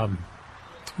 Well,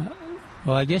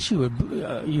 I guess you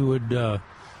would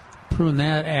prune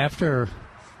that after,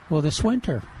 this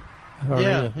winter.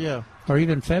 Or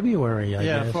even February, I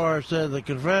guess. As far as the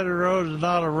Confederate rose is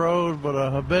not a rose, but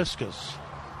a hibiscus.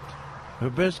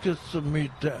 Hibiscus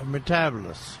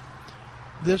mutabilis.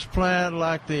 This plant,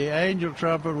 like the angel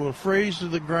trumpet, will freeze to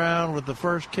the ground with the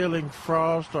first killing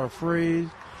frost or freeze,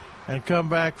 and come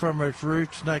back from its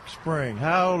roots next spring.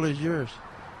 How old is yours?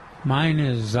 Mine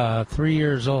is 3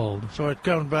 years old. So it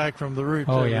comes back from the roots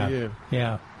every year.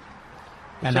 Yeah.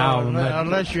 And so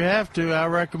unless you have to, I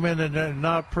recommend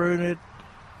not prune it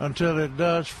until it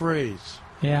does freeze.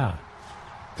 Yeah,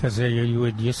 because you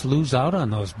would just lose out on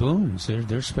those blooms.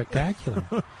 They're spectacular.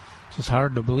 It's just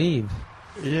hard to believe.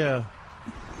 Yeah,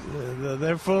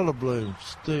 they're full of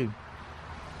blooms too.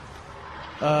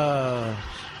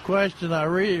 Question: I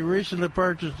recently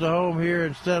purchased a home here.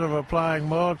 Instead of applying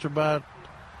mulch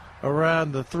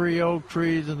around the 3 oak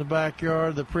trees in the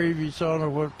backyard, the previous owner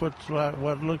would put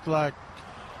what looked like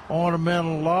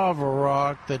ornamental lava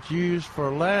rock that's used for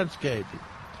landscaping.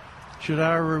 Should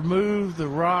I remove the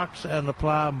rocks and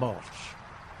apply mulch?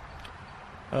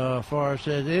 Far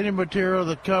says, any material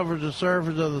that covers the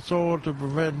surface of the soil to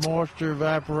prevent moisture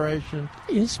evaporation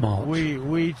is mulch.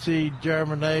 Weed seed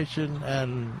germination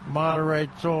and moderate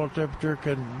soil temperature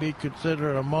can be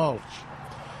considered a mulch.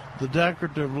 The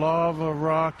decorative lava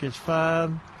rock is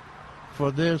fine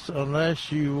for this unless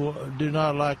you do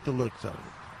not like the looks of it.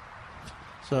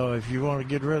 So if you want to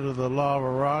get rid of the lava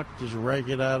rock, just rake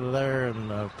it out of there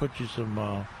and put you some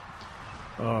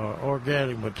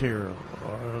organic material.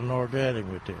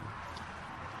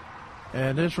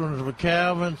 And this one is for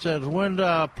Calvin. Says, when do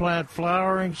I plant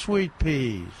flowering sweet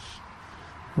peas?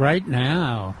 Right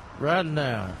now. Right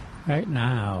now. Right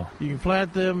now. You can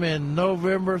plant them in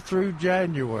November through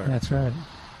January. That's right.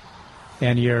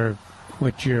 And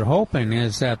what you're hoping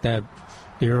is that the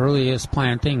earliest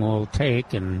planting will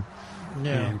take and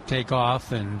take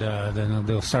off, and then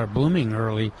they'll start blooming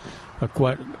early. But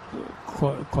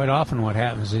quite often what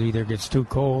happens is it either gets too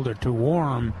cold or too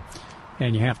warm,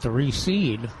 and you have to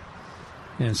reseed.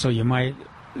 And so you might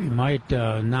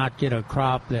not get a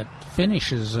crop that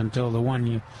finishes until the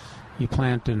one you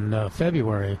plant in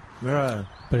February. Right.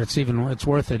 But it's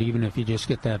worth it even if you just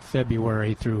get that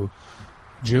February through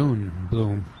June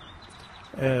bloom.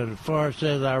 And Forrest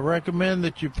says, I recommend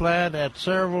that you plant at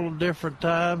several different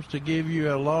times to give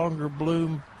you a longer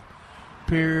bloom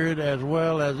period, as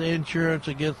well as insurance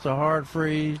against the hard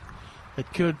freeze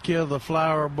that could kill the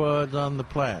flower buds on the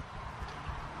plant.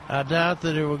 I doubt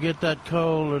that it will get that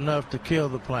cold enough to kill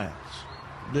the plants.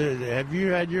 Have you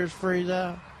had yours freeze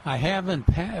out? I haven't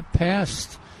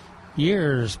past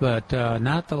years, but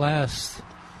not the last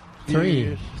 3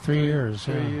 years. 3 years.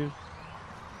 3 years.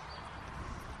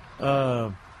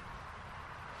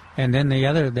 And then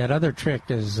that other trick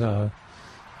is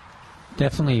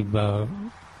definitely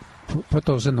put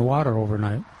those in the water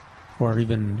overnight, or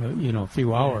even a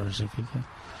few hours if you can,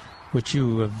 which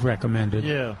you have recommended.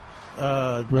 Yeah.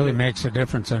 Really makes a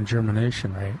difference on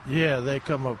germination rate. Yeah, they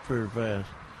come up pretty fast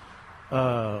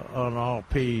on all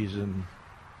peas and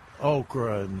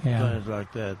okra and things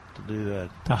like that to do that.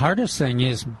 The hardest thing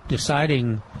is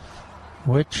deciding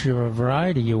which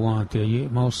variety you want.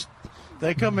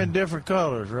 They come in different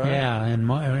colors, right? Yeah,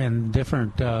 and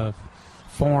different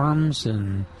forms,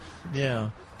 and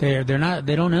they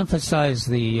don't emphasize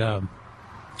the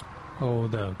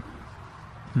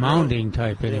mounding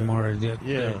type anymore.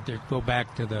 They go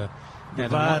back to the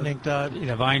vining type.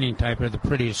 The vining type are the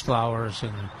prettiest flowers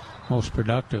and most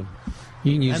productive.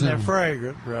 You can use and them. They're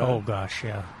fragrant, right? Oh gosh,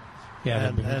 yeah.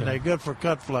 And they're good for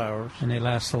cut flowers. And they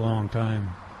last a long time.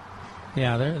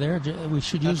 Yeah, we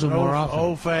should use them more often.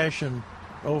 Old fashioned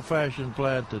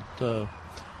plant that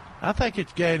I think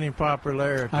it's gaining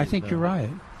popularity. I think you're right.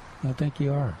 I think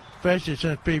you are. Especially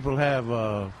since people have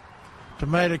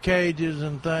tomato cages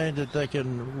and things that they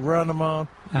can run them on,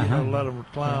 let them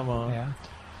climb on. Yeah.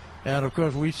 And of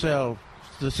course, we sell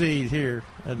the seed here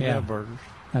at Milberger's.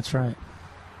 That's right.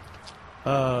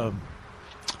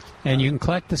 And you can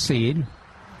collect the seed.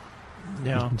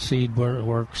 Yeah. Seed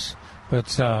works,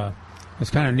 but it's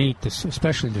kind of neat,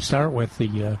 especially to start with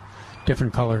the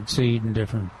different colored seed and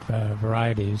different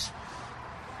varieties.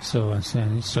 So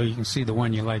you can see the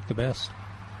one you like the best.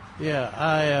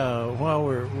 Yeah, well,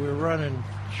 we're running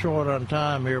short on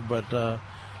time here, but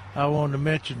I wanted to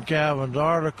mention Calvin's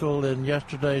article in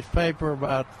yesterday's paper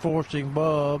about forcing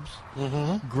bulbs.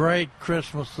 Mm-hmm. Great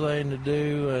Christmas thing to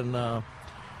do,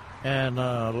 and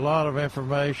a lot of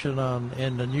information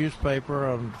in the newspaper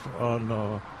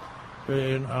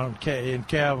in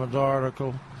Calvin's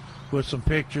article, with some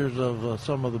pictures of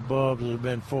some of the bulbs that have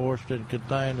been forced in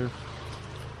containers.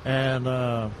 And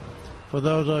for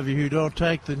those of you who don't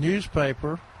take the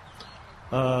newspaper,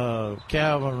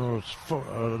 Calvin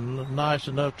was nice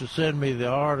enough to send me the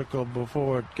article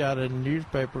before it got in the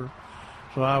newspaper,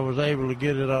 so I was able to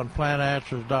get it on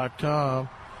plantanswers.com,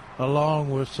 along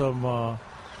with some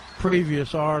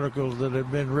previous articles that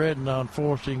had been written on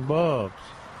forcing bulbs,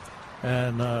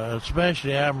 and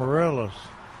especially amaryllis.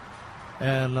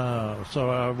 And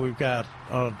so we've got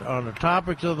on the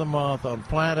topics of the month on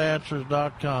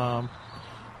plantanswers.com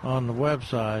on the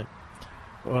website,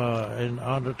 and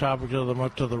on the topics of the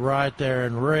month to the right there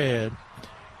in red,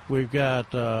 we've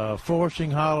got forcing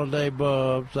holiday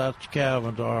bulbs. That's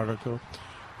Calvin's article.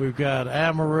 We've got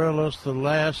amaryllis, the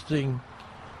lasting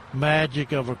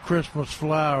magic of a Christmas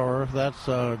flower. That's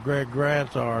Greg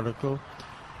Grant's article.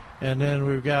 And then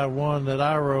we've got one that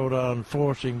I wrote on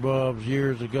forcing bulbs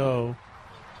years ago,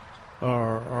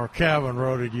 or Calvin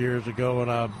wrote it years ago,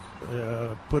 and I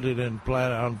put it on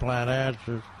Plant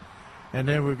Answers. And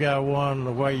then we've got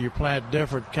one where you plant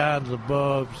different kinds of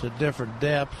bulbs at different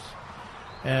depths,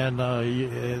 and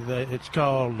it's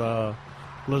called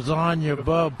lasagna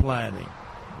bulb planting.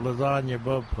 Lasagna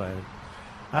bulb planting.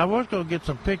 I was going to get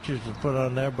some pictures to put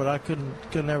on there, but I could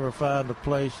never find a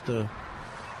place to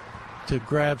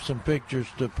grab some pictures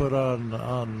to put on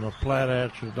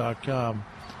plantanswers.com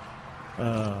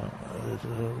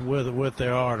with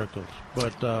their articles.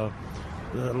 But a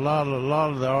lot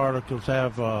of the articles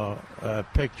have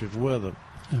pictures with them,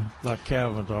 like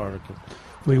Calvin's article.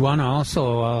 We want to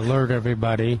also alert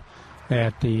everybody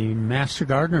that the Master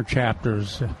Gardener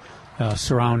chapters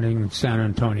surrounding San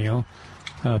Antonio,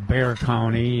 Bexar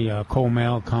County,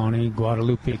 Comal County,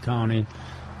 Guadalupe County,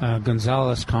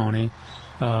 Gonzales County,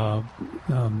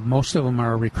 most of them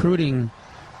are recruiting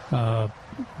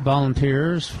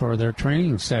volunteers for their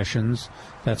training sessions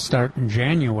that start in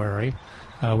January.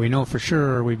 We know for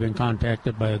sure, we've been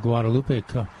contacted by Guadalupe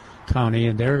County,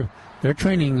 and their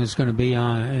training is going to be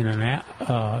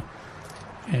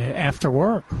after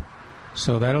work.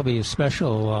 So that'll be a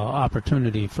special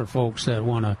opportunity for folks that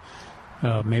want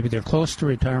to, maybe they're close to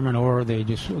retirement, or they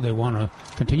want to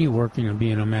continue working and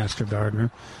being a master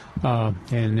gardener.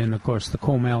 And then, of course, the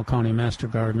Comal County Master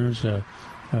Gardeners,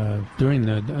 during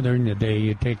the day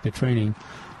you take the training.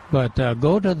 But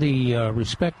go to the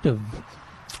respective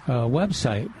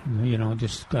website,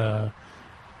 just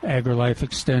AgriLife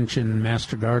Extension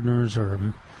Master Gardeners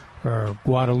or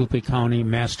Guadalupe County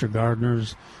Master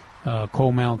Gardeners,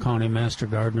 Comal County Master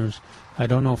Gardeners. I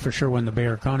don't know for sure when the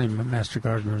Bexar County Master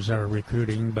Gardeners are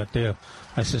recruiting, but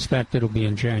I suspect it'll be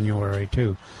in January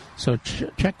too. So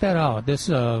check that out. It's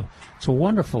a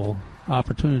wonderful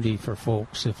opportunity for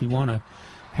folks. If you want to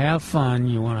have fun,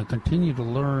 you want to continue to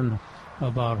learn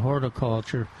about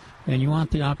horticulture, and you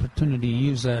want the opportunity to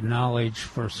use that knowledge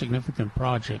for significant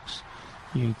projects,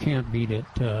 you can't beat it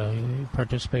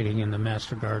participating in the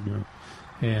Master Gardener.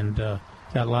 And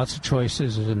got lots of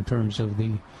choices in terms of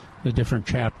the different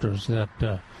chapters that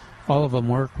all of them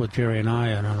work with Jerry and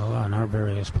I on our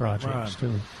various projects,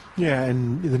 too. Yeah,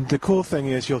 and the cool thing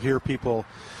is you'll hear people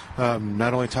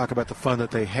not only talk about the fun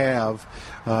that they have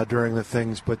during the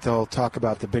things, but they'll talk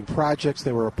about the big projects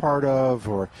they were a part of,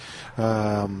 or,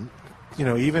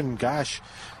 even, gosh,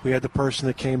 we had the person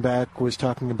that came back was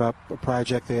talking about a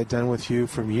project they had done with you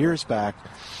from years back,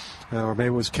 or maybe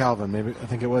it was Calvin. I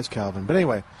think it was Calvin. But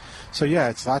anyway, so yeah,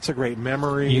 it's lots of great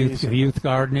memories. Youth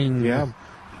gardening, yeah,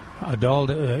 adult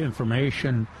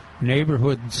information,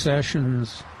 neighborhood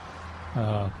sessions.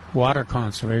 Water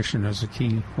conservation is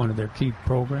one of their key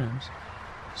programs.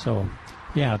 So,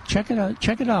 yeah, check it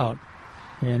out,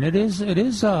 and it is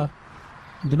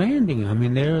demanding. I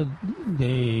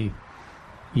mean,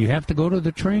 you have to go to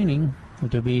the training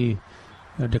to be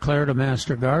declared a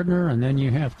Master Gardener, and then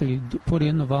you have to put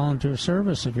in the volunteer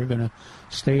service if you're going to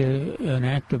stay an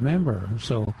active member.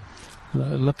 So,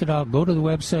 look it out. Go to the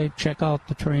website, check out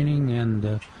the training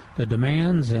and the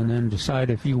demands, and then decide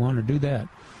if you want to do that.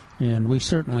 And we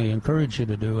certainly encourage you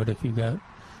to do it if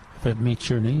it meets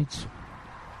your needs.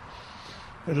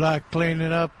 It's like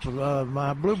cleaning up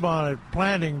my bluebonnet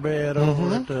planting bed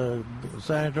over at the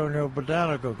San Antonio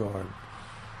Botanical Garden.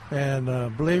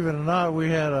 And believe it or not, we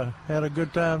had a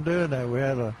good time doing that. We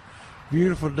had a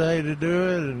beautiful day to do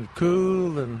it, and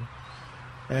cool, and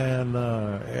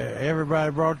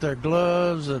everybody brought their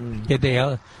gloves. And did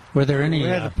they? Were there any? We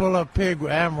had to pull up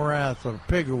amaranth or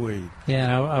pigweed.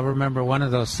 Yeah, I remember one of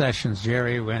those sessions,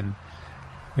 Jerry, when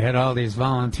we had all these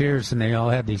volunteers, and they all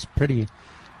had these pretty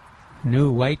new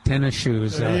white tennis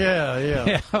shoes.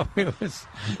 Yeah. It was.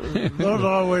 Those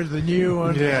are always the new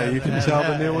ones. Yeah, you can tell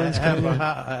the new ones.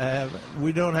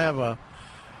 We don't have a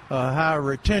high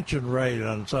retention rate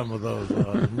on some of those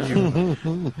new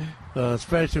ones.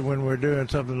 Especially when we're doing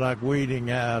something like weeding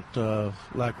out,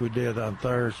 like we did on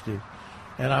Thursday.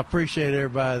 And I appreciate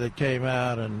everybody that came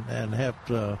out and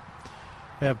helped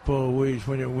pull weeds.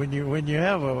 When you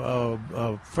have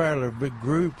a fairly big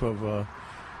group of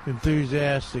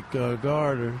enthusiastic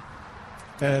gardeners,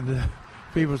 and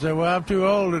people say, "Well, I'm too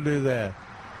old to do that."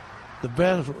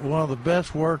 One of the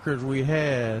best workers we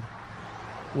had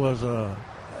was a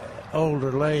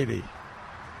older lady,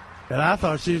 and I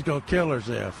thought she was going to kill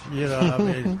herself.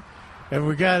 And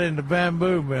we got into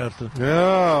bamboo, Milton.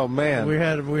 Oh man, we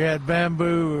had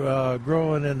bamboo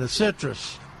growing in the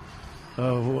citrus,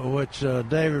 which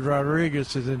David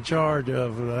Rodriguez is in charge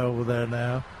of over there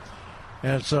now.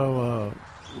 And so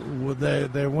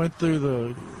they went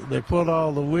through they pulled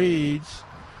all the weeds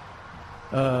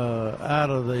out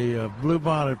of the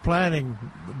bluebonnet planting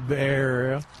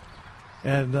area,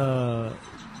 and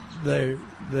there's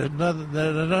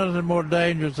nothing more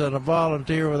dangerous than a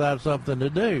volunteer without something to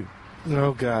do.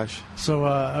 Oh gosh!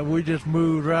 So we just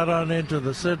moved right on into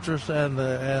the citrus and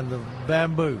the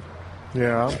bamboo.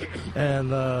 Yeah. And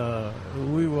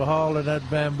we were hauling that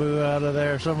bamboo out of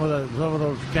there. Some of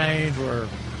those canes were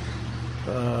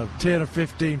 10 or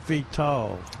 15 feet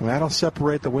tall. Well, that'll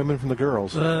separate the women from the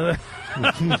girls. And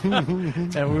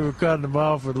we were cutting them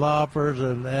off with loppers,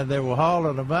 and they were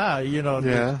hauling them out.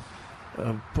 Yeah.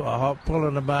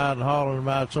 Pulling them out and hauling them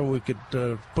out so we could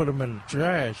put them in the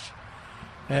trash.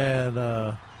 And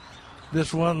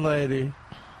this one lady,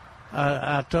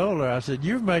 I told her, I said,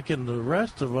 "You're making the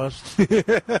rest of us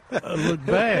look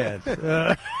bad."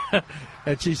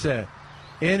 And she said,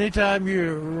 "Anytime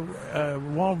you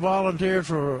want volunteers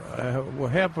for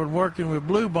helping working with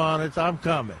bluebonnets, I'm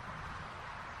coming."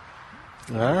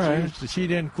 All right. She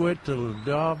didn't quit till the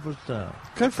job was done.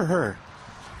 Good for her.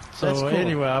 So cool.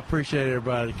 Anyway, I appreciate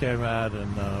everybody that came out,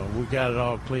 and we got it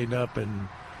all cleaned up, and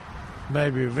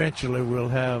maybe eventually we'll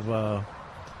have.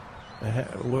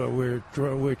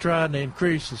 We're trying to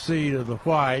increase the seed of the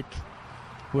white,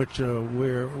 which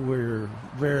we're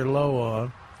very low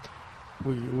on.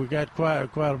 We got quite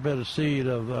a bit of seed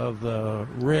of the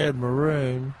red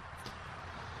maroon,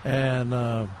 and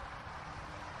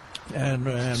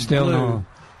still blue.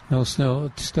 no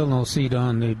seed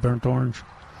on the burnt orange.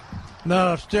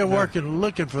 No, still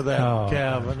looking for that,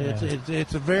 Calvin. Yeah.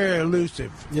 It's very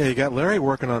elusive. Yeah, you got Larry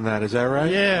working on that. Is that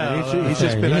right? Yeah. He's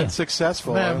just been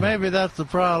unsuccessful. Maybe that's the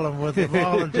problem with the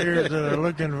volunteers that are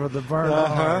looking for the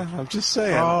Bernhardt. I'm just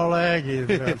saying. All Aggies.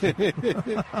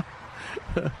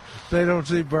 They don't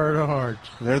see Bernhardt.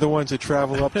 They're the ones that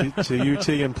travel up to UT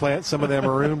and plant some of their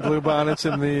maroon bluebonnets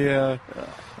in the.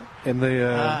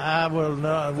 I will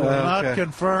not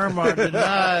confirm or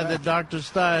deny that Dr.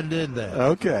 Stein did that.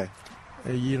 Okay.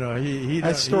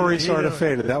 That story sort of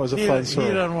faded. That was a fun story.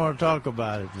 He doesn't want to talk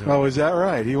about it. Oh, is that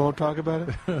right? He won't talk about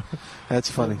it?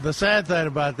 That's funny. The sad thing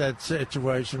about that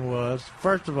situation was,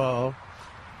 first of all,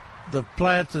 the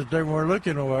plants that they were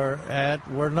looking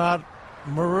at were not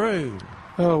maroon.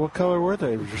 Oh, what color were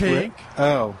they? Pink.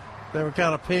 Oh. They were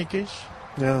kind of pinkish.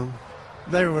 Yeah.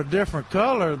 They were a different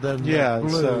color than the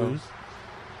blues.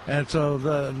 And so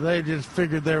they just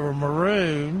figured they were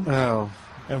maroon. Oh.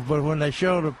 But when they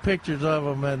showed the pictures of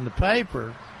them in the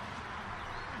paper,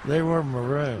 they were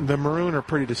maroon. The maroon are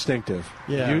pretty distinctive.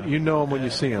 Yeah. You know them when you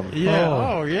see them. Yeah.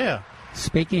 Oh yeah.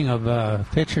 Speaking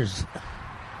of pictures,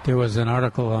 there was an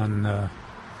article on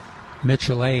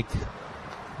Mitchell Lake,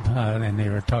 and they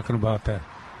were talking about the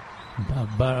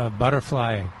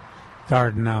butterfly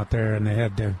garden out there, and they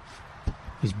had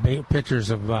these pictures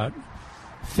of about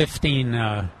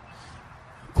 15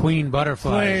 queen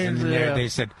butterflies, and they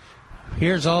said,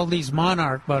 "Here's all these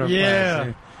monarch butterflies."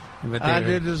 Yeah, I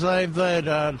did the same thing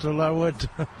until I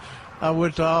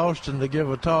went to Austin to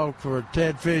give a talk for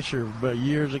Ted Fisher, but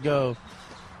years ago,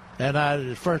 and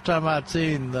the first time I'd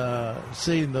seen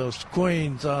those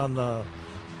queens on the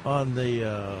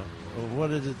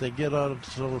what is it they get on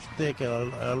so thick?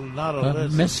 Not a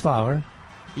list. Miss Flower.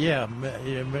 Yeah,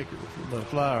 the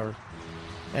flowers,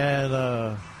 and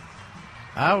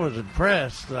I was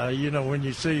impressed. When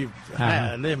you see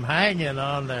them hanging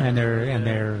on there, and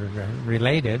they're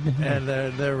related, and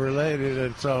they're related,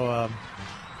 and so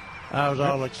I was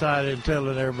all excited and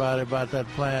telling everybody about that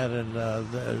plant,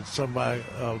 and somebody,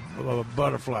 a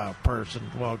butterfly person,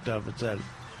 walked up and said,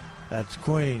 "That's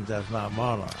queens, that's not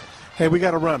monarch." Hey, we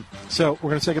got to run, so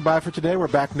we're going to say goodbye for today. We're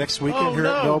back next weekend here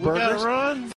at Millburgers. We got to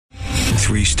run.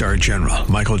 3-star General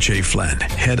Michael J. Flynn,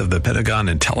 head of the Pentagon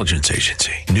Intelligence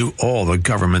Agency, knew all the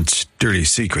government's dirty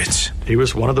secrets. He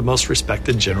was one of the most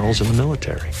respected generals in the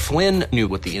military. Flynn knew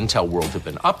what the intel world had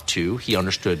been up to. He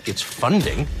understood its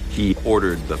funding. He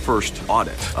ordered the first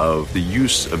audit of the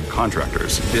use of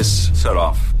contractors. This set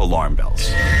off alarm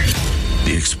bells.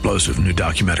 The explosive new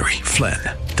documentary, Flynn,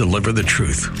 Deliver the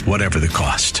Truth, Whatever the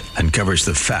Cost, uncovers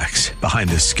the facts behind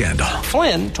this scandal.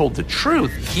 Flynn told the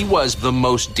truth. He was the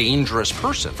most dangerous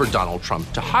person for Donald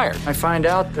Trump to hire. I find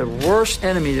out the worst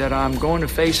enemy that I'm going to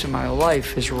face in my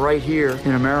life is right here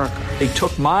in America. They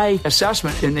took my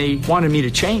assessment and they wanted me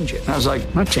to change it. And I was like,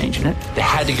 I'm not changing it. They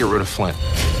had to get rid of Flynn.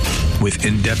 With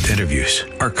in-depth interviews,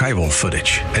 archival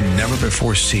footage, and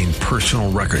never-before-seen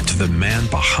personal records of the man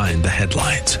behind the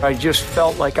headlines. I just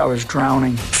felt like I was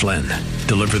drowning. Flynn,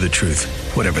 Deliver the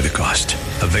Truth, Whatever the Cost.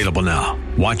 Available now.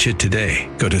 Watch it today.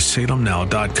 Go to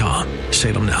salemnow.com.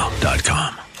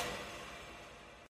 salemnow.com.